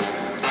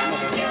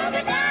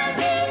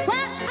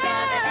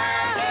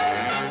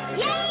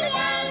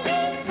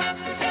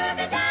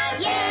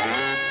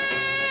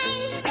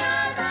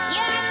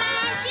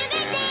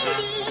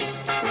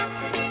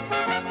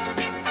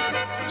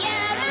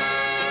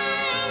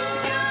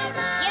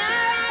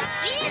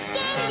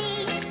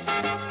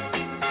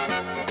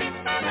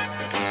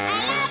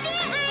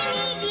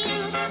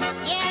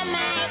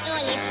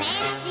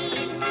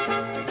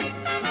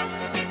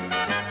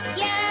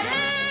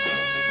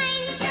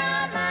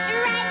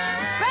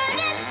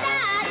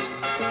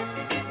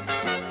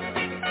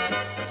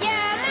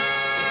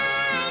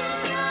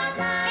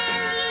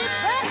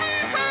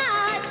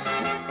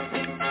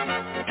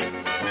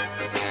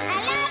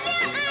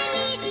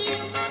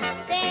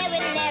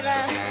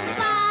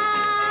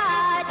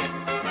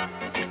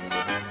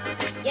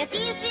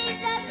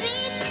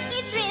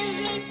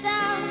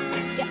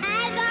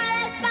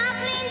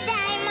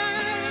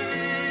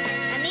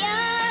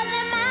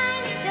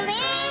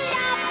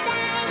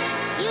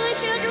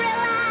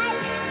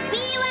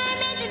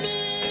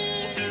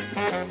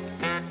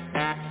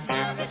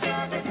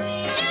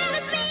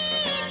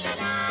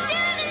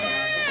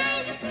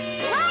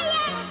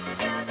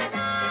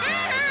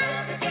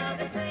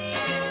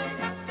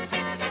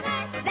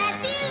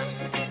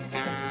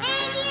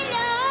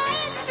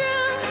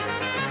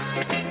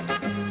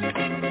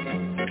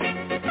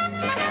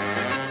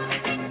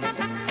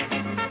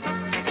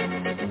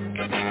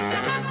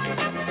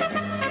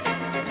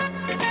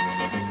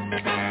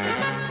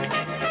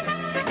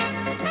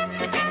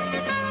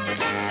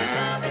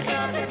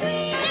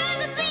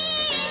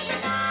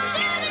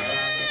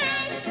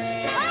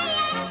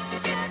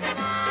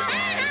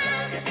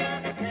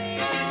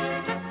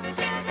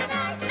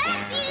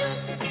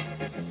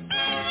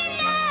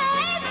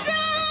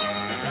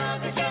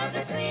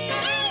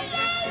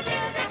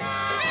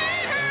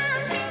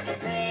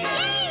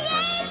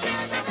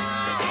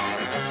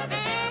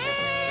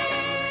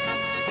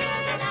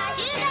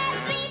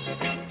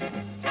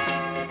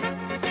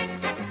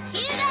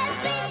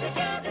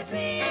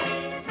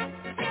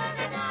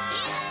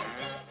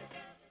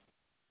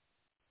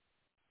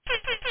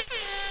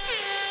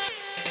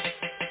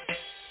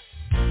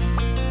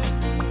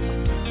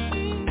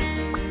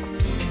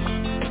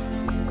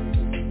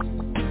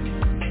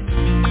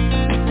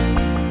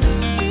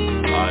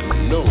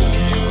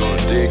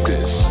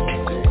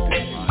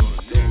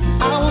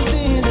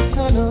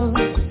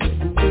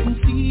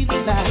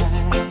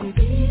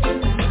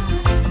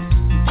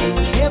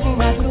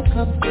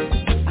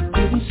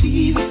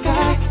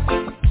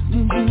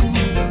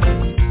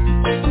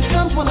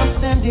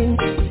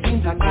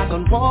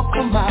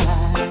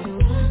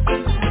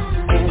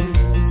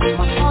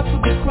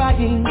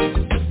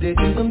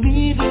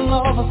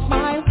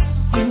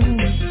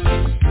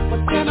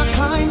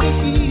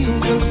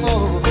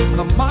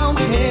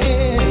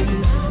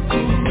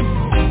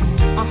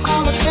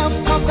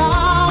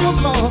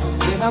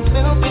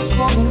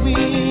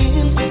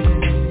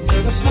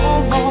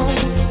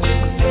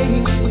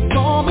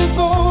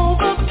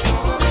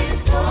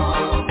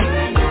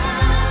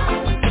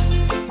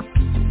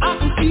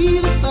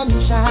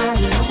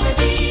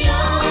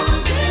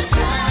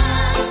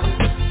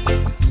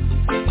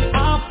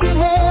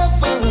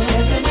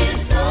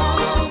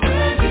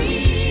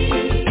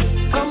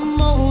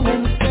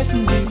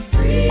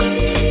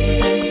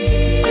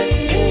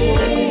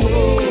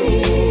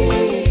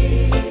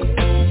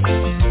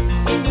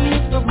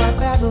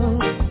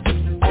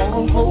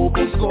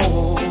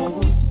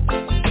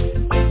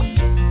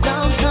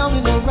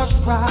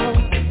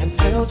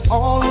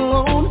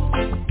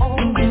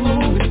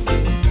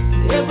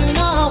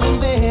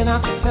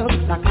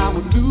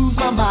 lose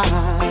my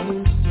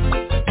mind.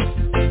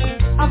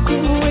 I've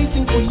been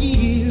racing for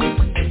years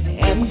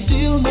and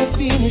still no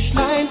finish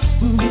line.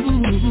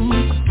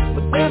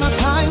 But then I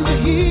climbed the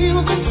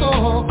hills and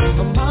saw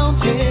the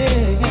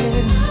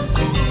mountain.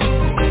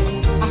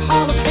 I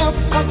hollered help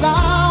 'cause I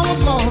was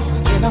lost,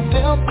 and I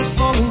felt the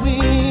strong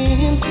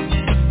wind.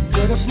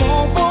 Heard a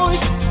small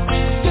voice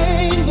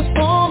saying the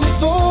storm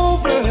is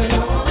over.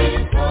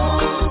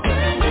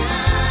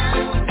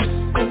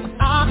 And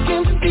I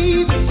can see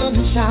the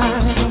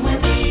sunshine.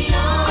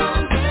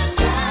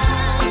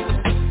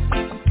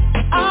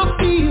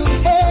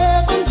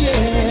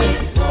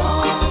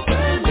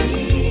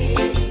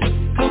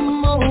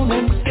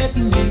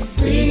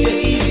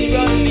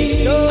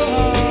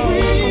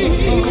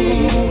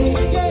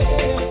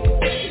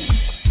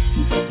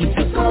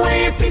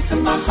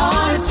 My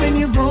heart when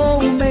you go,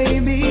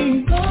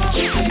 baby.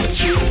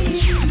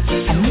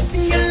 I'm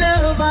missing your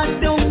love, I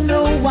don't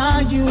know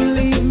why you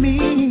leave me.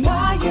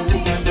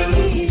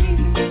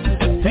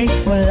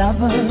 Faithful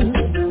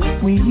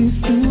lovers we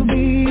used to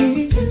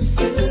be,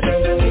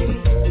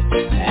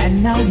 and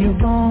now you're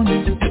gone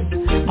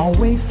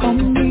away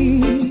from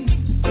me.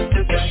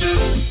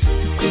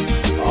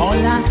 All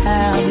I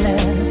have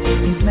left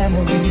is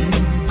memories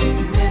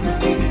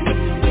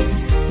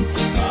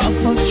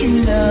of true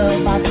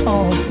love I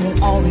thought will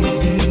always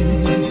be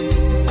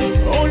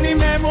only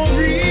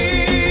memories.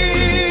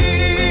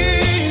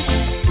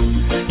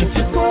 You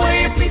took away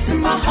a piece of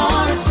my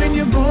heart when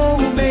you go,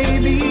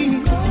 baby.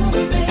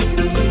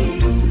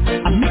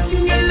 I'm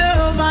missing your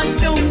love, I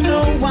don't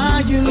know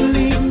why you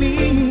leave me.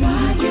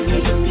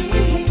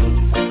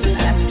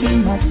 Asking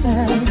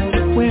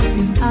myself, where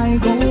did I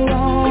go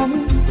wrong?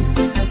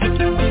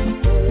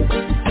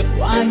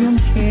 Why I'm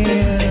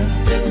here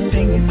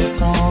singing the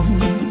song.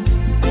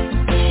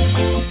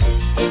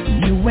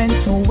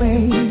 Went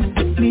away,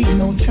 leave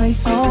no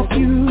trace of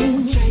you.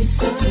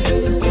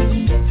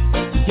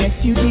 Guess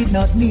you did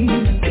not need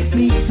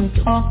me to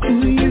talk to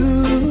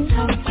you.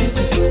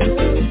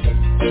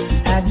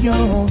 Had your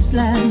own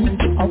plan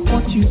of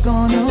what you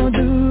gonna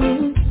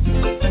do.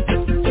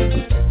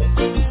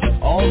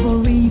 All the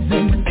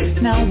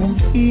reasons now I'm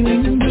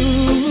feeling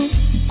blue.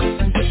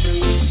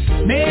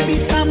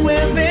 Maybe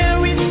somewhere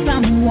there is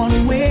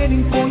someone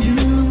waiting for you.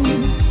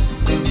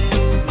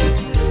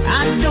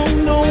 I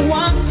don't know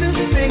what to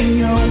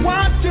say or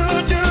what to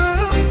do.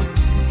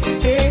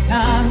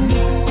 Yeah.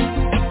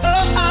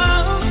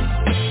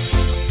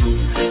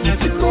 You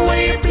took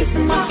away a piece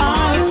of my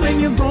heart when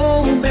you go,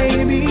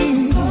 baby.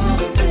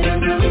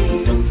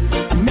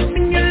 I'm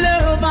missing your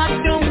love, I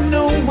don't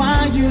know why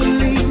you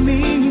leave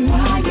me.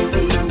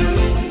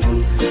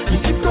 You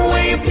took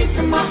away a piece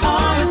of my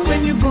heart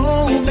when you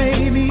go,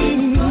 baby.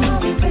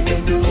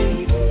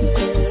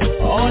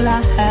 All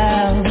I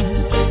have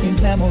is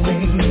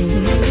memories.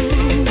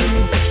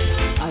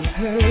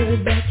 Heard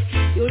that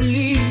you're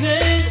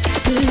leaving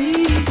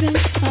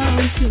town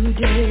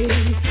today.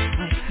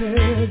 I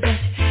heard that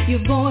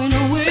you're going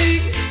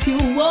away, you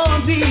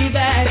won't be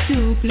back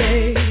to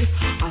play.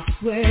 I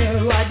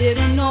swear I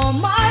didn't know,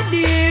 my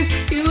dear,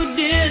 you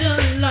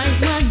didn't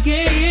like my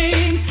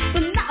game.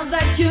 But now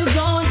that you're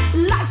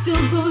gone, life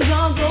still goes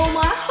on, though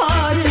my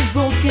heart is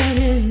broken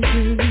in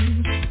two.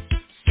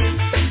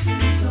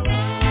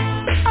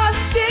 I've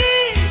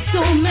seen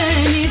so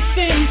many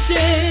faces.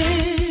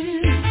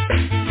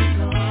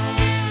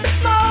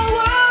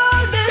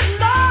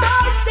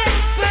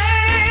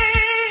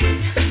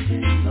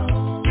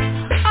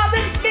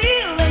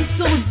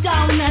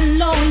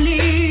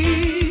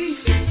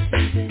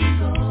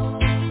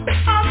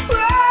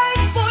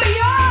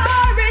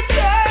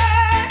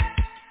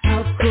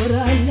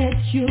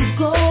 You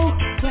go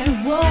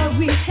when what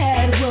we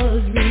had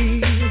was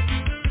real.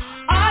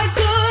 I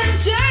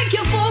couldn't take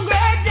you for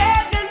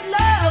granted, this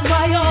love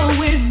I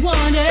always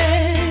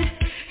wanted.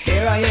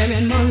 Here I am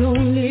in my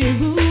lonely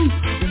room,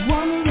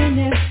 wondering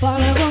if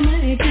I'll ever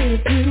make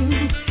it through.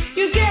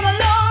 You came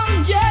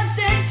along just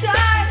in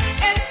time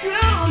and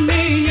threw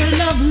me your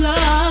love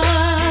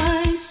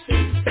line.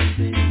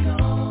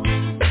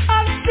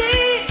 I've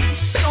seen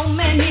so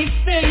many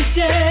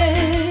faces.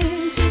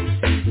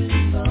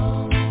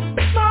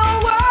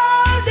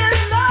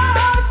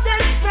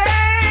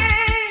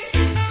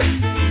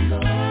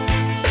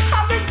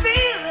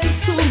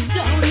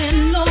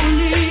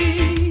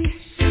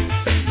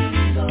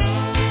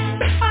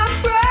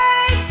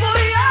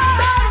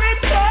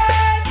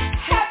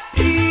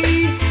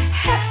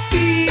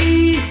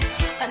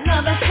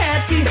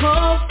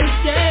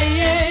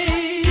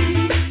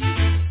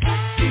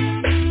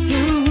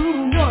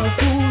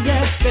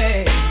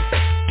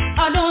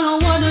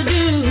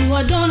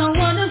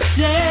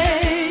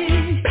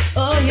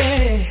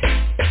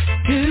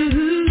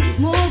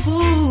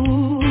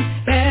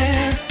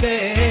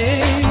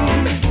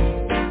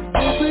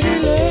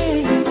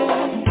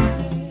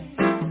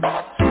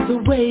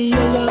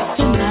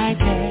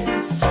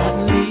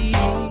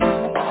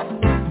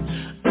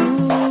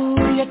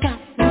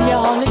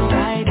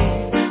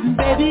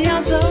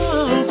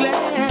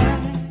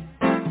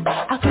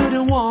 I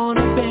couldn't want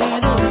a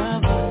better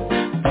lover.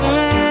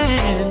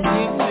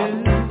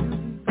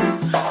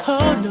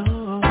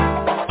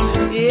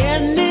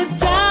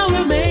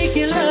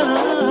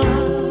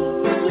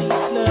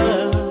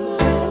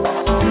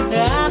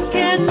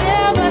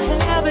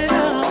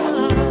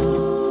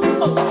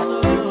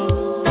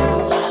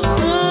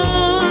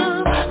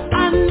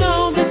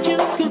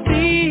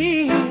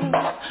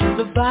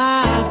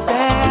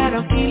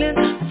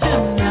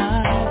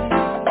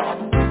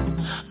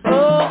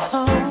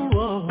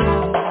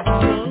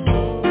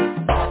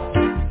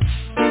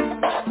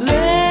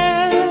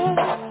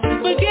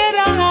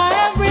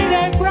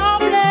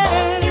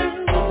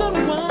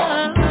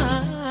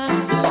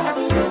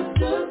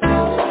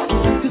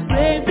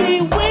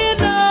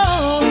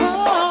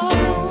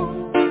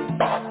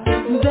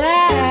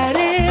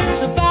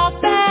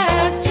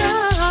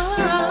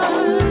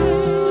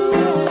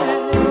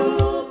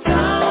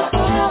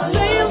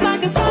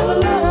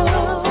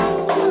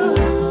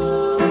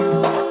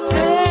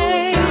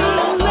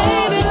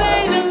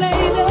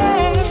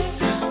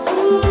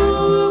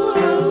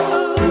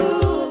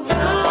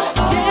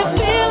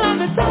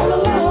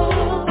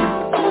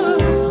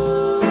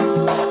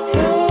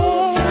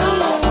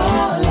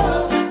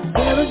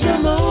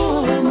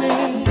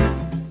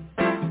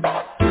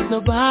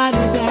 nobody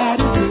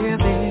that is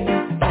living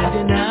can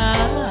deny.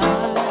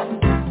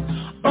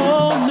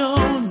 Oh no,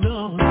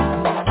 no,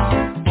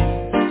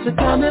 no. So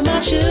come to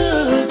my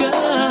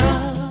sugar.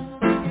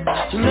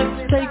 So let's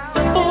take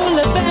the full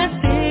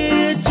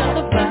advantage of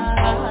the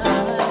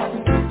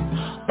vibe.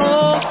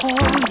 Oh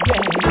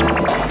yeah.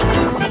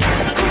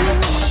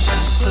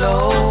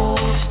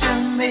 Close to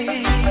me,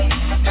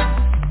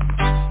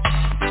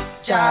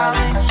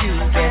 darling, you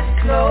get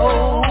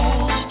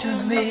close to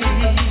me.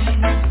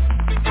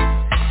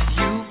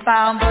 You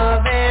found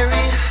the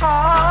very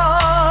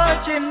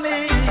heart in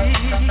me,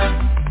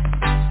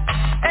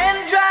 and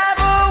drive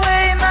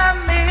away my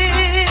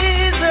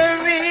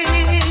misery.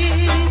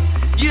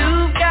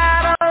 You've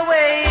got a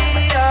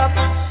way of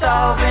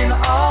solving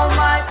all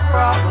my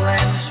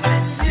problems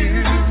when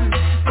you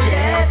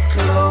get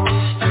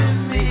close to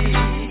me.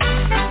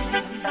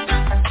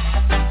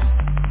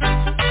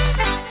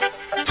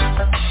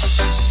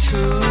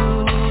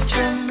 True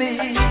to me,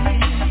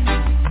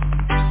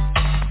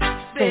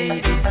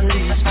 baby,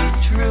 please be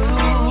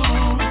true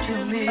to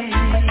me.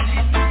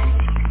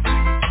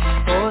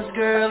 'Cause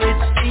girl, it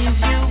seems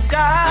you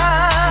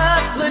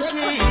got the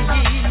key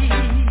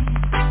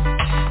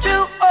to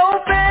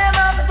open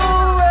up the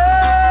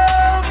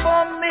world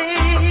for me.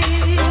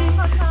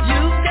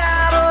 You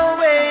got a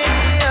way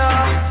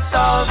of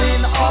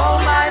solving all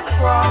my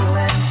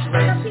problems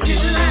when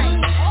you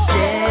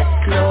get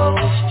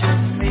close to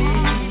me.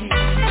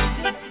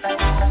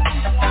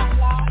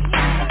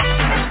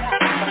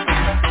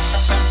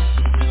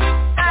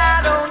 I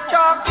don't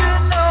talk to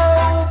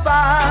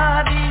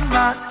nobody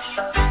much,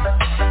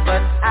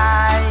 but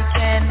I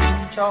can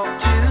talk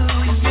to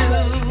you.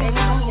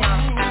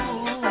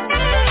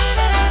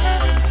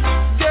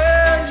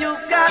 Girl, you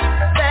got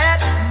that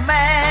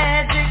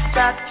magic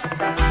touch,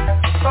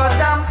 'cause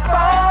I'm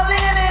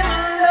falling in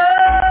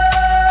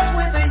love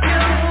with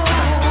you.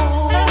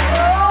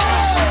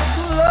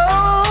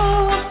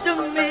 Close to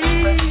me,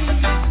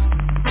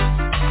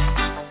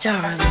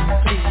 darling,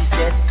 please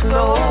get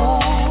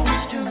close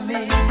to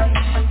me.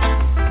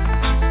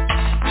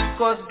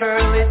 'Cause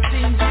girl, it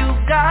seems you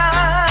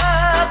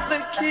got the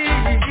key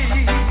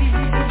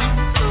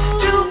to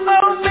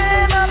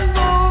open up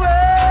the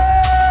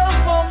world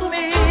for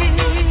me.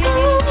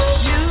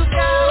 You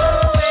got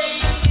a way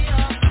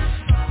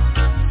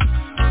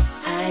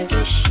I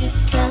wish you'd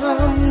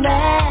come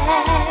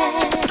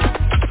back.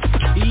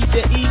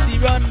 Easy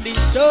run the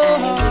show.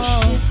 I wish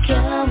you'd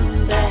come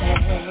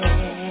back.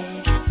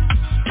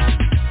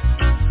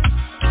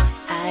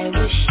 I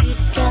wish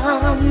you'd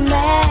come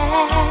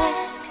back.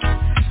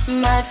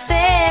 My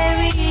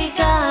fairy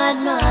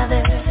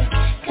godmother,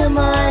 come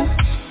on,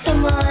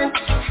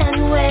 and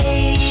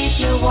wave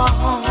your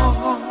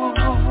wand.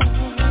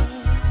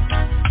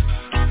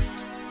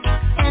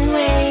 And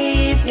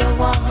wave your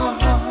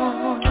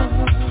wand.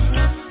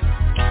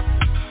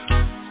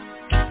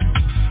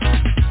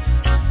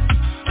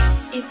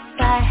 If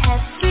I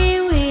had 3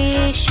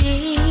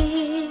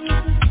 wishes,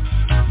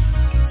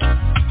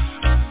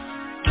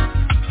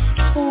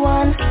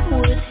 one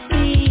would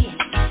be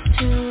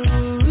to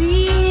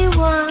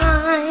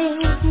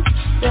rewind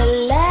the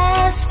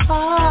last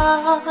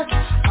part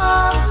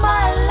of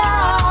my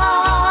life.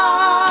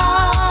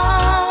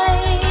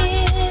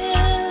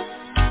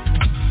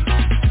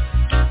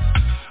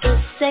 The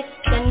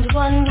second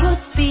one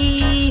would be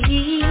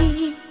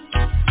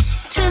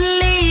to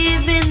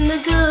live in the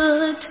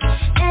good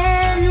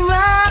and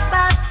rub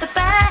out the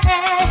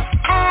bad.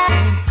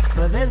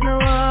 but there's no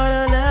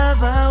other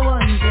love I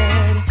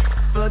wanted.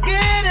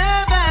 Forget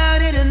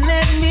about it and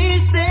let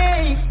me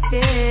say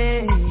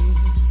it.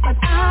 But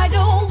I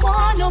don't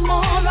want no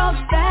more of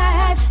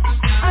that.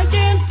 I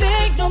can't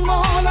take no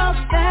more of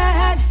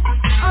that.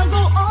 I'll go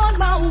on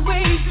my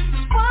way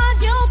while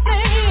you're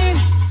playing.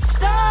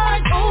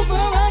 Start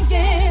over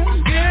again.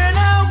 Girl,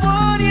 I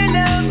want your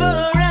love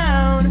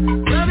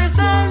around. Promise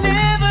I'll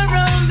never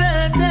run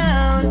that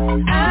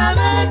down. I'm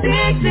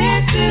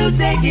addicted to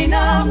taking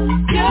off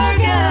your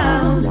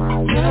gown,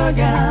 your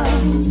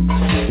gown.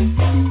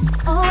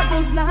 All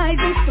those lies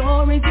and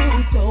stories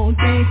you told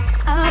me,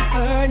 I've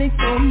heard it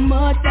so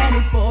much that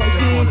it's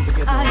boring.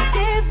 I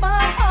give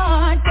my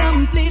heart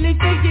completely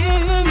to you.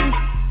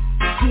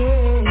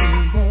 Yeah,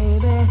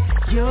 baby,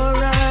 you're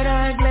right,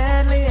 I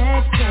gladly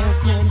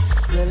accept it.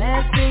 The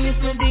last thing is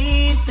to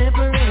be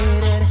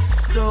separated.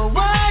 So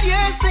what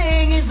you're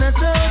saying is not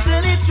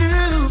totally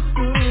true.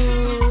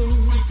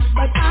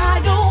 But I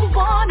don't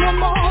want no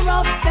more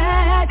of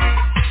that.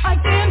 I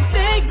can't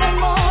take no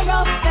more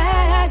of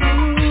that.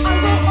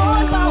 I'll go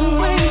on my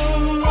way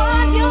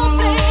while you're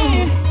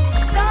playing.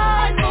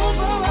 Start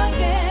over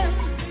again.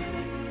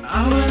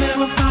 I will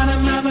never find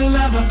another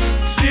lover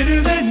sweeter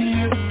than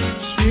you,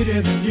 sweeter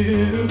than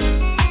you.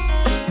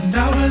 And I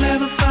will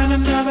never find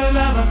another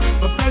lover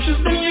more precious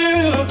than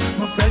you,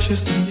 more precious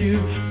than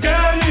you.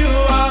 Girl, you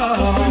are.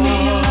 Close to me,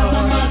 you're like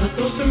my mother.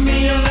 Close to me,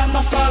 you're like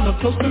my father.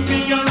 Close to me,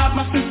 you're like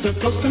my sister.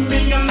 Close to me,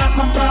 you're like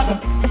my brother.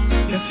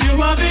 Yes,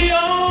 you are the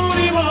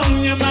only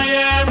one. You're my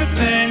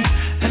everything.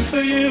 And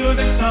for you,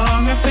 the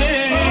song I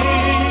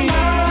sing.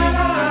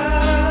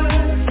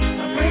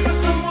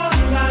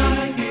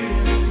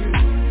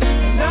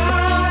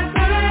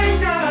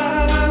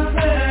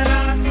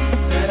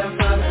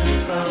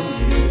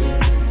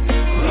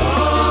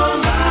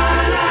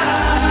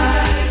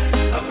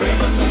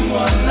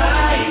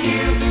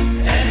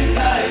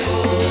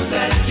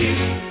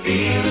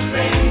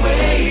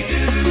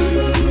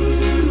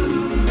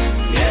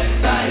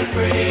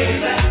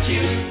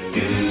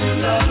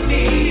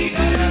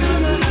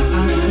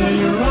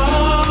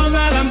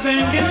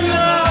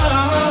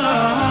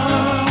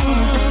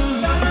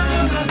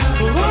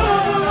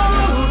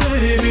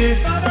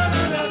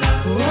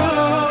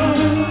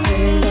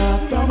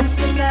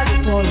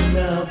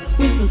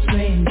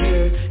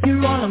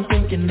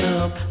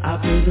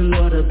 thank the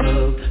Lord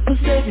above for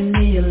saving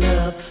me your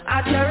love.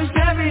 I cherish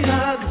every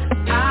hug.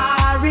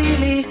 I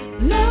really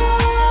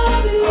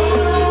love you.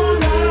 Oh,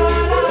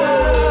 Lord,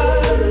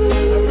 I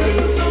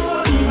really so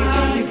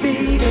want to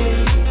be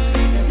there.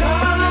 And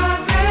all I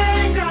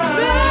think of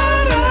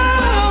better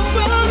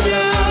from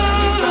you.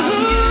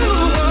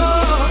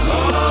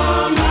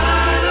 All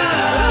my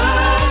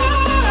life,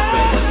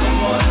 there's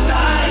someone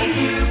like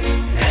you,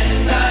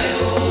 and I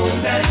hope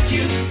that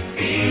you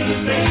feel the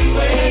same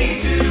way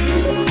too.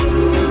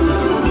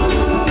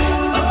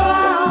 Oh,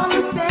 I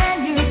understand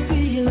your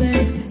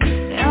feeling,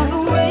 and the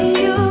way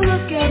you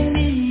look at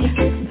me.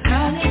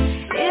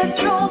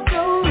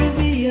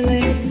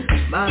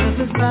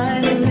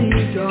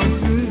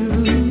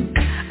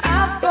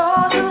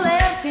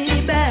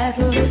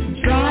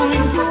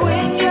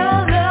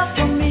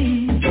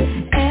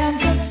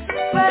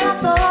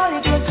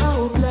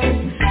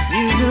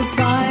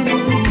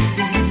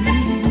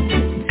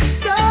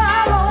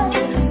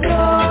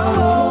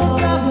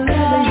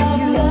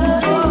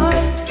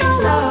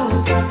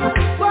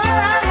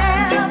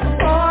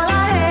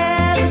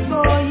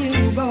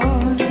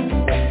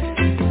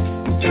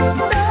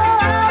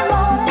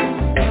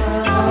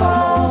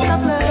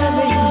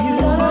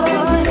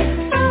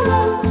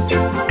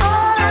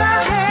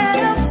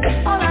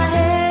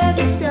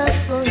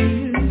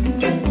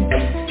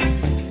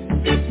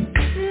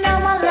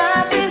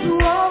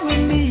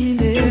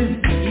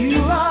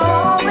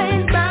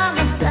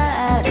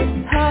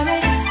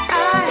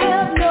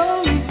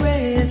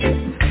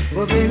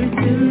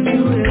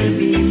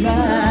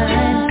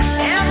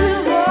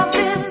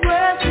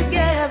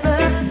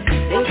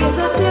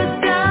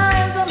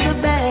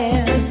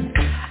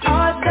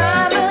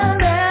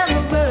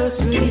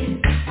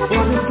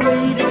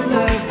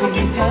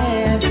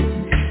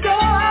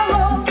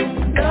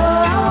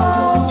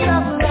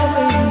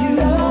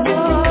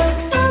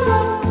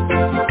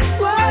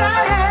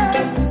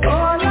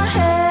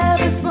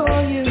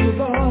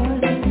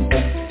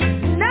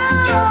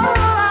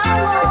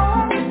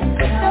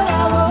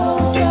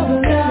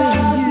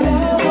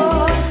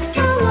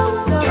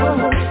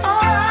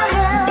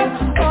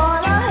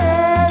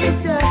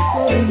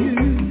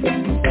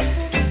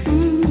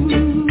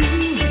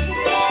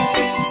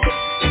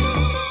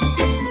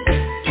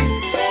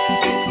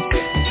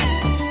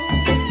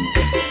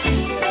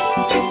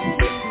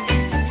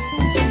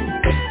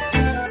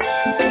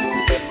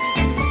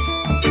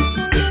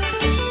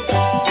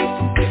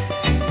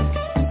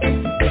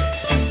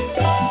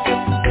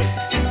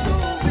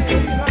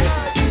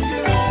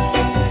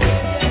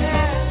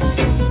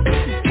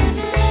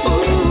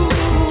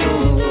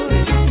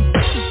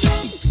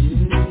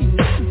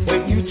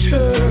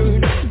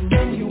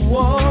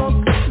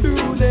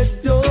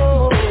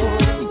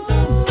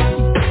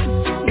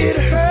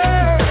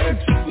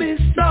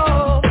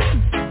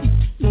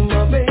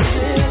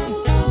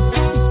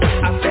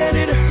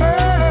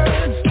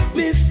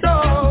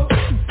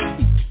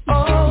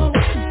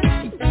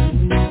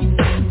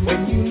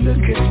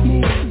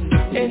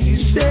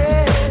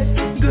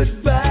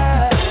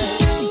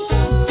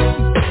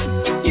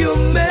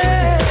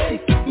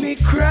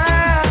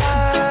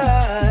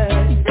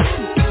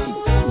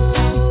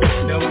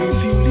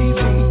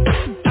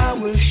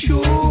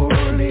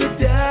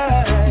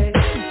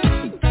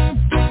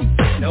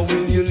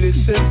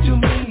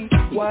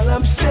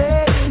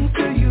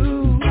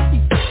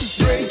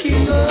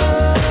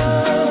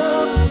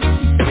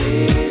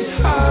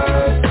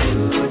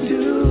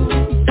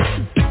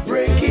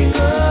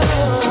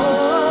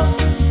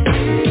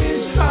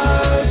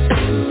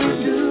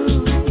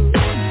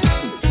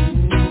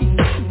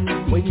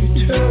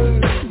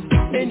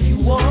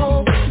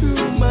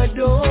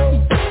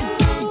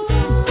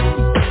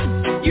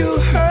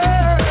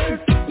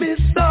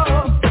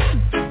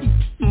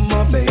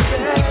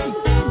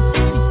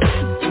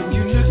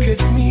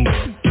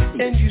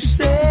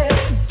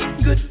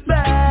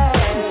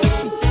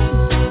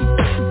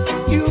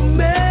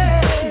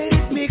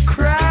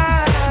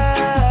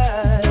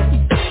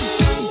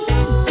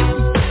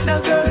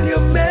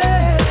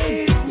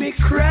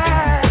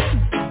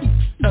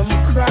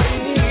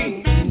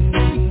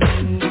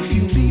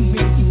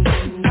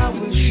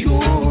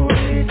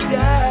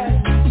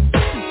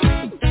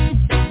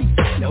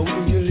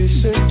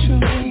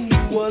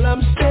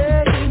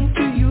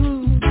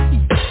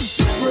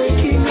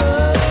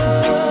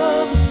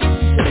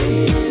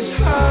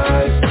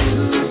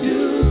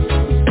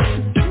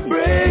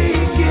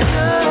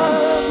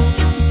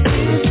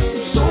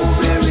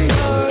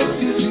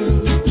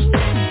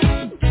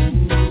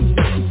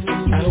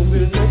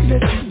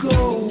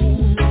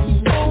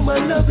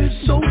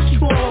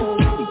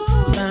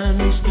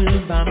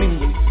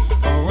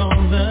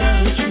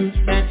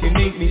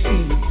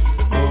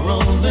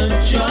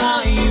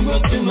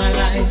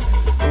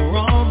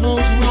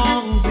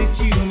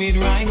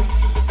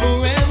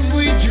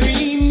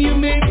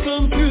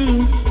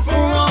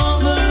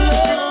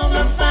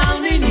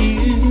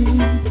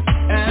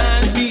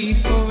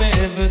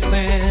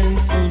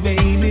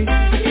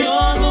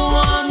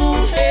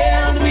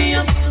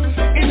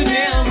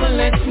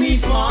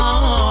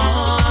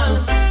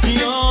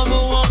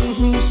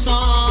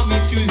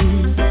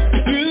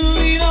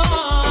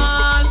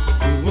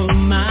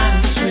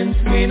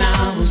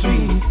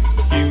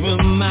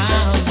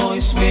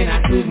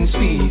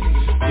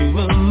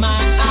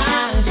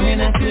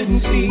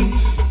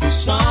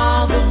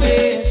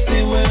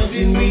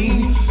 guiding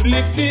me,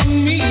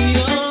 lifting me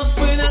up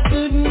when I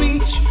couldn't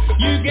reach.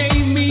 You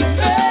gave me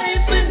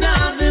faith and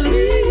I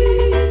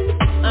believe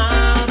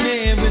I'm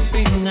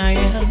everything I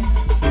am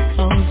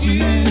because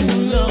you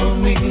love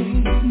me.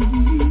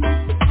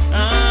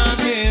 I'm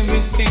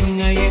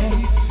everything I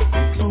am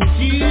because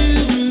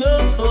you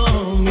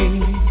love me.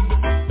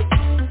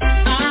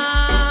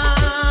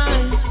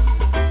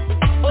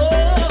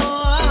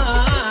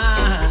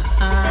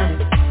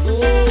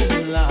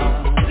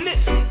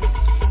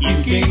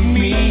 You gave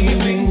me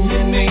wings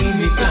and made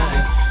me fly.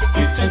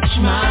 You touched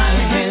my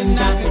hand,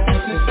 I could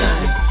touch the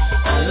sky.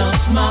 I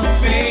lost my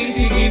faith,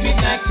 you gave it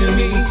back to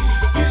me.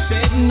 You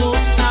said no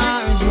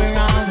stars were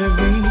out of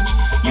reach.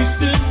 You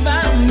stood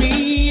by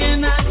me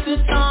and I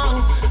stood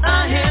tall.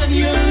 I had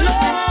your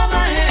love,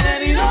 I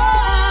had it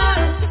all.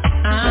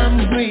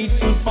 I'm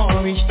grateful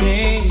for each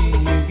day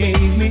you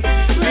gave me.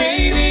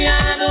 Baby,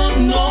 I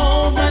don't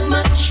know that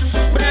much,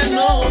 but I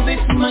know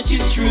this much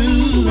is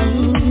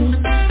true.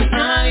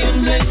 I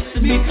am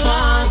blessed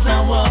because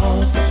I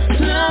was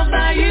loved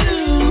by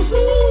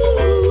you.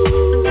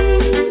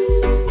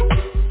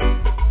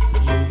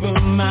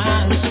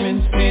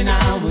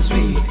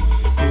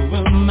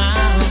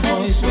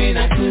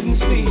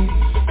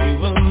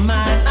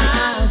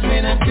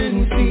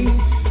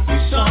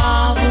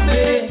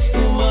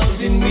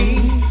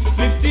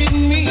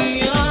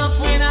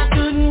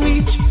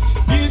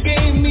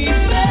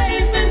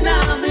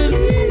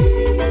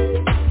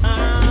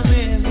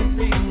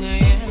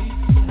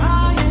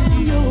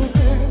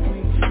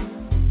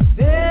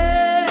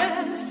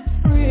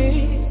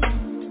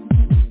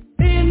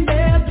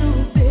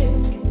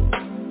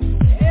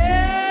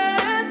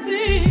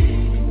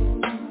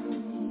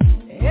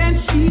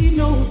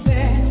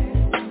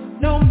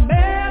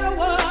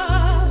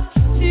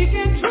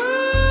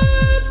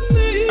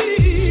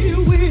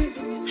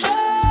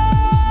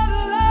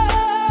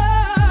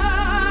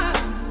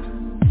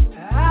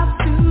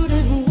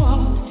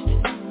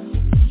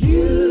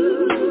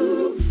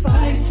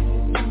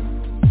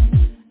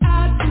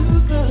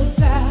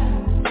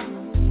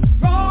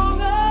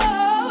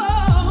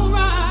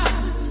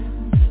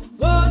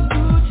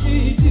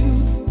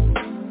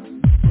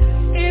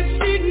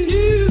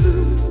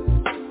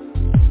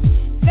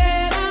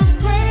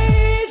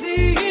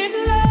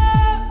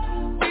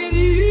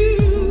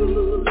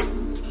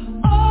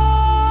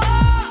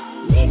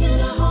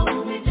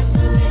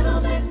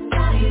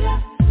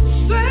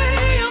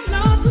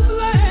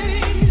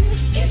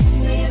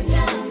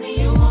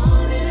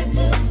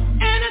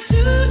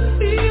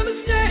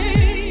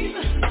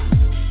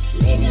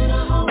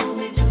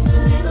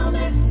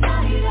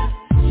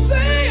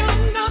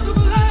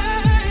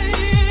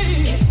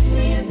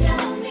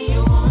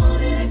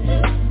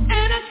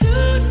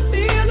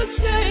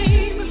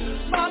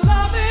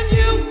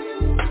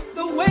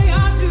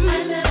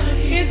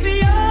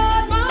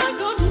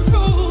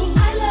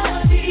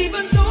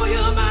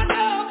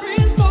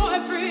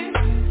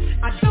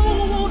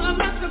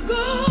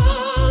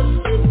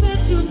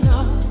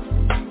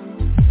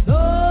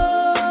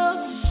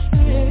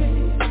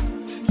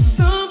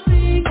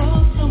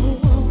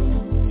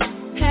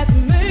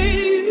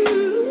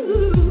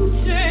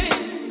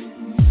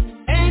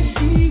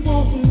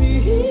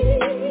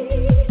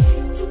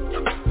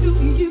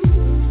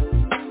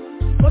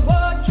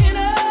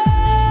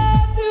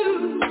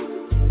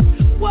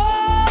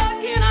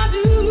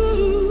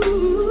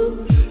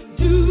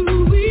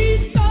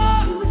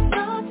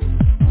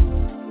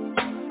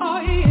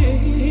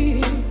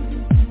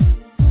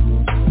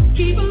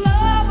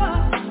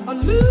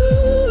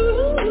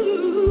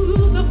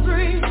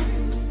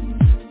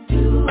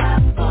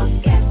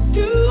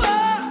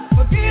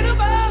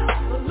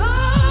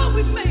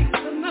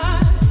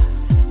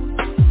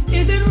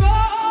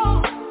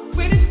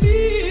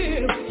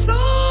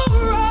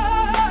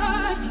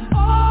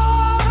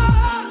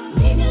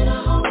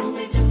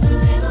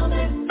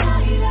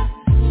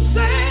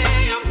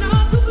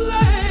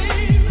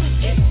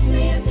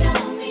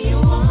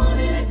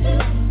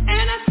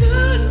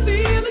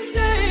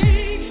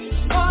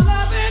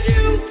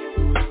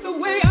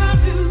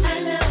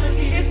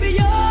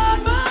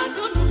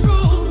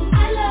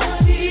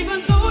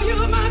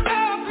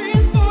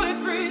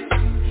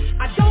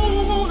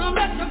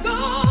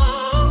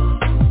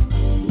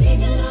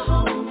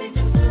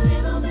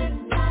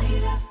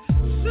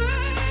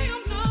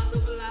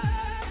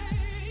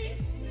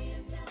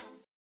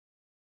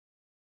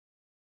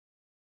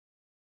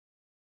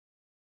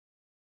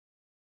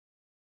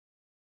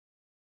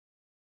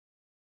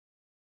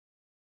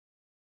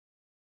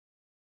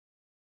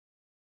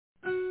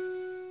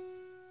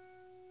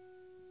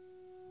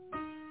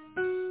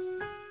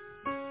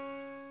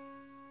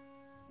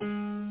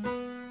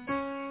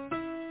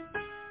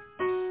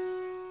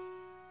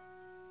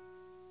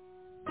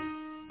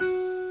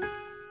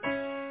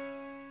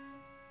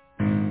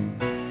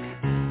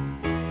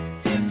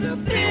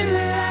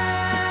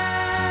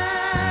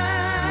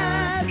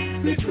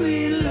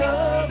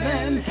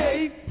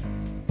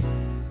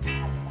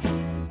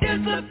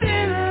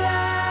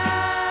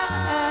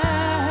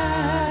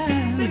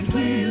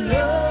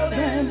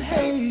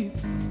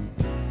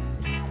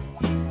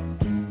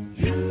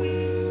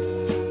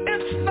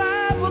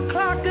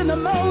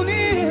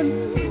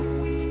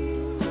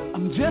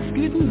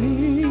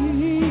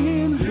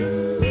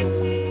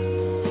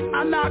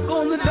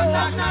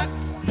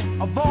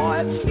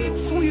 voice,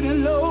 sweet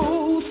and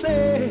low,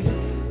 said,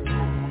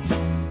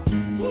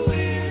 "Who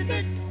is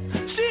it?"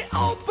 She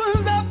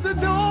opened up the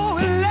door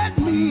and let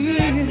me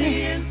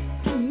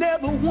in.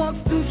 Never once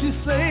did she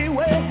say,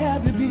 "Where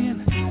have you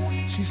been?"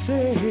 She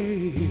said,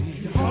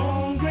 "You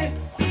hungry?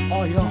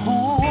 Are you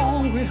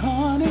hungry,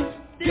 honey?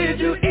 Did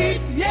you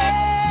eat?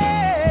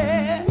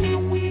 Yeah.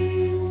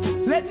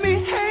 Let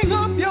me hang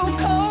up your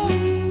coat."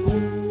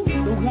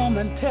 The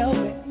woman tell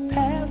me,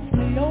 "Pass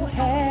me your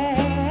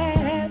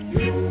hat."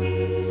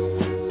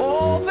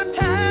 All the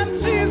time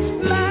she's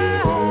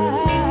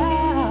smiling,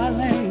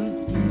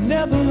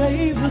 never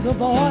raises a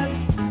voice.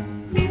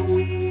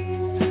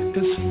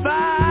 It's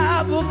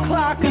 5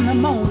 o'clock in the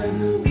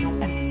morning,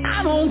 and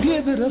I don't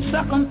give it a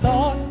second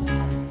thought.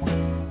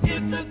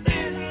 It's a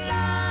thin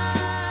line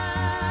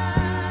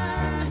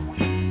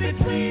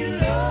between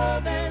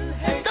love and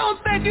hate. Don't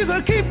think you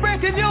can keep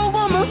breaking your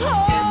woman's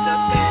heart. It's a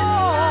thin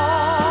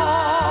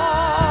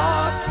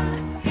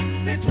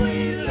line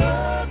between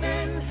love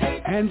and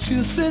hate. And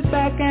she'll sit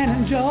back and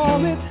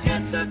enjoy it.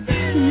 It's a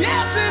thin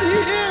yes, it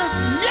is.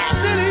 Yes,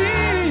 it is.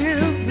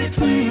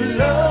 Between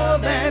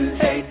love and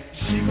hate.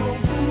 She gon'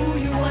 fool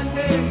you one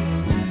day.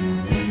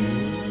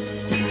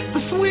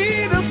 The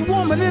sweetest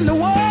woman in the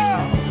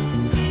world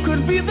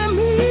could be the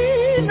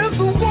meanest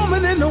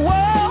woman in the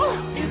world.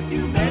 If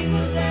you make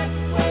her that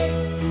way,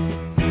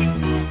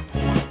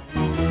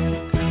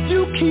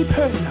 you keep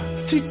hurting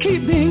her, she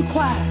keep being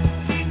quiet.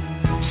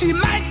 She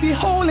might be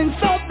holding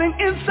something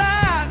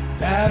inside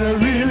that'll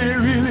really,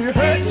 really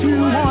hurt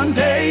you one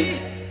day.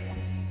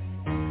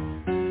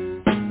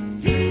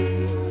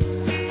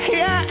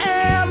 Here I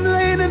am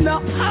laying in the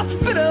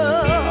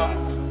hospital,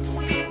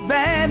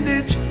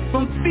 bandaged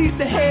from feet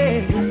to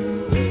head,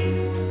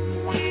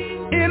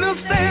 in a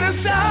state of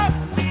shock,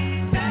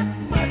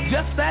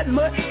 just that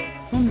much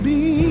from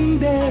being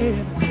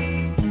dead.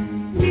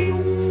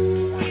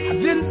 I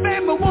didn't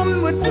think my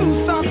woman would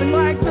do something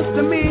like this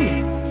to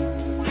me.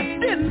 I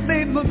didn't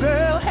think my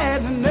girl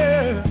had the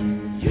nerve.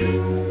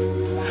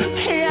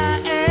 Here I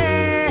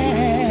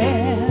am.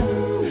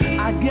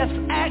 I guess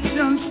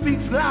action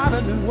speaks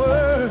louder than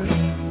words.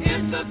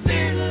 It's a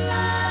thin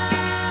line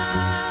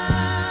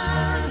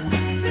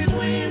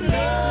between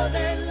love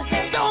and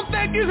hate. Don't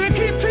think you can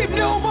keep treating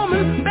your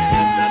woman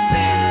bad.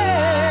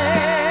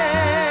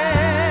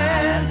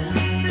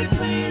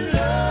 Between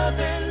love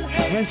and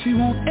hate. And she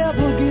won't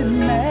ever get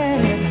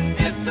mad.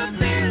 It's a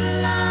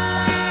thin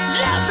line.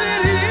 Yes,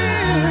 it is.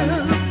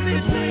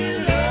 Between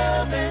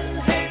love and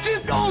hate.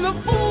 She's gonna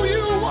fool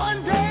you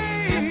one day.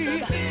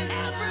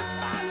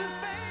 Everybody's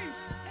face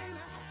ain't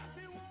a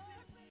happy one.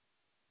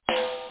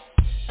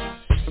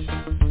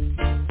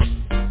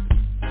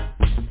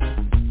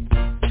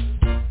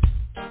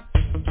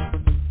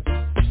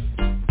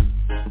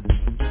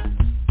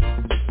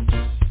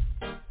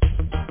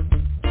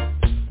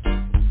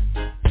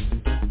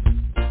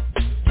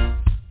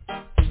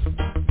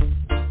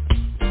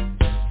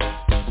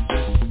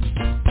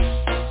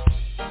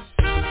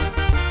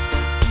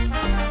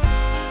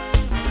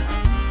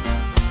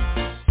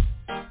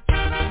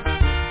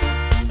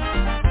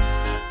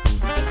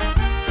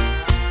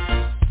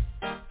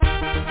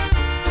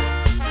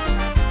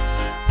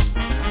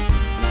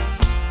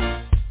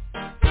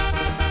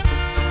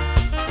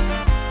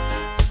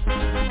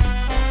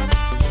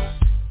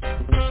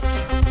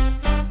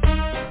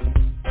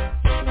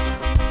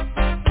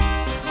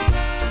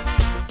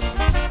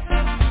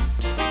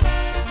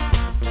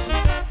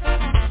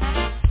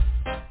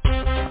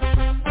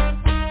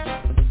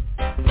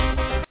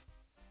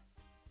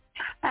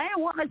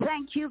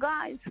 Thank you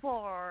guys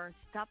for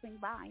stopping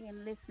by and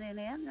listening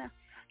in.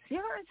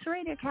 Sirius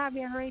Radio,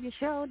 Caribbean Radio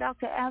Show,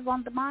 Dr. Ev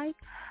on the mic.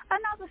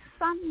 Another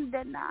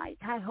Sunday night.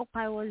 I hope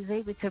I was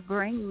able to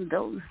bring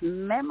those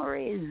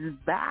memories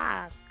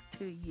back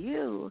to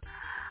you.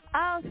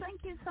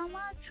 Thank you so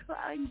much.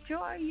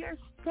 Enjoy your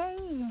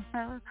stay.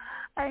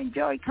 I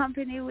enjoy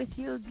company with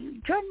you.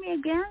 Join me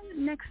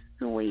again next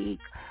week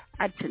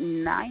at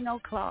 9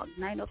 o'clock.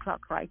 9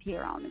 o'clock right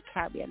here on the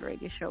Caribbean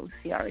Radio Show,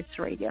 Sirius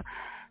Radio.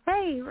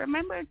 Hey,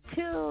 remember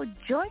to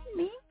join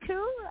me,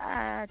 too,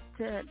 at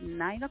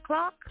 9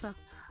 o'clock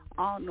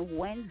on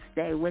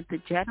Wednesday with the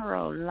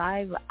General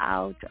live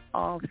out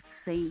of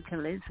St.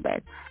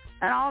 Elizabeth.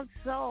 And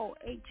also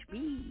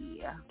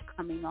HB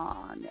coming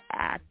on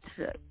at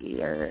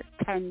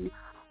 10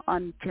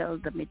 until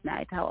the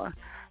midnight hour.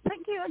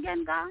 Thank you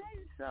again, guys.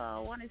 I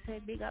want to say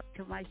big up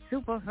to my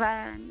super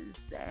fans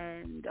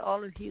and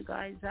all of you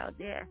guys out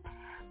there.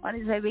 I want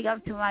to say big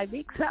up to my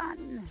big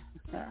son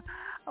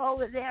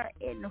over there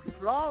in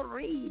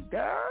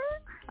Florida,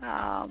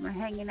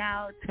 hanging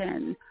out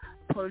and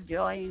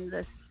enjoying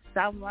the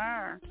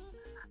summer.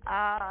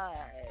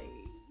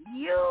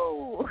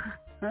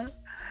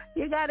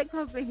 You got to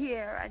come over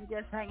here and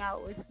just hang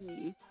out with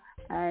me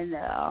and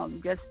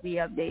just be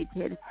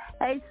updated.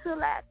 Hey,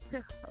 Soulette,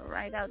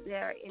 right out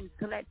there in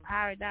Soulette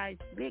Paradise,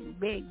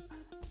 big,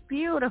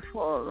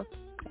 beautiful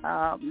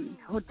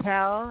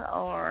hotel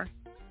or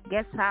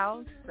guest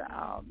house.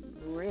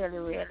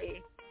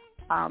 Really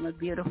a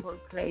beautiful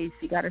place.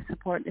 You got to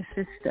support the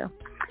sister.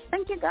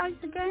 Thank you guys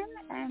again,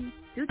 and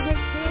do take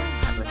care.